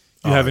say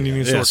you have an eating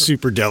disorder. Yeah,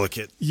 super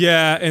delicate.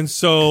 Yeah, and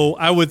so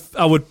I would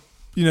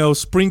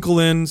sprinkle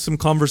in some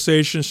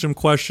conversations, some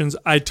questions.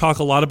 I talk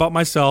a lot about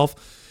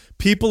myself.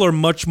 People are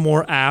much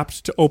more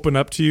apt to open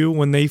up to you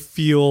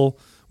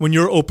when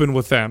you're open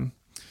with them.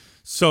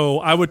 So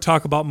I would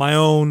talk about my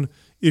own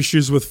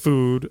issues with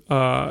food.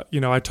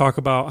 I talk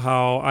about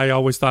how I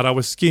always thought I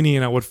was skinny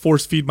and I would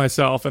force feed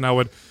myself, and I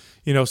would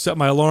set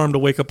my alarm to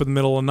wake up in the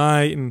middle of the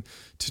night and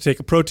to take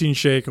a protein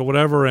shake or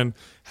whatever, and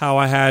how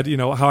I had,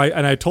 and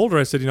I told her,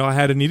 I said, I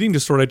had an eating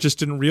disorder. I just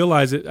didn't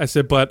realize it. I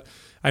said, but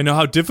I know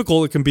how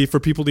difficult it can be for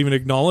people to even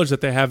acknowledge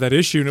that they have that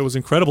issue, and it was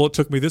incredible. It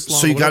took me this long.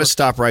 So you got to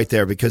stop right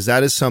there, because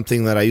that is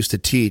something that I used to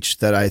teach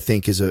that I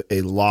think is a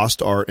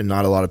lost art, and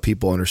not a lot of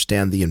people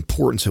understand the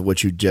importance of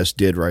what you just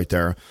did right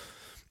there.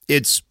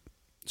 It's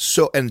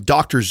so, and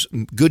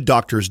good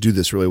doctors do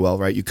this really well,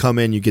 right? You come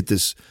in, you get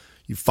this,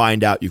 you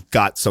find out you've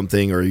got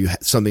something, or you have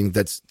something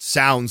that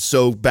sounds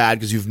so bad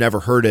because you've never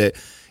heard it.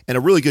 And a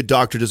really good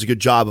doctor does a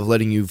good job of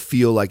letting you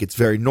feel like it's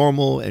very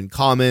normal and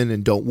common,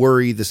 and don't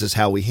worry, this is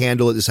how we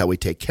handle it, this is how we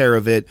take care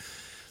of it.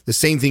 The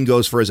same thing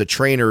goes for as a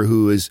trainer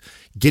who is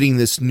getting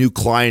this new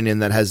client in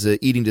that has an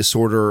eating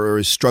disorder or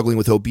is struggling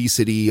with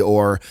obesity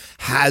or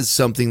has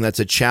something that's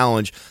a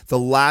challenge. The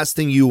last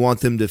thing you want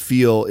them to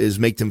feel is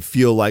make them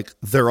feel like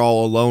they're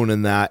all alone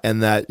in that,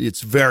 and that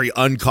it's very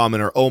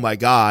uncommon or, oh my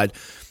God.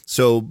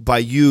 So by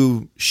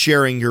you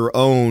sharing your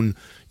own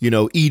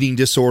eating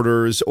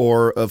disorders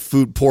or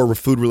poor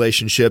food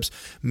relationships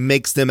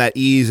makes them at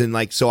ease.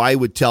 And so I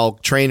would tell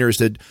trainers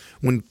that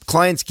when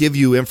clients give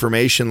you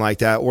information like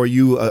that, or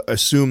you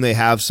assume they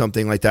have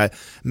something like that,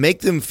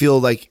 make them feel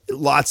like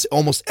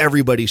almost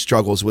everybody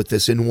struggles with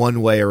this in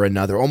one way or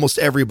another. Almost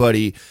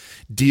everybody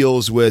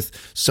deals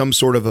with some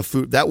sort of a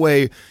food. That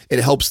way it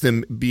helps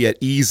them be at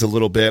ease a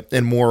little bit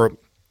and more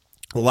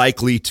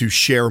likely to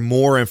share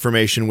more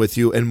information with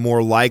you and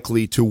more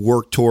likely to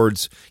work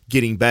towards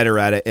getting better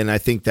at it. And I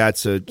think that's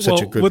such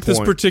a good point. With this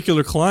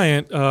particular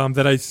client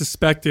that I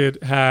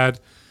suspected had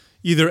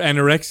either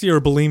anorexia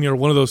or bulimia or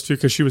one of those two,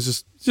 because she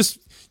was just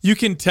you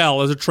can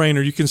tell as a trainer,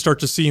 you can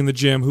start to see in the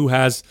gym who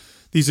has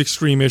these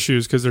extreme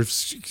issues, because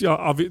there's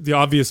the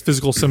obvious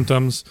physical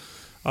symptoms.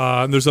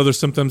 And there's other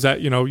symptoms that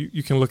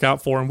you can look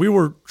out for. And we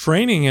were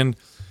training, and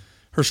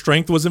her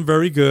strength wasn't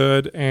very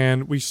good,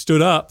 and we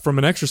stood up from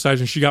an exercise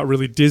and she got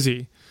really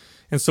dizzy.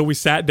 And so we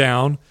sat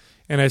down,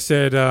 and I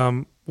said,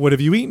 what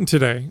have you eaten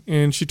today?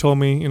 And she told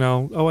me,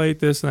 I ate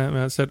this and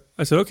that. And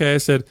I said, okay. I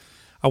said,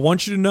 I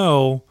want you to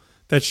know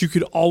that you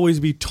could always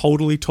be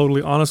totally,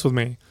 totally honest with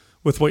me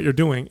with what you're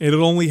doing.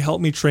 It'll only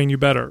help me train you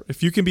better.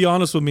 If you can be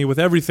honest with me with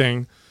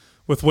everything,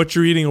 with what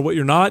you're eating or what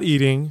you're not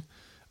eating,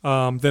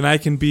 then I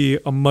can be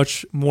a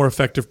much more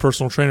effective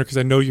personal trainer because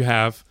I know you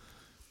have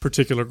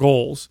particular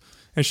goals.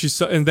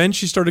 And then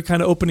she started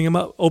kind of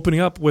opening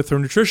up with her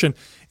nutrition.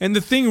 And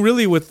the thing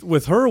really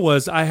with her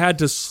was I had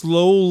to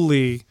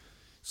slowly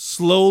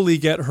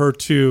get her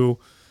to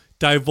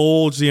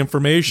divulge the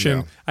information.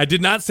 Yeah. I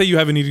did not say you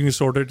have an eating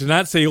disorder. Did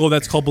not say,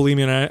 that's called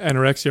bulimia and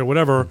anorexia or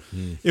whatever.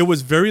 Mm-hmm. It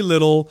was very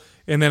little.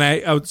 And then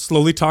I would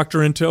slowly talk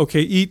her into,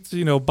 okay, eat,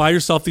 buy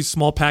yourself these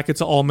small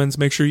packets of almonds.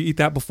 Make sure you eat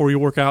that before you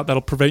work out.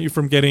 That'll prevent you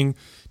from getting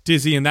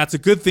dizzy. And that's a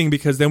good thing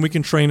because then we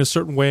can train a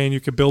certain way and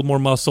you can build more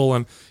muscle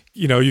and,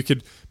 you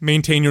could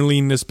maintain your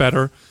leanness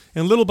better.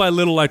 And little by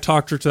little, I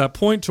talked her to that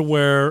point to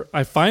where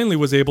I finally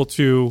was able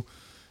to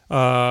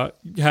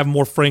have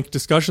more frank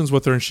discussions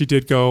with her. And she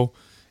did go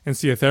and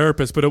see a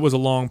therapist, but it was a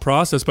long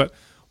process. But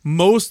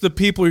most of the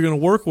people you're going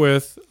to work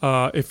with,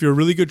 if you're a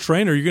really good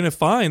trainer, you're going to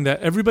find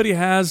that everybody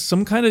has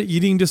some kind of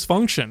eating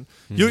dysfunction.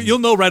 Mm-hmm. You'll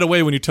know right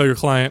away when you tell your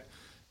client,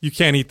 you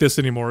can't eat this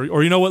anymore.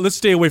 Or, let's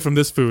stay away from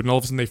this food. And all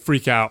of a sudden they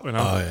freak out.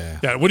 Oh,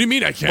 yeah. What do you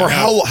mean I can't? Or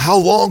how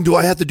long do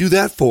I have to do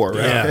that for?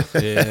 Yeah.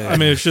 I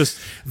mean, it's just...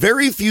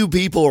 Very few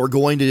people are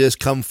going to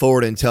just come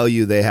forward and tell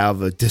you they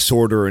have a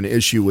disorder, an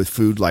issue with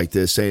food like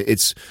this.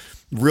 It's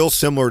real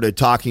similar to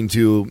talking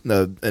to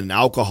an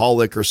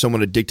alcoholic or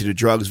someone addicted to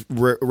drugs.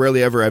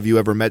 Rarely ever have you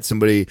ever met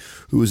somebody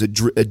who is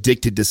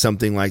addicted to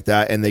something like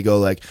that and they go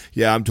like,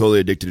 yeah, I'm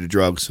totally addicted to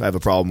drugs. I have a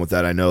problem with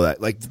that. I know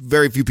that. Like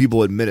very few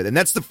people admit it. And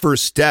that's the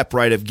first step,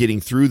 right, of getting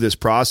through this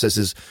process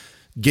is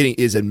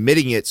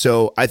admitting it.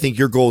 So I think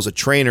your goal as a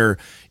trainer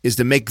is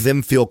to make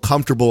them feel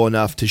comfortable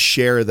enough to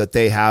share that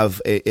they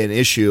have an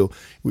issue.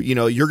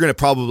 You're going to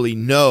probably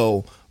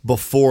know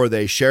before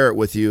they share it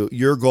with you.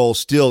 Your goal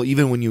still,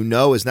 even when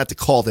is not to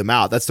call them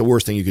out. That's the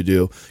worst thing you could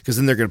do because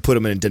then they're going to put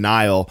them in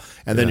denial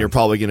and then you're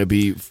probably going to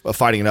be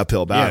fighting an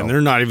uphill battle. Yeah, and they're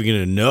not even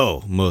going to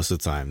know most of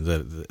the time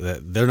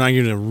that they're not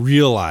going to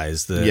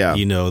realize that,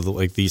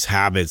 like these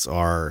habits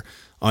are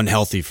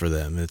unhealthy for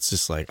them. It's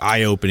just like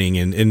eye-opening.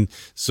 And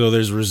so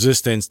there's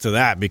resistance to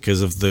that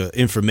because of the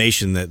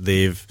information that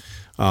they've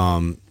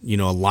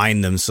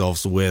aligned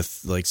themselves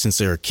with, like since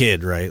they're a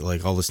kid, right?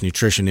 Like all this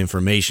nutrition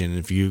information.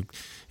 If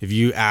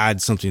you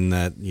add something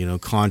that,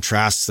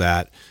 contrasts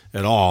that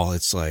at all,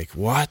 it's like,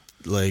 what?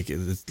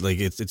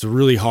 It's a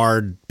really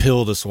hard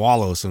pill to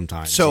swallow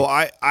sometimes. So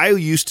I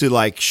used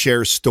to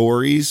share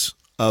stories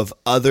of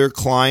other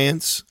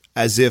clients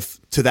as if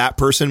to that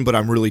person, but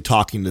I'm really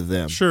talking to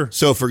them. Sure.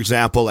 So for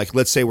example,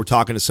 let's say we're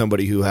talking to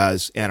somebody who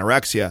has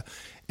anorexia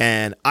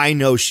and I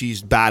know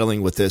she's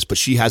battling with this, but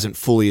she hasn't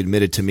fully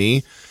admitted to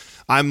me.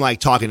 I'm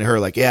talking to her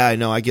yeah, I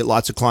know I get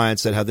lots of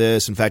clients that have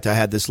this. In fact, I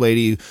had this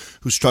lady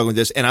who's struggling with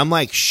this and I'm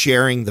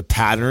sharing the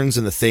patterns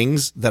and the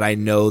things that I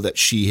know that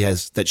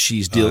she's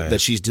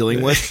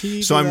dealing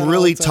with. So I'm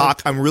really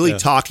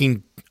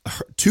talking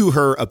to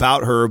her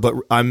about her, but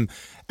I'm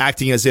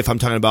acting as if I'm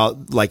talking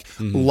about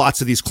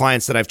lots of these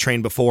clients that I've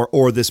trained before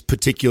or this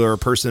particular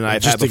person that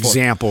I've had before. Just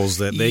examples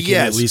that they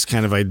can at least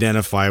kind of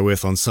identify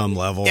with on some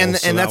level. And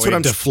that's what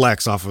I'm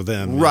deflects off of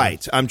them.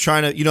 Right. I'm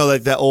trying to,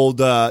 like that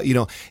old,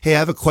 hey, I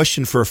have a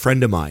question for a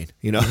friend of mine,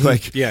 I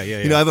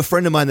have a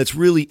friend of mine that's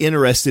really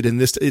interested in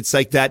this. It's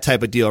like that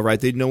type of deal,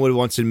 right? No one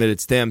wants to admit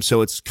it's them.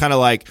 So it's kind of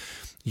like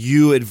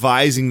you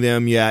advising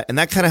them and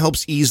that kind of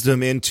helps ease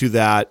them into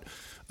that,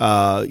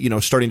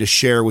 starting to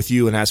share with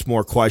you and ask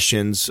more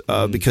questions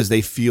because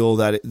they feel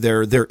that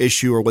their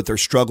issue or what they're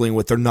struggling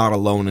with, they're not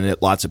alone in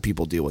it. Lots of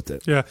people deal with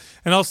it. Yeah.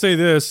 And I'll say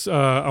this,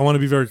 I want to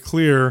be very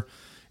clear.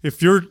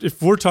 If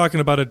we're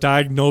talking about a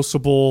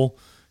diagnosable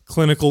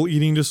clinical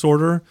eating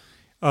disorder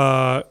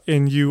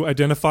and you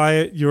identify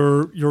it,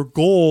 your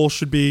goal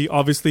should be,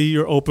 obviously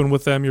you're open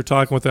with them, you're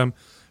talking with them,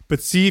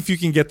 but see if you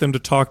can get them to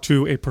talk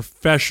to a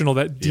professional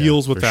that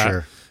deals with that.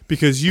 Sure.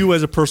 Because you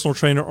as a personal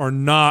trainer are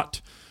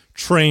not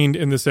trained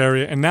in this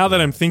area. And now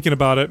that I'm thinking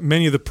about it,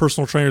 many of the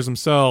personal trainers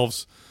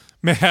themselves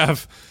may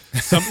have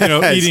some,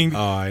 eating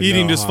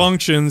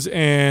dysfunctions,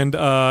 and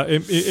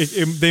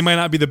they might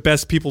not be the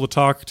best people to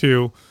talk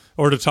to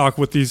or to talk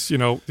with these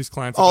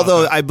clients.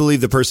 Although I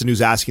believe the person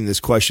who's asking this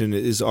question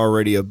is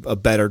already a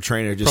better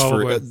trainer, just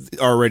for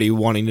already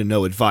wanting to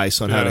know advice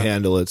on how to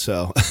handle it.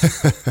 So,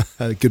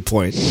 good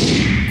point.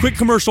 Quick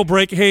commercial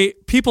break. Hey,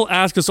 people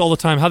ask us all the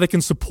time how they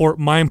can support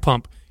Mind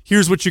Pump.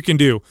 Here's what you can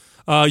do.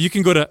 You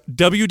can go to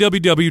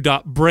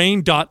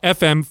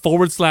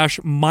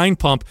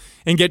www.brain.fm/mindpump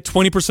and get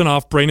 20%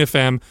 off Brain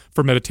FM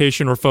for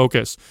meditation or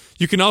focus.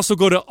 You can also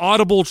go to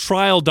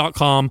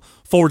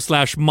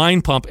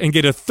audibletrial.com/mindpump and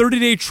get a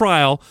 30-day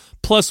trial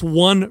plus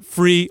 1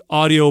 free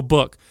audio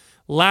book.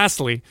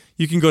 Lastly,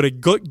 you can go to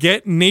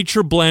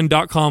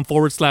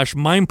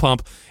getnatureblend.com/mindpump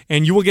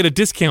and you will get a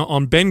discount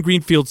on Ben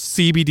Greenfield's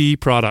CBD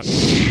product.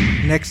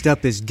 Next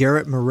up is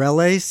Garrett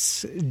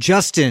Morales.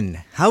 Justin,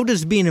 how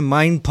does being a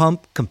Mind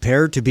Pump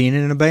compare to being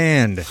in a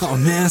band? Oh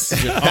man, that's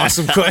such an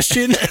awesome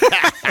question.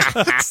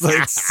 It's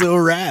like so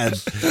rad.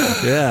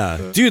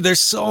 Yeah, dude, there's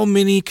so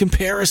many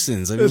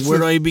comparisons. I mean, where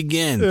do I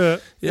begin? Yeah.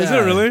 Is it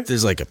really?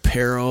 There's like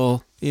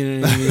apparel. You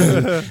know what I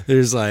mean?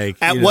 There's like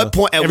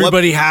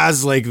everybody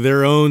has like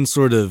their own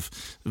sort of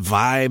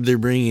vibe they're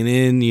bringing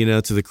in,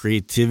 to the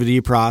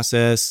creativity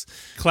process.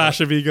 Clash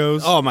of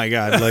egos. Oh my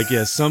god! Like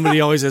somebody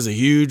always has a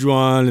huge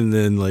one, and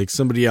then like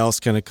somebody else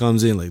kind of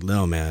comes in like,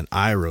 no man,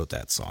 I wrote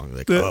that song.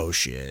 Like, oh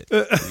shit,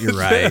 you're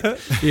right.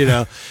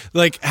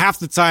 Like half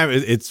the time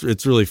it's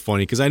really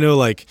funny because I know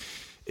like.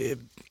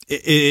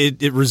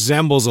 It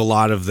resembles a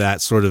lot of that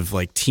sort of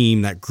like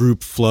team, that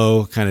group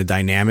flow kind of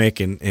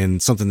dynamic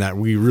and something that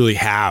we really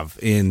have.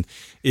 And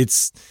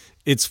it's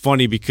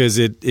funny because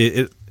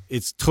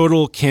it's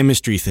total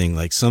chemistry thing.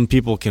 Like some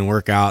people can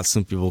work out,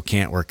 some people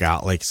can't work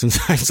out. Like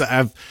sometimes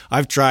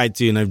I've tried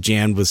to, and I've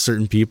jammed with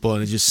certain people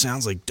and it just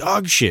sounds like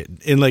dog shit.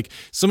 And like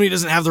somebody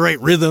doesn't have the right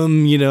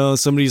rhythm,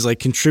 somebody's like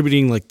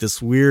contributing like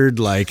this weird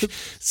like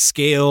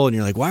scale. And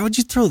you're like, why would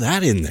you throw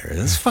that in there?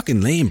 That's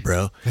fucking lame,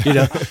 bro.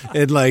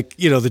 And like,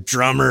 the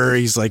drummer,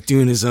 he's like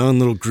doing his own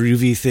little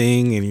groovy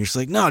thing. And you're just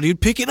like, no,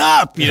 dude, pick it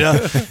up,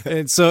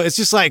 And so it's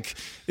just like,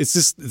 it's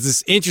just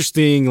this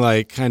interesting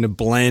like kind of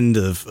blend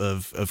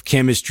of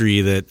chemistry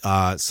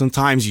that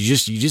sometimes you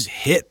just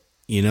hit,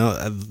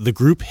 the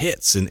group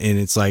hits and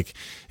it's like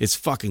it's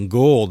fucking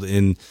gold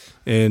and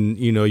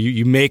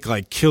you make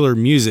like killer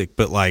music,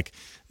 but like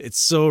it's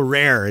so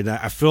rare. And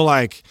I feel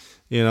like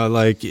not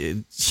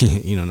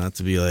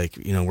to be like,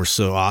 we're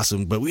so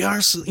awesome, but we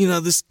are,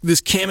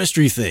 this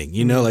chemistry thing,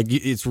 like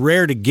it's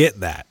rare to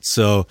get that.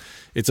 So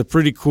it's a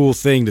pretty cool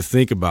thing to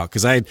think about.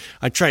 Cause I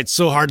tried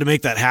so hard to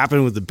make that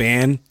happen with the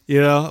band, we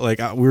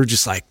were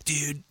just like,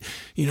 dude,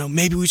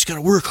 maybe we just got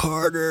to work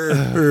harder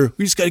or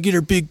we just got to get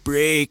our big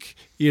break,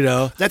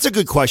 That's a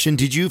good question.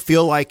 Did you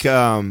feel like,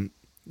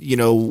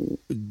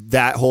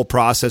 that whole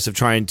process of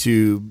trying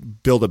to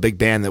build a big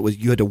band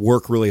you had to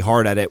work really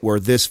hard at it, where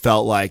this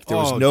felt like there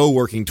was no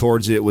working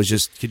towards it. It was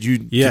just, could you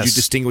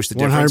distinguish the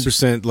difference?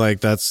 100%.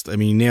 Like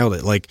you nailed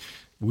it. Like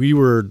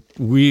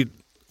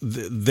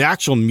the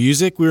actual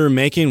music we were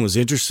making was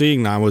interesting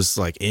and I was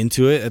like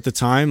into it at the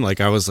time.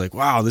 Like I was like,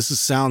 wow,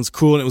 sounds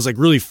cool. And it was like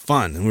really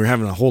fun and we were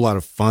having a whole lot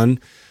of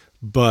fun.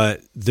 But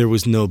there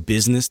was no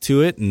business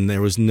to it and there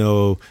was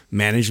no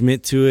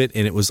management to it.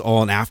 And it was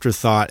all an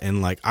afterthought.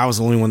 And like, I was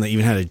the only one that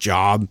even had a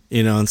job,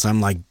 and so I'm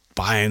like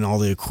buying all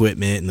the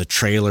equipment and the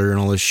trailer and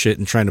all this shit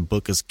and trying to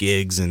book us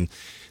gigs. And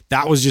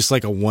that was just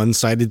like a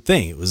one-sided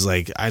thing. It was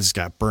like, I just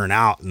got burnt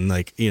out. And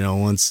like,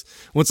 once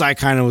I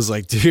kind of was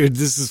like, dude,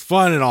 this is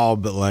fun and all,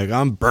 but like,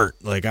 I'm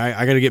burnt. Like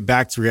I got to get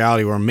back to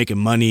reality where I'm making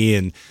money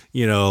and,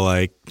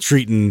 like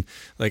treating,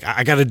 like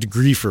I got a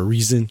degree for a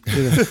reason.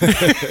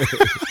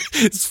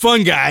 It's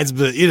fun, guys,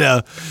 but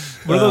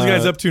what are those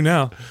guys up to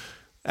now?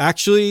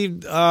 Actually,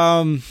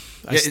 I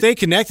stay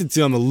connected to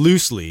them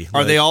loosely.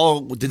 Did they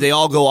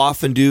all go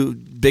off and do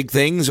big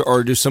things,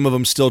 or do some of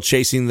them still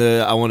chasing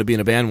I want to be in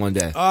a band one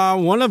day?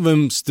 One of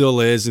them still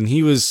is, and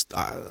he was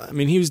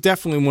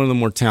definitely one of the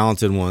more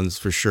talented ones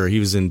for sure. He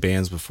was in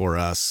bands before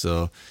us,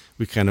 so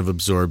we kind of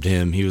absorbed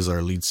him. He was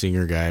our lead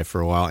singer guy for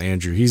a while.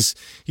 Andrew, he's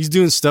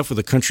doing stuff with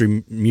a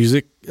country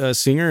music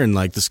singer, and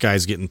like this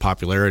guy's getting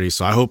popularity.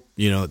 So I hope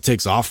it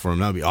takes off for him.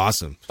 That'd be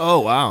awesome. Oh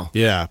wow,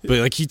 yeah. But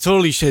like he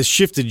totally has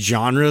shifted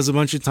genres a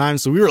bunch of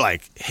times. So we were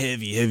like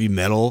heavy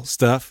metal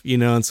stuff,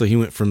 and so he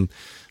went from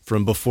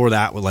before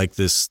that with like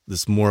this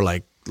more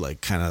like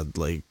kind of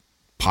like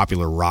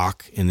popular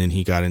rock, and then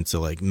he got into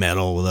like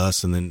metal with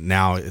us, and then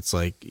now it's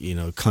like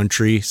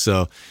country.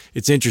 So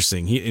it's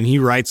interesting. He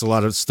writes a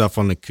lot of stuff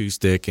on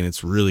acoustic, and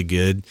it's really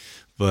good.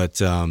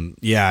 But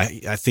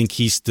I think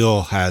he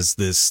still has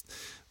this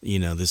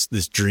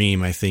this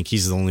dream. I think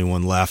he's the only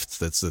one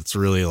left that's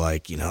really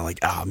like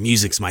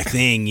music's my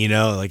thing.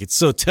 Like it's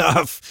so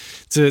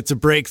tough to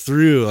break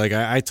through. Like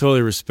I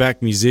totally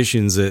respect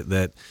musicians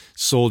that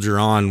soldier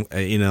on,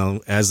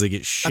 as they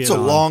get shit. That's a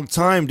long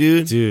time,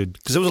 dude.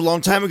 Because it was a long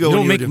time ago. You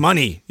don't make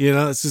money.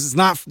 It's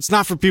not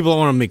for people that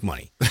want to make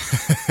money.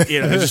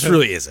 It just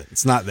really isn't.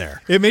 It's not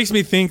there. It makes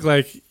me think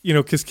like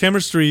because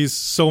chemistry is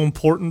so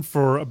important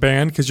for a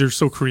band because you're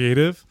so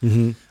creative,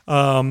 and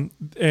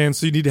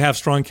so you need to have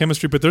strong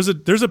chemistry. But there's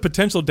a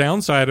potential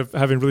downside of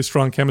having really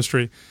strong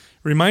chemistry. It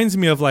reminds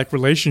me of like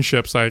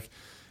relationships, like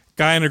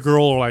guy and a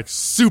girl are like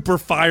super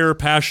fire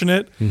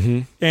passionate,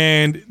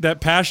 and that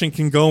passion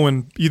can go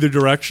in either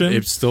direction.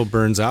 It still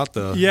burns out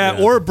though.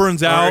 Yeah, or it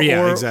burns out,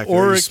 exactly.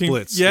 or it it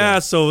splits.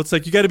 Can, so it's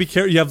like you got to be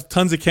careful. You have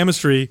tons of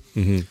chemistry.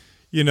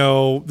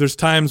 There's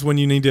times when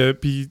you need to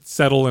be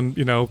settled and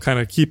kind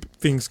of keep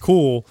things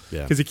cool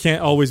because it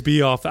can't always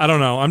be off. I don't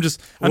know. I'm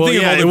thinking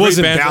about it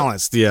wasn't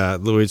balanced.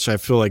 Which I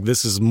feel like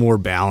this is more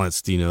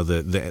balanced.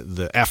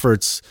 The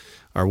efforts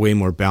are way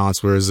more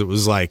balanced, whereas it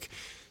was like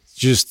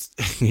just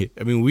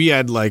we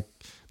had like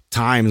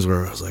times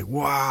where I was like,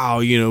 wow,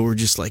 we're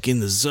just like in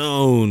the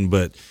zone,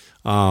 but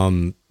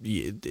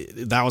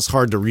that was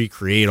hard to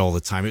recreate all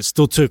the time. It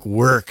still took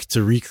work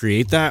to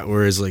recreate that,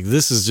 whereas like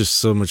this is just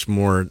so much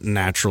more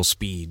natural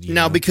speed.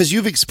 Now, because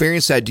you've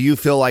experienced that, do you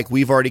feel like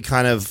we've already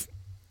kind of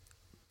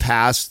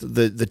past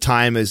the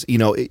time as,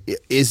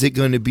 is it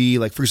going to be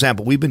like, for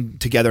example, we've been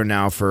together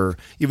now for,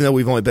 even though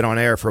we've only been on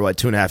air for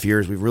 2.5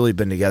 years, we've really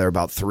been together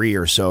about 3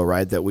 or so,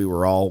 right? That we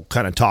were all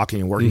kind of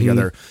talking and working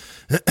together.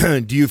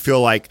 Do you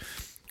feel like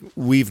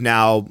we've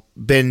now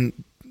been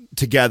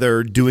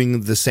together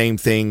doing the same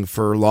thing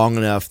for long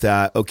enough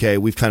that, okay,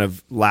 we've kind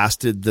of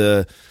lasted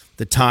the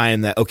time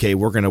that, okay,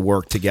 we're going to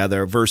work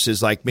together,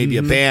 versus like maybe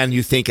a band,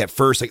 you think at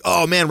first like,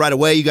 oh man, right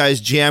away you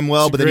guys jam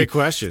well, but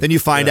then you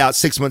find out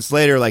 6 months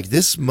later, like,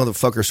 this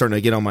motherfucker's starting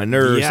to get on my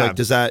nerves. Like,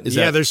 is that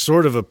there's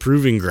sort of a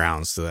proving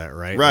grounds to that,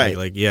 right?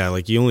 Like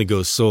you only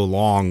go so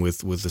long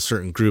with a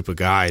certain group of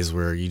guys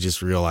where you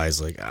just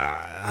realize like,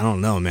 I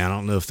don't know, man, I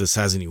don't know if this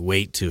has any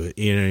weight to it,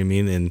 you know what I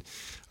mean? And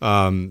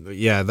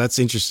that's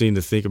interesting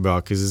to think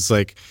about, because it's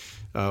like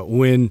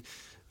when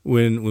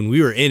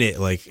we wwere in it,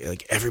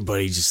 like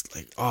everybody just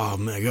like, oh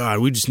my God,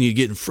 we just need to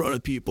get in front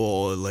of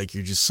people. Like,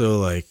 you're just so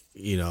like,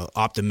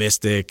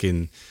 optimistic,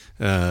 and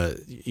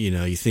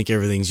you think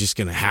everything's just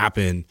gonna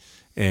happen.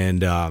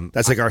 And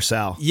that's like our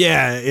Sal.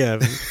 Yeah.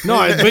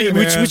 No,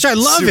 which I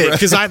love it,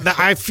 because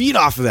I feed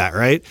off of that,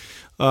 right?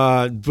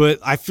 But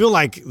I feel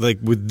like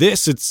with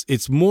this,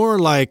 it's more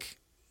like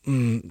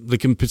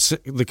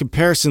the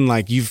comparison,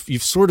 like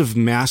you've sort of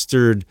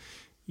mastered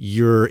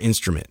your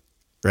instrument,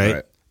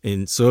 right?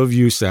 And so have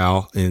you,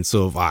 Sal, and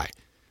so have I,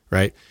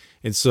 right?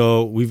 And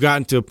so we've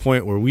gotten to a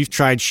point where we've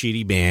tried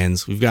shitty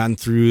bands. We've gotten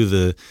through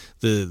the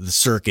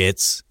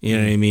circuits, you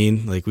know what I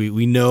mean? Like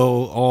we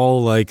know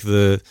all like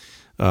the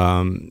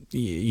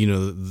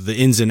the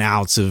ins and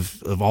outs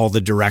of all the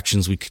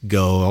directions we could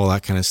go, all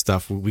that kind of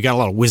stuff. We got a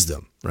lot of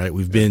wisdom, right?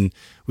 We've been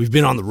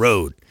on the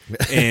road,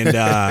 and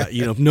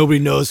nobody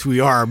knows who we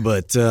are,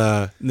 but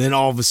then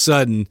all of a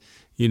sudden,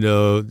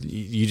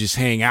 you just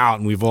hang out,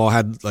 and we've all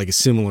had like a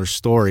similar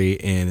story,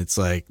 and it's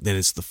like, then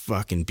it's the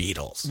fucking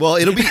Beatles. Well,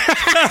 it'll be.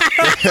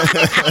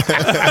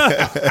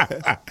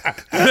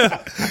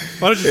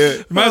 Might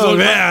as well.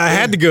 Man, I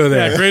had to go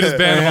there. Yeah, greatest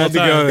band of all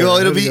time. Well,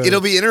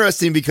 it'll be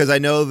interesting, because I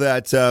know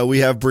that we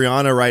have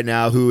Brianna right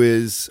now who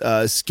is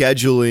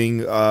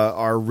scheduling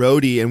our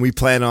roadie, and we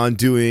plan on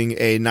doing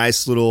a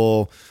nice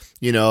little,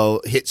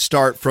 hit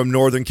start from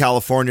Northern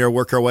California,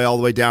 work our way all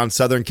the way down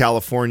Southern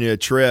California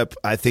trip.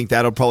 I think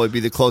that'll probably be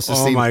the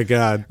closest thing. Oh my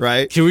God.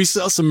 Right? Can we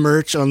sell some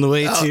merch on the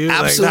way too? Absolutely.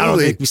 Like, that'll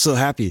make me so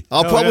happy.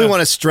 I'll probably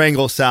want to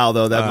strangle Sal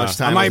though that much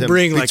time. I might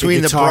bring like between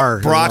a guitar,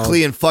 the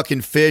broccoli and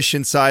fucking fish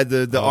inside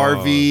the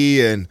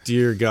RV, and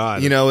dear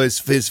God, his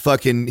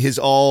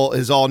all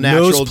natural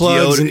nose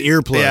plugs deodorant and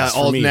earplugs,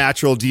 all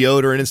natural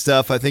deodorant and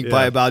stuff. I think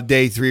by about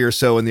day 3 or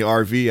so in the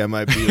RV, I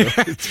might be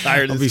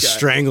tired of I'll be this guy.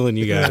 strangling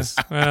you guys.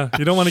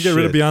 You don't want to get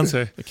rid of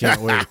Beyonce. I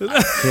can't wait.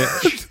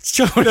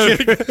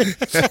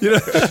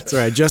 That's all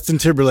right. Justin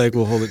Timberlake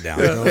will hold it down.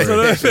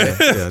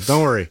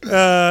 Don't worry.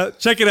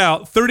 Check it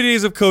out. 30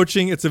 days of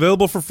coaching. It's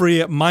available for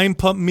free at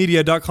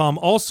mindpumpmedia.com.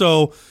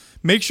 Also,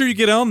 make sure you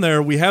get on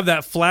there. We have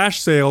that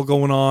flash sale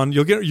going on.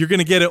 You're going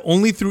to get it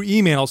only through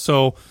email,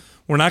 so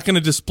we're not going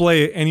to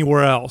display it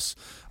anywhere else.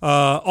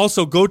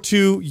 Also, go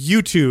to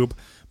YouTube,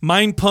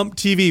 Mind Pump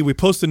TV. We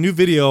post a new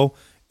video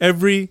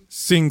every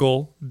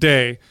single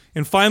day.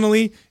 And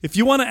finally, if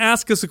you want to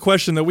ask us a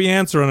question that we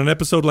answer on an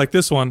episode like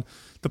this one,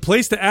 the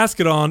place to ask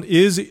it on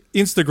is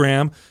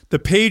Instagram. The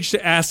page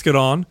to ask it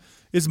on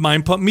is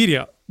Mind Pump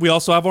Media. We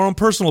also have our own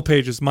personal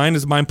pages. Mine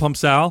is Mind Pump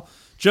Sal,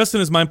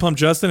 Justin is Mind Pump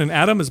Justin, and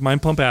Adam is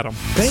Mind Pump Adam.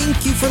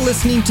 Thank you for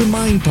listening to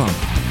Mind Pump.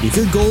 If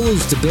your goal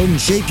is to build and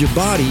shape your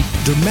body,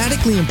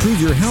 dramatically improve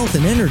your health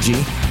and energy,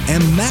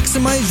 and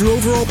maximize your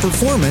overall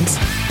performance,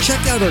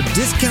 check out our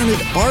discounted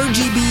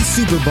RGB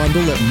Super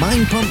Bundle at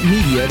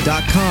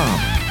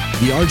mindpumpmedia.com.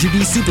 The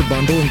RGB Super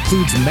Bundle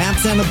includes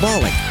MAPS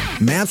Anabolic,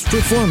 MAPS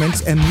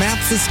Performance, and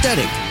MAPS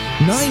Aesthetic.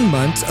 9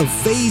 months of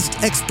phased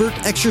expert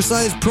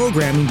exercise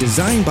programming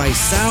designed by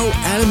Sal,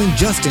 Adam, and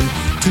Justin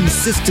to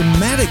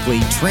systematically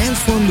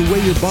transform the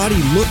way your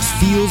body looks,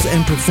 feels,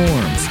 and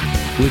performs.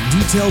 With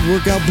detailed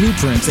workout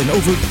blueprints and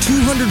over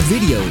 200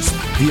 videos,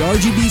 the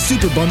RGB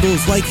Super Bundle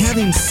is like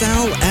having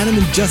Sal, Adam,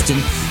 and Justin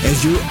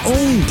as your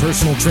own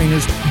personal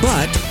trainers,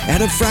 but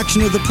at a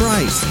fraction of the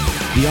price.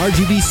 The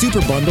RGB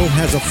Super Bundle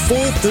has a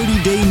full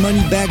 30-day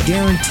money-back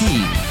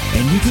guarantee,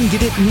 and you can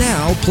get it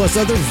now plus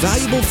other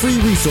valuable free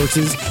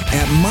resources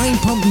at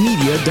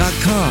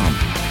mindpumpmedia.com.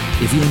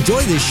 If you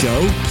enjoy this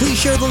show, please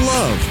share the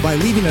love by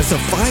leaving us a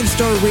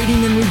 5-star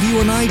rating and review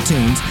on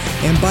iTunes,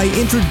 and by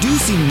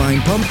introducing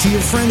Mind Pump to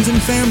your friends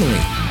and family.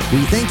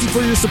 We thank you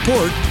for your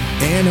support,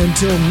 and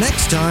until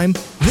next time,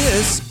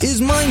 this is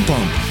Mind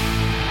Pump.